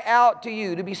 cry out to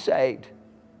you to be saved.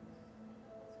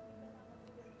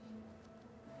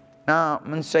 Now, I'm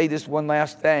going to say this one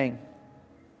last thing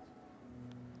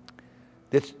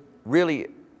that's really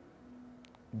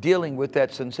dealing with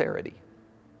that sincerity.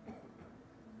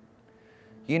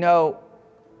 You know,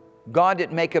 God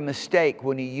didn't make a mistake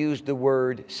when He used the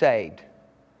word saved,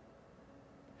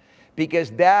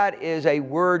 because that is a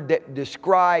word that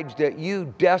describes that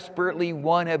you desperately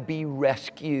want to be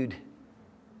rescued.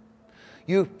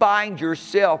 You find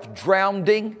yourself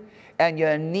drowning and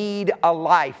you need a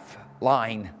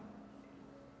lifeline.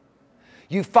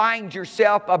 You find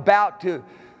yourself about to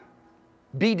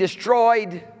be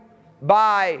destroyed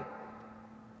by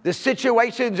the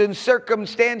situations and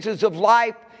circumstances of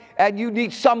life, and you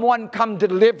need someone come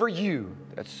deliver you.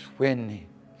 That's when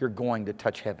you're going to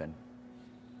touch heaven.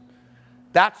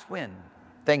 That's when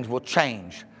things will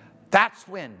change. That's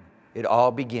when it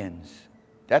all begins.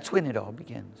 That's when it all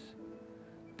begins.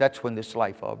 That's when this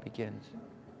life all begins.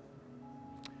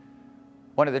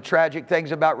 One of the tragic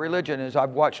things about religion is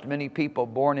I've watched many people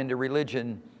born into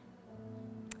religion,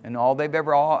 and all they've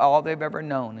ever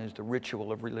known is the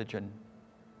ritual of religion.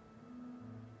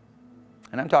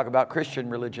 And I'm talking about Christian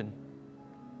religion.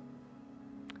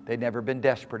 They've never been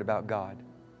desperate about God.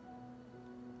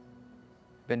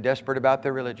 Been desperate about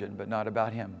their religion, but not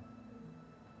about Him.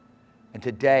 And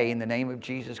today, in the name of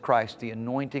Jesus Christ, the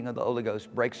anointing of the Holy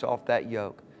Ghost breaks off that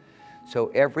yoke. So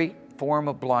every form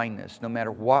of blindness, no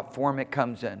matter what form it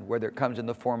comes in, whether it comes in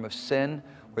the form of sin,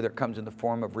 whether it comes in the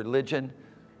form of religion,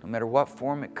 no matter what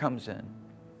form it comes in,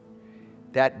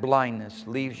 that blindness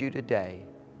leaves you today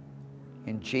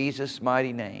in Jesus'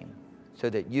 mighty name, so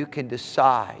that you can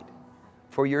decide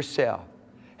for yourself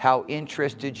how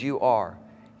interested you are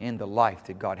in the life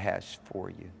that God has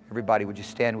for you. Everybody, would you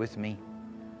stand with me?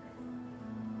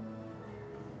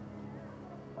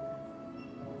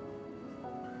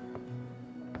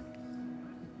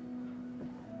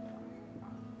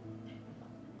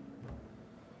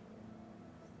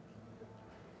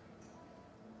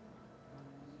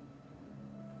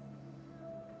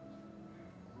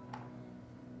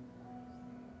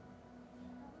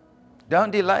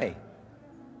 Don't delay.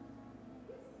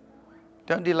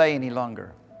 Don't delay any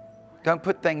longer. Don't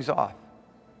put things off.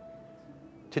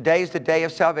 Today's the day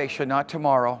of salvation, not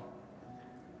tomorrow.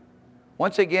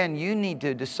 Once again, you need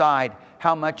to decide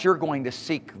how much you're going to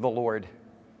seek the Lord.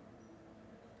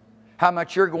 How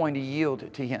much you're going to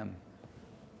yield to Him.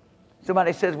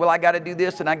 Somebody says, well, I got to do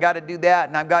this and I got to do that,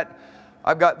 and I've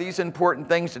got these important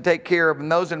things to take care of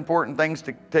and those important things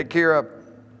to take care of.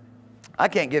 I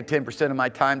can't give 10% of my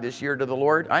time this year to the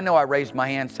Lord. I know I raised my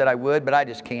hand, said I would, but I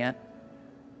just can't.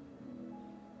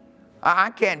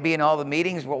 I can't be in all the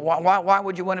meetings. Why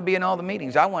would you want to be in all the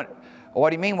meetings? What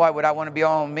do you mean, why would I want to be in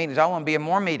all the meetings? I want to be in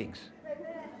more meetings.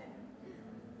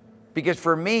 Because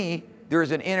for me, there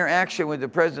is an interaction with the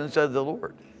presence of the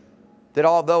Lord. That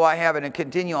although I have a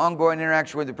continual ongoing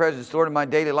interaction with the presence of the Lord in my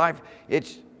daily life,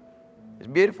 it's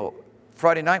beautiful.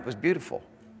 Friday night was beautiful.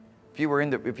 If you were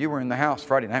in the house,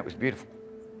 Friday night was beautiful.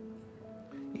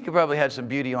 You could probably have some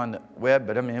beauty on the web,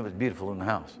 but I mean, it was beautiful in the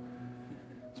house.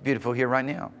 It's beautiful here right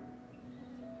now.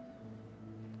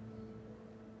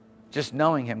 Just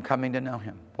knowing Him, coming to know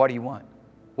Him. What do you want?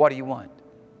 What do you want?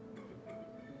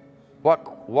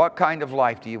 What kind of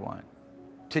life do you want?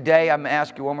 Today, I'm going to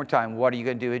ask you one more time, what are you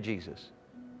going to do with Jesus?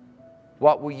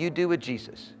 What will you do with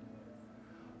Jesus?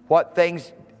 What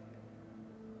things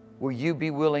will you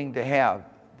be willing to have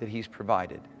that He's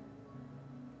provided?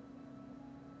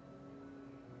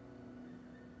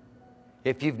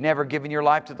 If you've never given your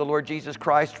life to the Lord Jesus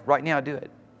Christ, right now do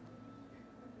it.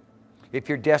 If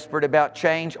you're desperate about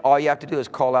change, all you have to do is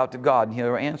call out to God and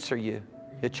He'll answer you.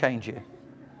 He'll change you.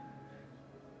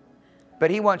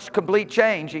 But He wants complete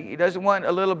change. He doesn't want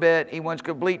a little bit. He wants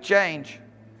complete change.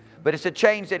 But it's a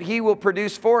change that He will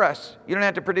produce for us. You don't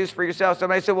have to produce for yourself.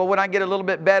 Somebody said, well, when I get a little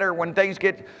bit better, when things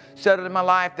get settled in my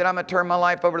life, then I'm going to turn my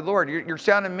life over to the Lord. You're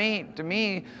sounding to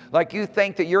me like you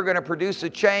think that you're going to produce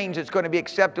a change that's going to be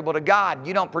acceptable to God.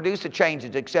 You don't produce a change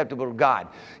that's acceptable to God.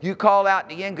 You call out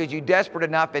in the end because you're desperate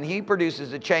enough, and He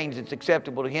produces a change that's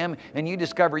acceptable to Him, and you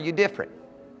discover you're different.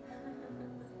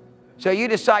 So you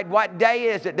decide what day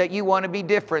is it that you want to be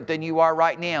different than you are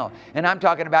right now. And I'm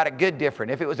talking about a good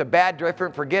different. If it was a bad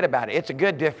different, forget about it. It's a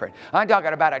good different. I'm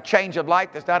talking about a change of life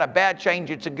that's not a bad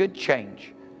change. It's a good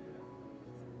change.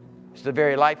 It's the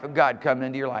very life of God coming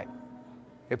into your life.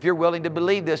 If you're willing to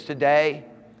believe this today,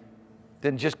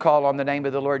 then just call on the name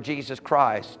of the Lord Jesus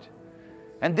Christ.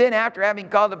 And then after having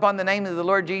called upon the name of the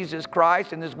Lord Jesus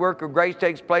Christ and this work of grace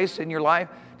takes place in your life,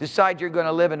 decide you're going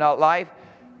to live in a life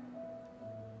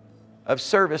of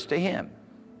service to Him,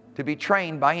 to be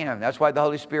trained by Him. That's why the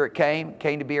Holy Spirit came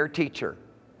to be our teacher.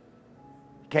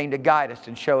 He came to guide us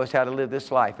and show us how to live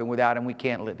this life, and without Him we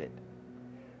can't live it.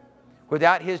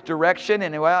 Without His direction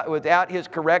and without His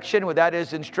correction, without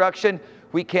His instruction,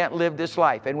 we can't live this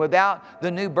life. And without the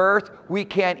new birth, we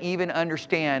can't even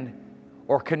understand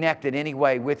or connect in any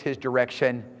way with His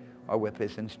direction or with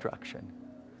His instruction.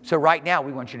 So right now,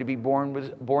 we want you to be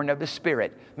born of the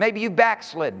Spirit. Maybe you've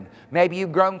backslidden. Maybe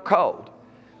you've grown cold.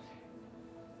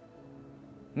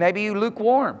 Maybe you're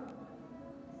lukewarm.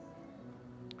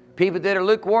 People that are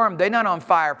lukewarm, they're not on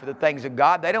fire for the things of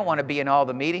God. They don't want to be in all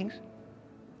the meetings.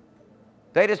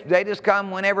 They just come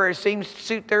whenever it seems to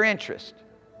suit their interest.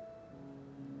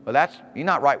 Well, you're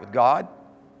not right with God.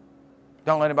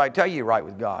 Don't let anybody tell you you're right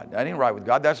with God. That ain't right with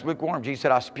God. That's lukewarm. Jesus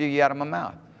said, I'll spew you out of my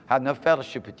mouth. I have no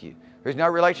fellowship with you. There's no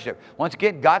relationship. Once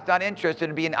again, God's not interested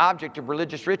in being an object of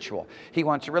religious ritual. He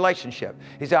wants a relationship.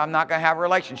 He said, I'm not going to have a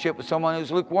relationship with someone who's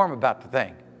lukewarm about the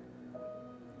thing.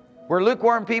 Were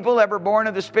lukewarm people ever born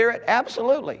of the Spirit?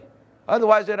 Absolutely.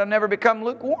 Otherwise, they'd have never become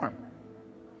lukewarm.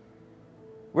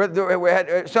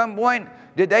 At some point,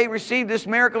 did they receive this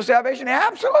miracle of salvation?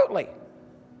 Absolutely.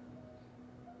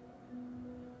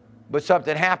 But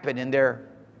something happened in their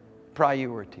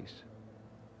priorities.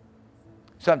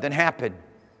 Something happened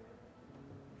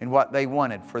in what they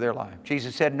wanted for their life.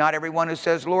 Jesus said, not everyone who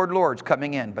says, Lord, Lord, is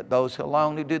coming in, but those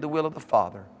alone who do the will of the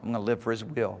Father. I'm going to live for His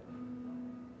will.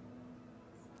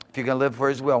 If you're going to live for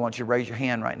His will, I want you to raise your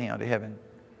hand right now to heaven.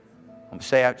 I'm going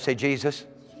to say Jesus,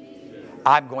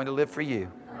 I'm going to live for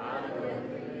you.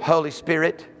 Holy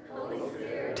Spirit,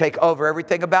 take over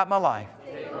everything about my life.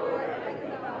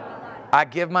 I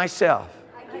give myself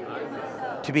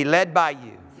to be led by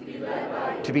you,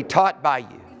 to be taught by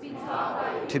you,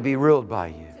 to be ruled by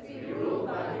you.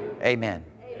 Amen.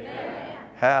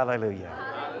 Hallelujah.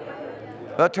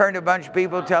 Well, turn to a bunch of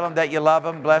people, tell them that you love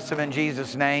them, bless them in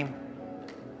Jesus' name.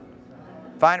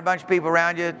 Find a bunch of people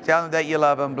around you, tell them that you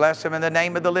love them, bless them in the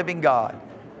name of the living God.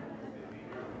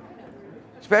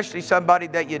 Especially somebody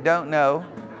that you don't know.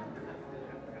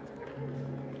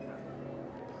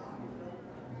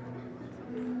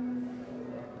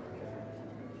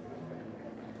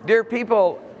 Dear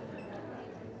people,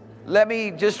 let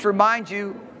me just remind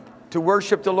you to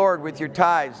worship the Lord with your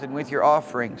tithes and with your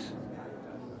offerings.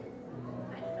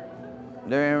 Let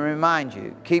me remind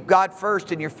you, keep God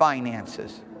first in your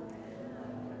finances.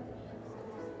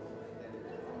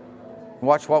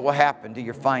 Watch what will happen to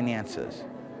your finances.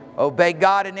 Obey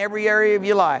God in every area of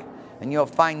your life, and you'll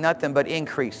find nothing but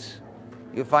increase.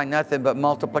 You'll find nothing but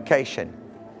multiplication.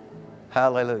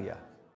 Hallelujah.